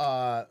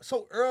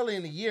 So early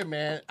in the year,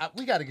 man,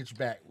 we got to get you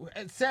back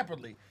and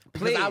separately.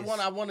 Because I Please.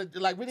 want to,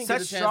 like, we didn't Such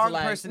get a chance strong to,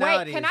 like, Wait,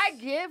 personalities. can I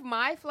give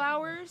my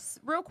flowers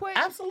real quick?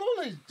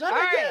 absolutely. Johnny, All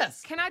right.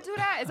 yes. Can I do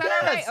that? Is that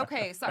all right? Yes.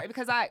 Okay, sorry,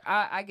 because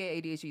I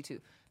get ADHD too.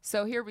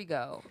 So here we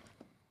go.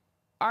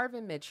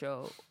 Arvin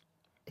Mitchell.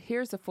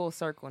 Here's the full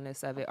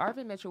circleness of it.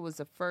 Arvin Mitchell was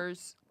the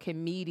first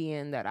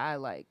comedian that I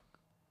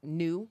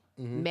knew,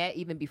 met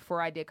even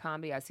before I did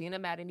comedy. I seen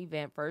him at an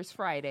event First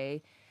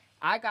Friday.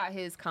 I got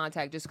his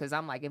contact just because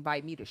I'm like,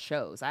 invite me to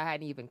shows. I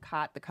hadn't even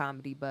caught the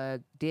comedy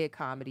bug, did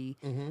comedy.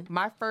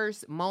 My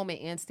first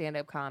moment in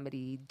stand-up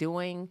comedy,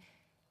 doing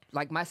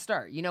like my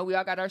start. You know, we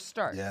all got our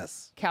start.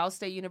 Yes. Cal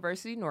State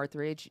University,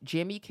 Northridge,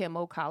 Jimmy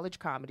Kimmel College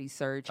Comedy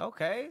Search.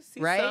 Okay, see,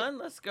 Right? son,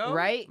 let's go.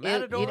 Right? It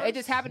just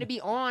Matadors. happened to be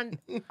on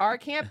our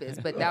campus,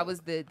 but that was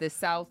the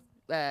South,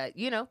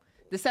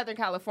 the Southern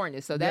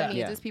California. So that Yeah. means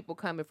Yeah. there's people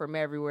coming from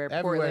everywhere,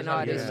 Everywhere, Portland,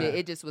 all this yeah. shit.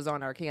 It just was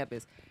on our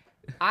campus.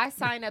 I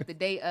signed up the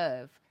day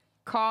of,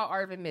 call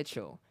Arvin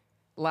Mitchell.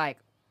 Like,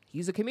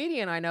 he's a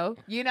comedian, I know,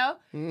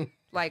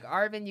 Like,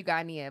 Arvin, you got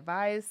any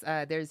advice?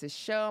 There's a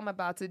show I'm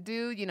about to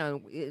do. You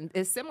know,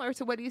 it's similar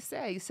to what he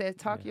said. He said,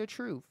 talk your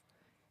truth.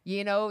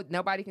 You know,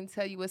 nobody can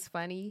tell you what's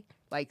funny.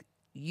 Like,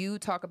 you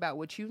talk about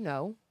what you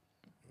know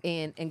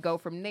and go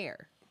from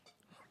there.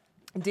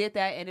 Did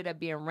that, ended up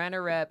being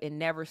runner-up and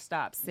never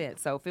stopped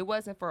since. So if it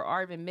wasn't for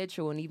Arvin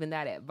Mitchell and even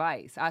that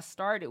advice, I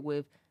started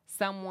with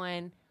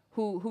someone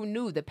who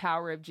knew the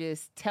power of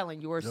just telling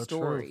your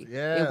story. truth,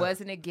 yeah. It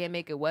wasn't a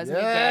gimmick. It wasn't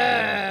a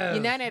Yes.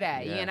 game. None of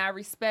that. Yeah. And I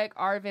respect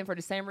Arvin for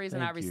the same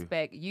reason I Thank you.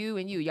 respect you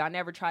and you. Y'all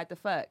never tried to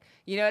fuck.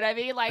 You know what I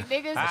mean? Like,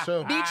 niggas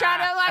true. be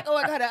trying to like, oh,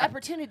 I got an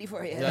opportunity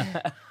for you.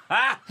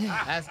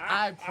 As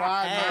I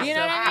pride myself. You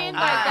know what I mean?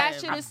 on Like that I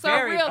shit am is so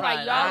very real.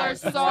 Like proud. y'all I are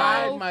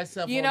pride so.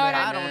 myself You on know what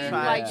that. I I mean? don't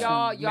try Like to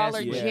y'all are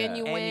mess with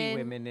genuine. any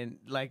women, and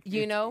like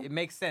You know? it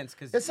makes sense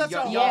because It's such a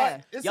y'all,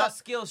 hard- it's y'all a-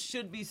 skills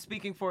should be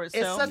speaking for It's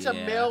itself. such a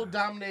Yeah.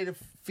 male-dominated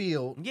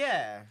field.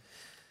 yeah.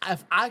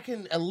 If I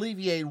can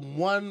alleviate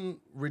one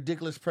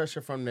ridiculous pressure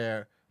from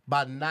there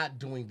by not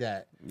doing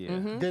that, Yeah.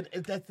 then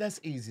that's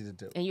easy to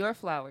do. And your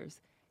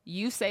flowers.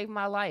 You saved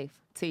my life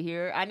to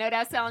hear. I know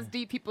that sounds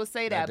deep. People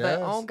say that, That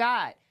but does. on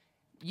God,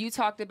 you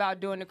talked about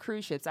doing the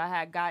cruise ships. I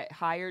had got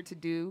hired to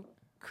do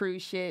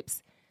cruise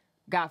ships.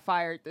 got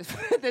fired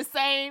the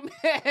same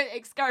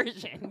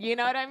excursion. You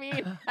know what I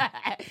mean?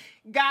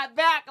 Got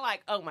back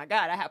like, oh my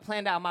God, I had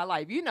planned out my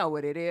life. You know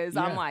what it is.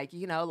 Yeah. I'm like,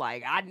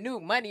 like I knew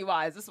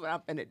money-wise, this is what I'm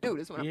finna do.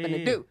 This is what I'm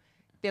finna do.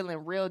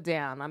 Feeling real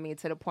down. I mean,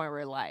 to the point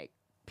where like,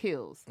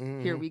 pills.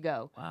 Here we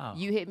go. Wow.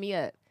 You hit me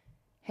up.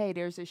 Hey,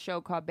 there's a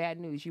show called Bad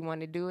News. You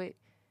want to do it?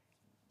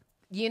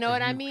 You know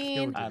what I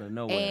mean? Out of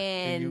nowhere.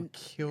 And you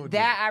killed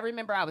that it. I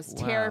remember I was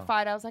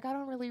terrified. I was like, I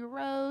don't really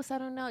roast. I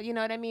don't know. You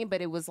know what I mean?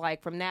 But it was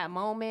like from that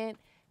moment,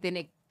 then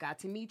it got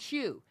to meet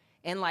you.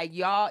 And like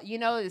y'all,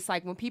 it's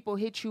like when people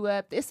hit you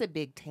up, it's a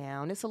big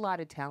town. It's a lot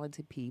of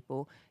talented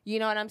people. You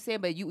know what I'm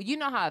saying? But you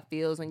know how it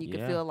feels when you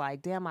can feel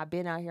like, damn, I've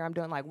been out here. I'm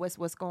doing like,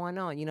 what's going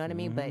on? You know what I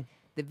mean? But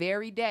the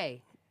very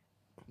day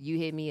you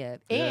hit me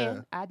up.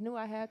 And I knew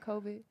I had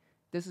COVID.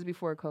 This was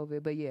before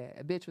COVID, but yeah,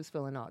 a bitch was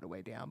feeling all the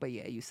way down. But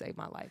yeah, you saved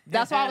my life.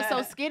 That's why I was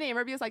so skinny.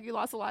 Remember, it's like you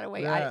lost a lot of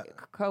weight. Yeah.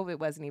 COVID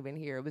wasn't even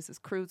here. It was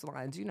just cruise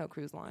lines. You know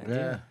cruise lines.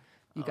 Yeah.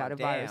 You got a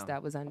damn. virus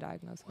that was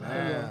undiagnosed.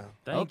 Yeah.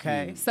 Thank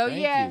Okay. you. So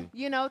Thank yeah,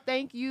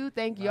 you.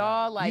 Thank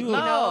y'all. Like You- you know,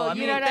 No, I you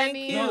mean, know what I thank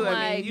mean. you. I mean,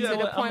 Like you to know the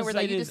what, point I'ma where say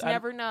like you this, just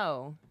never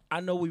know.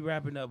 I know we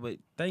wrapping up, but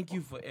thank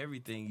you for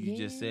everything you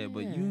just said.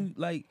 But you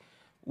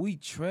we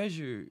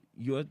treasure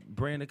your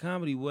brand of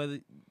comedy, whether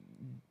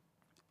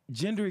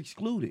gender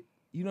excluded.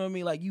 You know what I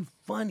mean? Like you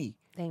funny.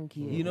 Thank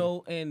you. You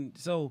know, and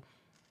so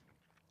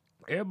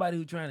everybody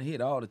who trying to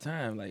hit all the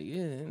time, like,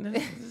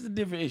 this is a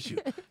different issue.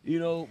 You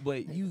know,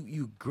 but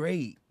you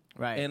great.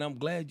 Right. And I'm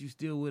glad you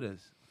still with us.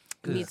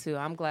 Me too.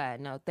 I'm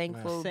glad. No,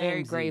 thankful,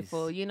 very Samesies.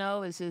 grateful.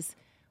 It's just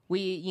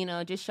we,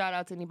 just shout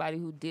out to anybody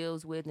who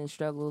deals with and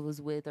struggles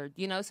with, or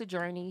it's a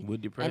journey.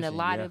 With depression, and a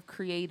lot yeah. of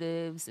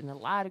creatives and a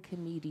lot of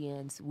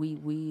comedians.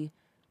 We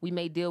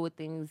may deal with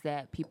things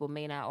that people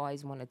may not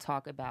always want to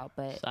talk about,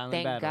 but Silent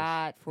thank battles.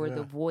 God for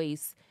the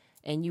voice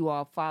and you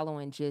all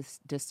following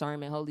just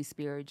discernment, Holy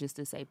Spirit, just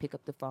to say, pick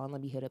up the phone,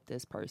 let me hit up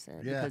this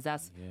person, because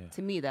that's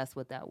to me that's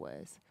what that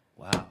was.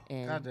 Wow.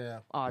 And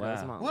Goddamn. all those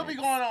Wow. moments. We'll be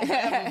going on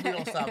forever if we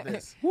don't stop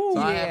this. So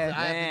I have to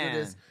man. do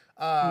this.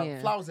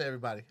 Yeah. Flowers to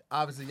everybody.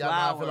 Obviously, y'all know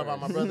how I feel about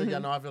my brother. Y'all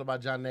know how I feel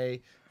about John Y'all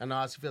know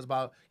how she feels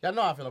about. Y'all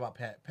know how I feel about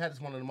Pat. Pat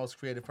is one of the most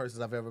creative persons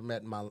I've ever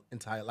met in my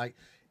entire life.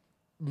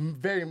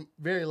 Very,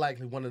 very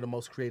likely one of the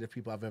most creative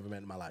people I've ever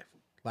met in my life.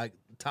 Like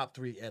top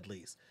 3 at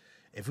least.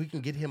 If we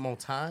can get him on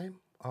time,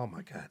 oh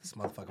my God, this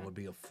motherfucker would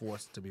be a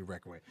force to be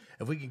reckoned with.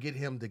 If we can get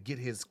him to get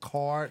his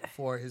card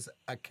for his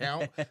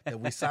account that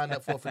we signed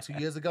up for 2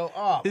 years ago,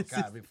 oh my God,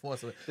 it'd be a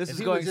force. This If is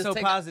he going would just so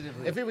take-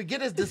 positively. If he would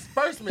get his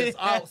disbursements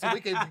out so we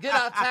can get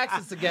our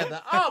taxes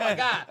together, oh my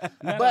God.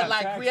 But our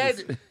like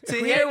taxes.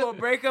 Tahir will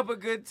break up a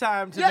good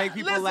time to make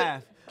people listen,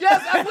 laugh.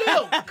 Yes, I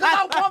will. Because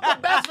I want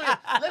the best for him.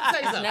 Let me tell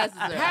you something.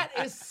 necessary. Pat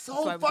is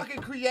so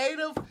fucking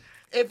creative.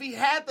 If he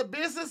had the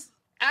business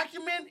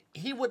acumen,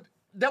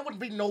 there would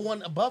be no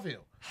one above him.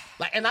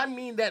 Like, and I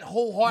mean that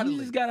wholeheartedly.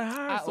 You just gotta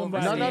hire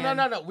somebody.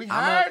 No. We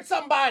hired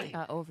somebody.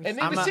 I and overstand.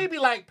 even she be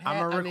like, Pat, I'm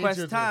I gonna need request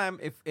you to- time.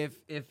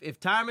 If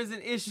time is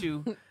an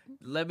issue,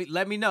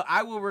 let me know.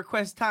 I will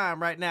request time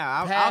right now.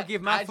 I'll Pat,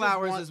 give I my just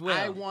flowers want- as well.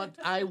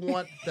 I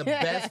want the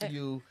best of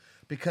you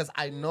because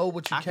I know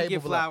what you're I can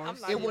give capable of.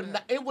 flowers.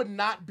 It would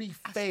not be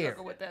fair.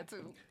 with that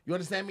too. You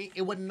understand me?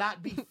 It would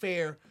not be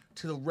fair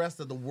to the rest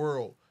of the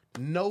world.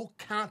 No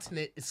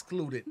continent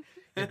excluded.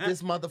 If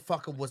this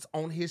motherfucker was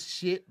on his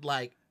shit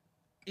like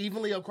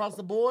evenly across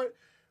the board,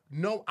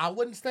 no, I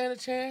wouldn't stand a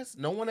chance.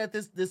 No one at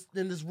this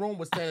in this room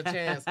would stand a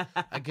chance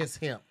against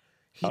him.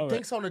 He All right.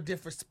 thinks on a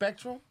different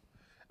spectrum.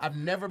 I've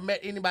never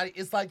met anybody.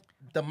 It's like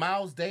the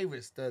Miles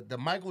Davis, the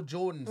Michael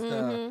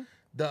Jordans,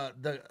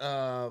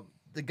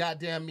 the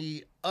goddamn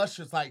me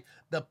Ushers, like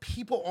the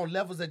people on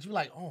levels that you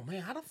like, oh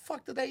man, how the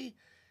fuck did they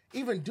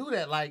even do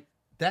that? Like,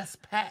 that's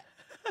Pat.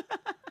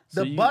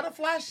 So The you-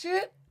 butterfly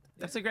shit,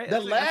 That's a great. the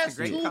that's a- that's a last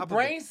great 2 compliment.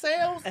 brain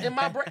cells in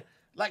my brain.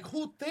 Like,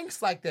 who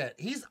thinks like that?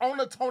 He's on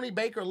a Tony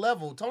Baker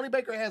level. Tony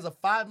Baker has a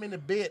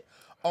 5-minute bit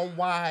on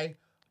why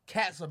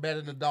cats are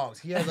better than dogs.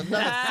 He has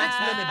another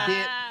 6-minute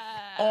bit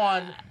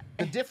on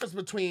the difference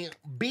between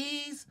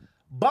bees,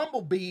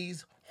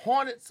 bumblebees,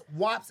 hornets,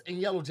 wasps, and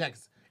yellow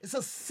jackets. It's a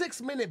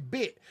 6-minute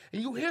bit.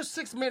 And you hear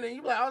 6 minutes, and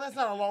you're like, oh, that's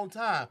not a long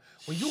time.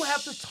 When you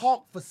have to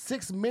talk for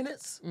 6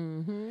 minutes,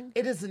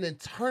 it is an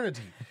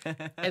eternity.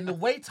 And the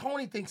way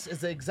Tony thinks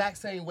is the exact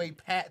same way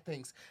Pat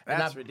thinks.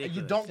 That's and ridiculous.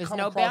 You don't There's come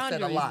no across that a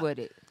boundaries lot. with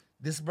it.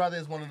 This brother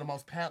is one of the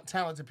most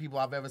talented people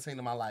I've ever seen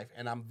in my life,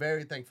 and I'm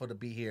very thankful to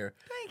be here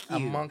Thank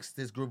you. amongst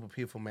this group of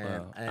people, man.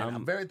 Well, and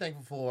I'm very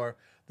thankful for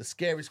the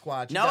Scary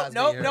Squad. You Nope, guys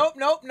nope, being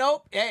here.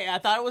 nope. Hey, I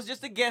thought it was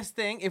just a guest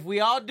thing. If we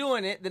all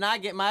doing it, then I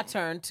get my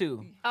turn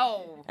too,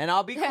 Oh. and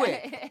I'll be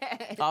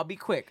quick. I'll be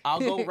quick.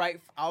 I'll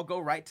go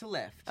right to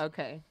left.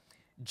 Okay.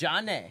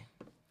 Johnny,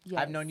 Yes.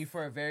 I've known you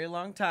for a very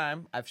long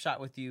time. I've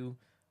shot with you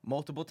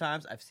multiple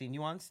times. I've seen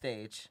you on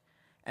stage,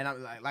 and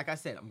I'm like I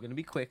said, I'm gonna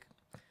be quick.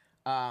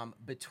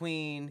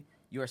 Between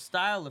your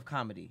style of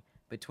comedy,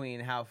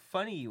 between how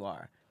funny you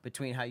are,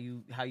 between how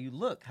you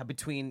look,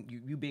 between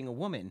you being a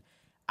woman,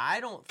 I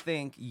don't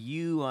think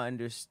you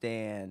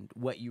understand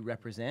what you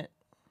represent.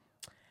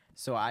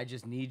 So I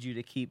just need you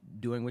to keep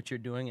doing what you're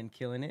doing and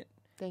killing it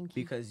Thank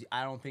you. because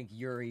I don't think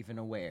you're even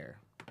aware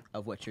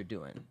of what you're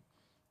doing.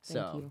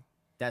 So you.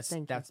 that's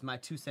Thank you. that's my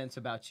 2 cents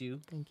about you.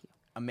 Thank you.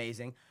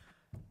 Amazing.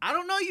 I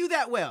don't know you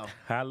that well.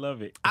 I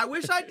love it. I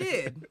wish I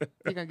did.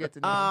 You're gonna get to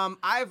know.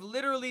 I've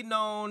literally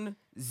known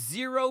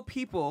 0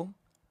 people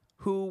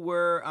who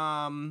were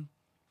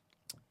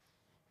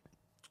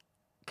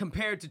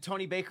compared to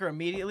Tony Baker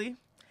immediately,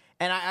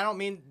 and I don't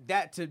mean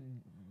that to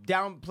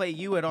downplay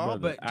you at all,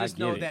 Brother, but just I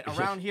know get it. that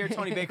around here,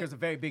 Tony Baker's a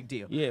very big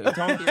deal. Yeah,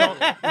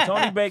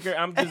 Tony Baker.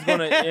 I'm just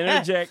gonna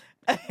interject.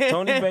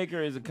 Tony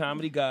Baker is a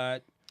comedy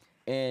god,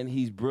 and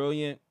he's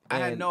brilliant. I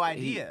had and no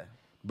idea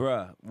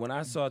bruh. When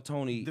I saw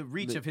Tony, the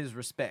reach of his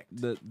respect.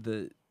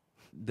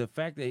 the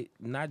fact that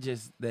not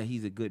just that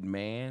he's a good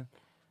man,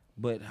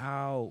 but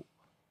how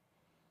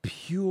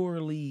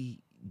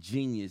purely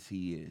genius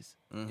he is.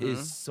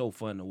 It's so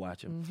fun to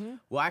watch him.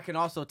 Well, I can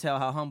also tell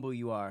how humble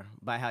you are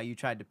by how you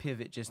tried to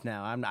pivot just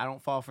now. I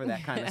don't fall for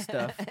that kind of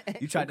stuff.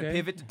 You tried to Okay.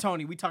 pivot to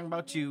Tony. We talking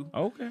about you.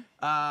 Okay.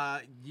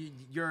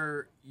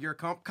 Your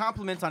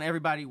compliments on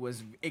everybody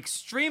was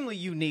extremely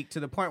unique to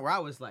the point where I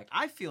was like,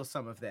 I feel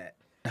some of that.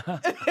 It's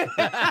real.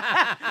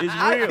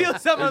 I feel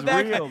some it's of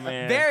that. real,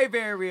 man. Very,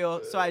 very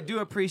real. So I do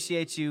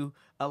appreciate you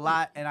a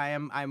lot, and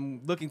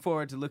I'm looking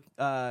forward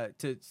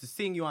to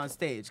seeing you on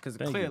stage because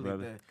Thank you, clearly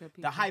brother.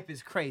 the hype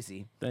is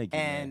crazy. Thank you,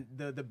 and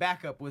the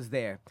backup was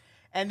there.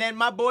 And then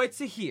my boy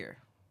Tahir.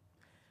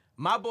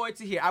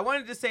 I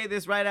wanted to say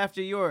this right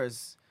after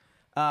yours,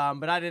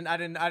 but I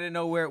didn't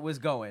know where it was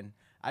going.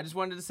 I just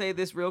wanted to say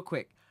this real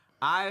quick.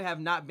 I have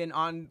not been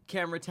on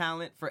camera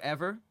talent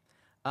forever.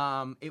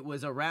 It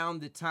was around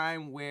the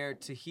time where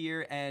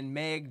Tahir and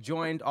Meg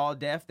joined All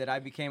Def that I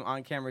became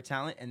on camera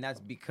talent, and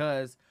that's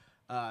because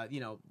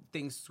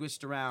things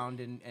switched around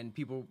and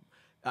people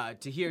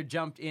Tahir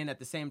jumped in at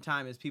the same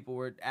time as people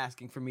were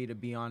asking for me to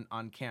be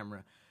on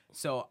camera.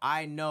 So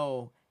I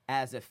know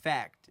as a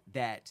fact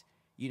that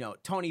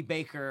Tony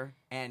Baker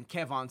and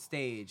Kev on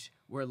Stage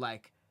were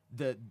like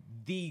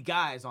the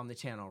guys on the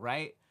channel,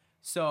 right?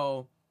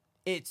 So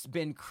it's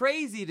been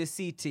crazy to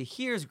see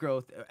Tahir's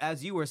growth,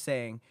 as you were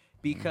saying,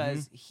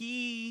 because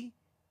he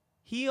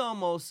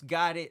almost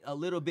got it a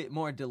little bit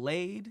more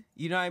delayed.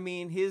 You know what I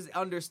mean? His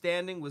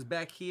understanding was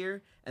back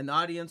here, and the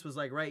audience was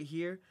like right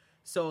here.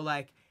 So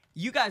like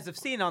you guys have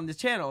seen on the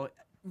channel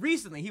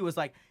recently, he was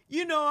like,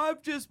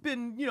 I've just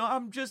been,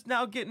 I'm just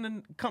now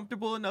getting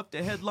comfortable enough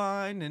to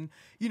headline, and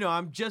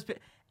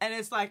and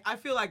it's like I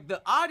feel like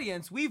the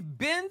audience, we've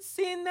been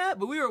seeing that,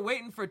 but we were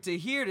waiting for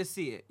Tahir to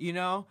see it,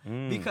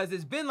 because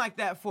it's been like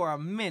that for a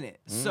minute.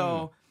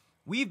 So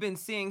we've been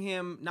seeing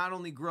him not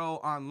only grow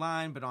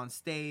online but on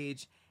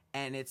stage,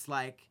 and it's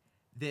like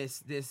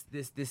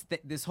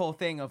this whole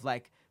thing of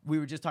like we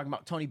were just talking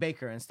about Tony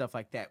Baker and stuff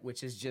like that,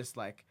 which is just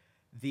like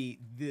the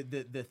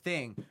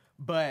thing.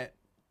 But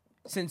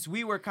since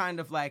we were kind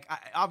of like,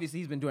 obviously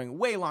he's been doing it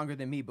way longer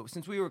than me, but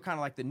since we were kind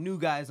of like the new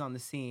guys on the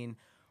scene,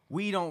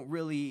 we don't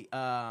really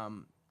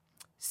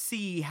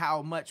see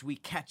how much we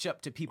catch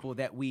up to people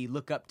that we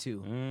look up to.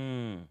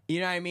 You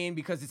know what I mean?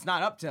 Because it's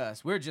not up to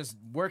us. We're just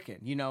working.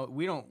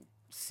 We don't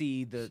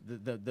see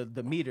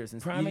the meters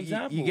and Prime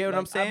example. You get what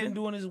I'm saying? I've been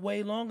doing this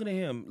way longer than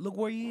him. Look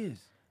where he is.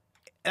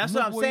 That's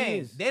Look what I'm where he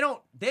saying. is.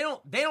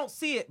 They don't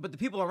see it, but the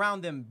people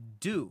around them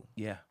do.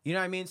 Yeah. You know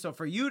what I mean? So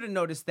for you to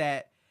notice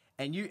that,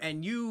 and you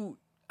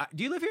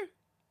do you live here?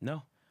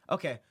 No.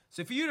 Okay.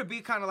 So for you to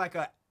be kind of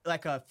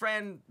like a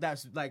friend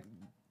that's like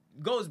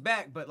goes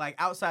back, but like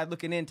outside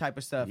looking in type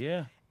of stuff.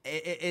 Yeah.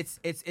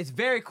 It's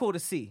very cool to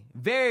see.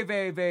 Very,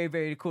 very, very,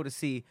 very cool to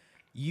see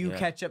you Yeah.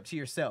 catch up to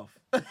yourself.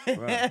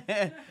 Right.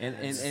 And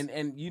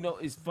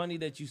it's funny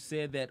that you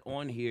said that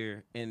on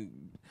here,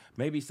 and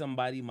maybe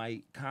somebody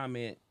might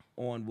comment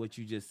on what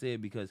you just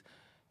said, because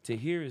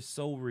Tahir is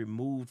so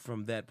removed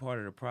from that part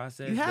of the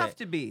process. You have that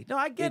to be. No,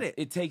 I get it.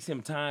 It takes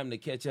him time to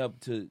catch up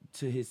to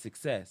his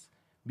success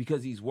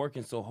because he's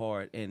working so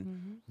hard,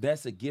 and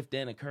that's a gift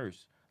and a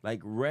curse.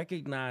 Like,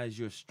 recognize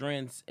your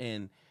strengths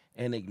and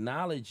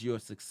acknowledge your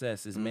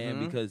successes,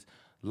 man, because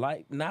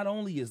life, not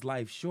only is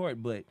life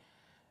short, but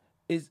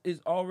it's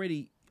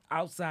already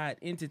outside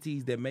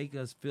entities that make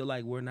us feel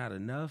like we're not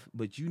enough,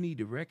 but you need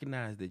to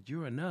recognize that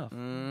you're enough.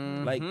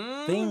 Like,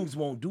 things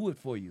won't do it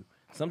for you.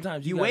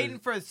 Sometimes You gotta- waiting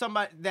for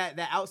somebody that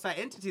outside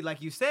entity,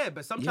 like you said,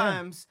 but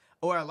sometimes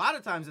or a lot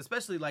of times,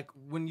 especially like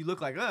when you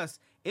look like us,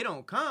 it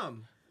don't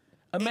come.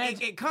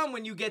 Imagine, It come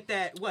when you get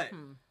that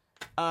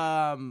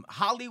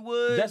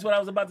Hollywood. that's what I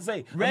was about to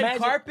say. Red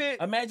carpet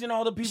Imagine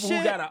all the people shit.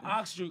 who got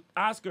an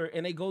Oscar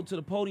and they go to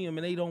the podium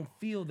and they don't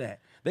feel that.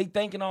 They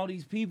thanking all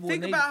these people.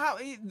 Think and they, about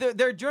how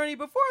their journey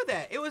before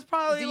that. It was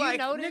probably Do you like,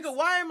 notice nigga,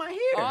 why am I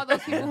here? All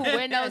those people who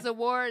win those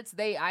awards,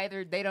 they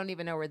don't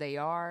even know where they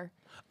are.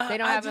 They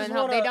don't I have just any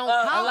help. They wanna,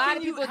 don't. how a lot can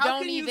of you- people how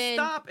don't can you even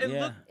stop and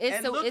Yeah. look It's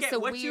and a- look it's at a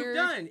what you've weird-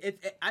 done.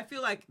 I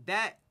feel like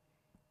that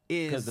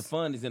is because the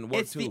fun is in the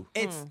work too.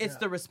 It's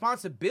the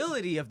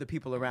responsibility of the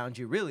people around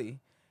you, really.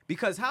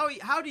 Because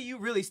how do you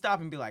really stop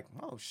and be like,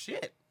 oh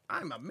shit,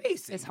 I'm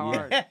amazing? It's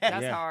hard. That's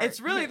Yeah. hard.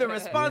 It's really the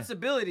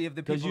responsibility of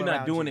the people Because you're not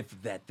around doing you. it for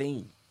that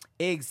thing.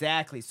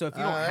 Exactly. So if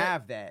you don't Alright.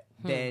 have that,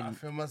 I then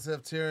feel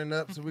myself tearing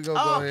up, so we gonna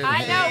Oh, go ahead. I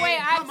and- know. Wait,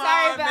 I'm Come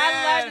sorry, on, but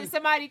I love man. that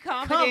somebody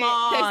commented. Come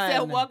They said,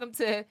 on. "Welcome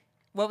to."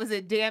 What was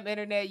it? Damn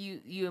internet,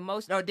 you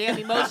emotion or damn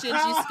emotions,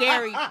 you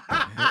scary.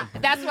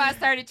 That's why I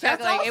started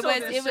chuckling. That's It also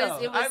was this it was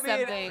show. it was I mean,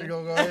 We something.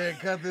 gonna go ahead and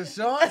cut this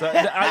short. So,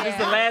 this is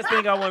the last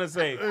thing I want to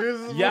say.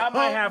 Y'all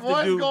might have to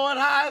Voice do. going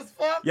high as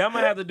fuck. Y'all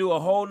might have to do a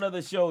whole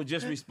nother show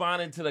just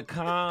responding to the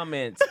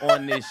comments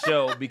on this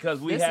show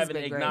because we This has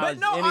haven't been great. but acknowledged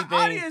no, anything.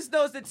 our audience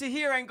knows that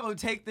Tahir ain't gonna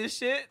take this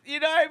shit.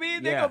 You know what I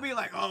mean? They're Yeah. gonna be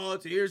like, "Oh,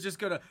 Tahir's just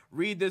gonna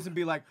read this and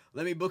be like,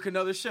 let me book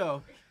another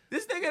show."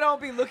 This nigga don't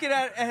be looking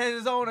at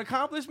his own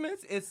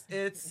accomplishments.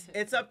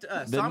 It's up to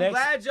us. The So I'm next-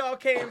 glad y'all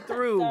came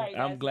through. Sorry.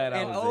 I'm glad I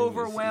And was in here.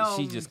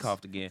 overwhelmed. She just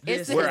coughed again.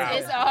 It's We're out.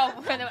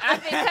 all because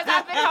I've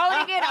been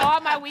holding it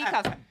all my week.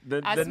 I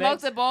The smoked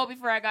next, a bowl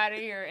before I got in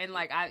here, and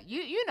like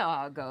you know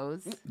how it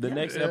goes. the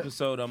next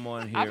episode I'm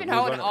on here, I've been we're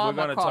holding gonna, all we're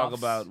my gonna talk coughs.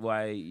 about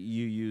why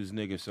you use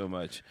nigga so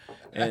much.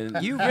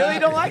 And You really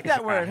don't like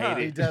that word, I huh?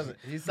 hate He it. doesn't.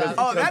 He stopped,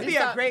 Oh, that'd he be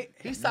a stopped- great-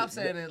 He stopped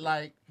saying it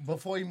like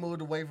before he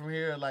moved away from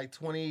here, like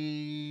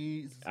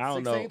 2016, I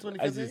don't know.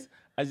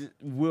 2015.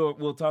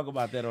 We'll talk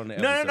about that on the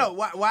No, episode. no,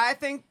 no. Why I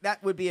think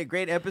that would be a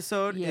great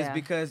episode is Yeah.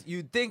 because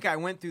you'd think I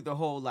went through the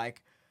whole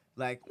like,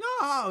 no,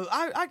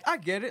 I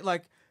get it.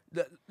 Like,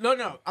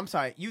 no, I'm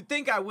sorry. You'd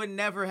think I would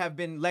never have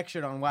been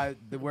lectured on why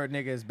the word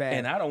nigga is bad.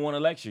 And I don't want to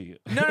lecture you.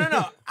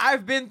 No.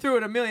 I've been through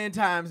it a million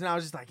times, and I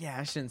was just like, yeah,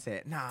 I shouldn't say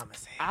it. Nah, I'm gonna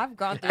say it. I've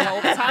gone through the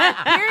whole time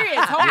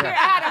periods. Whole period. I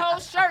had a whole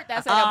shirt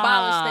that said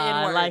abolish the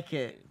N word. I like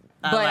it.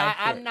 But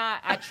I'm not.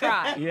 I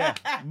tried. Yeah,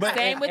 but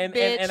Same with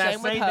bitch, and I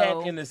same with say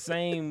hoe. that in the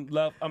same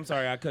love. I'm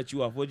sorry, I cut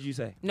you off. What did you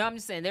say? No, I'm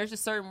just saying. There's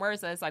just certain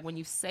words that it's like when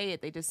you say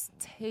it, they just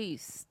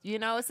taste. You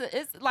know, it's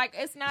like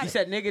it's not. You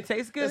said nigga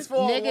tastes good. It's for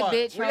Nigga, what?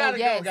 bitch, We hoe, gotta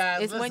yes. go,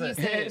 guys. It's when you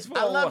Listen. say it. It's for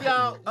I love what?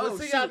 y'all. Oh, We'll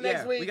see y'all shoot,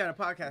 next yeah. week. We got a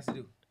podcast to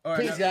do. All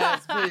right, Peace,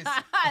 guys. Peace.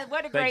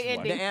 What a Thanks, great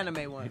Mark. the ending.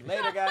 anime one.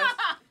 Later, guys.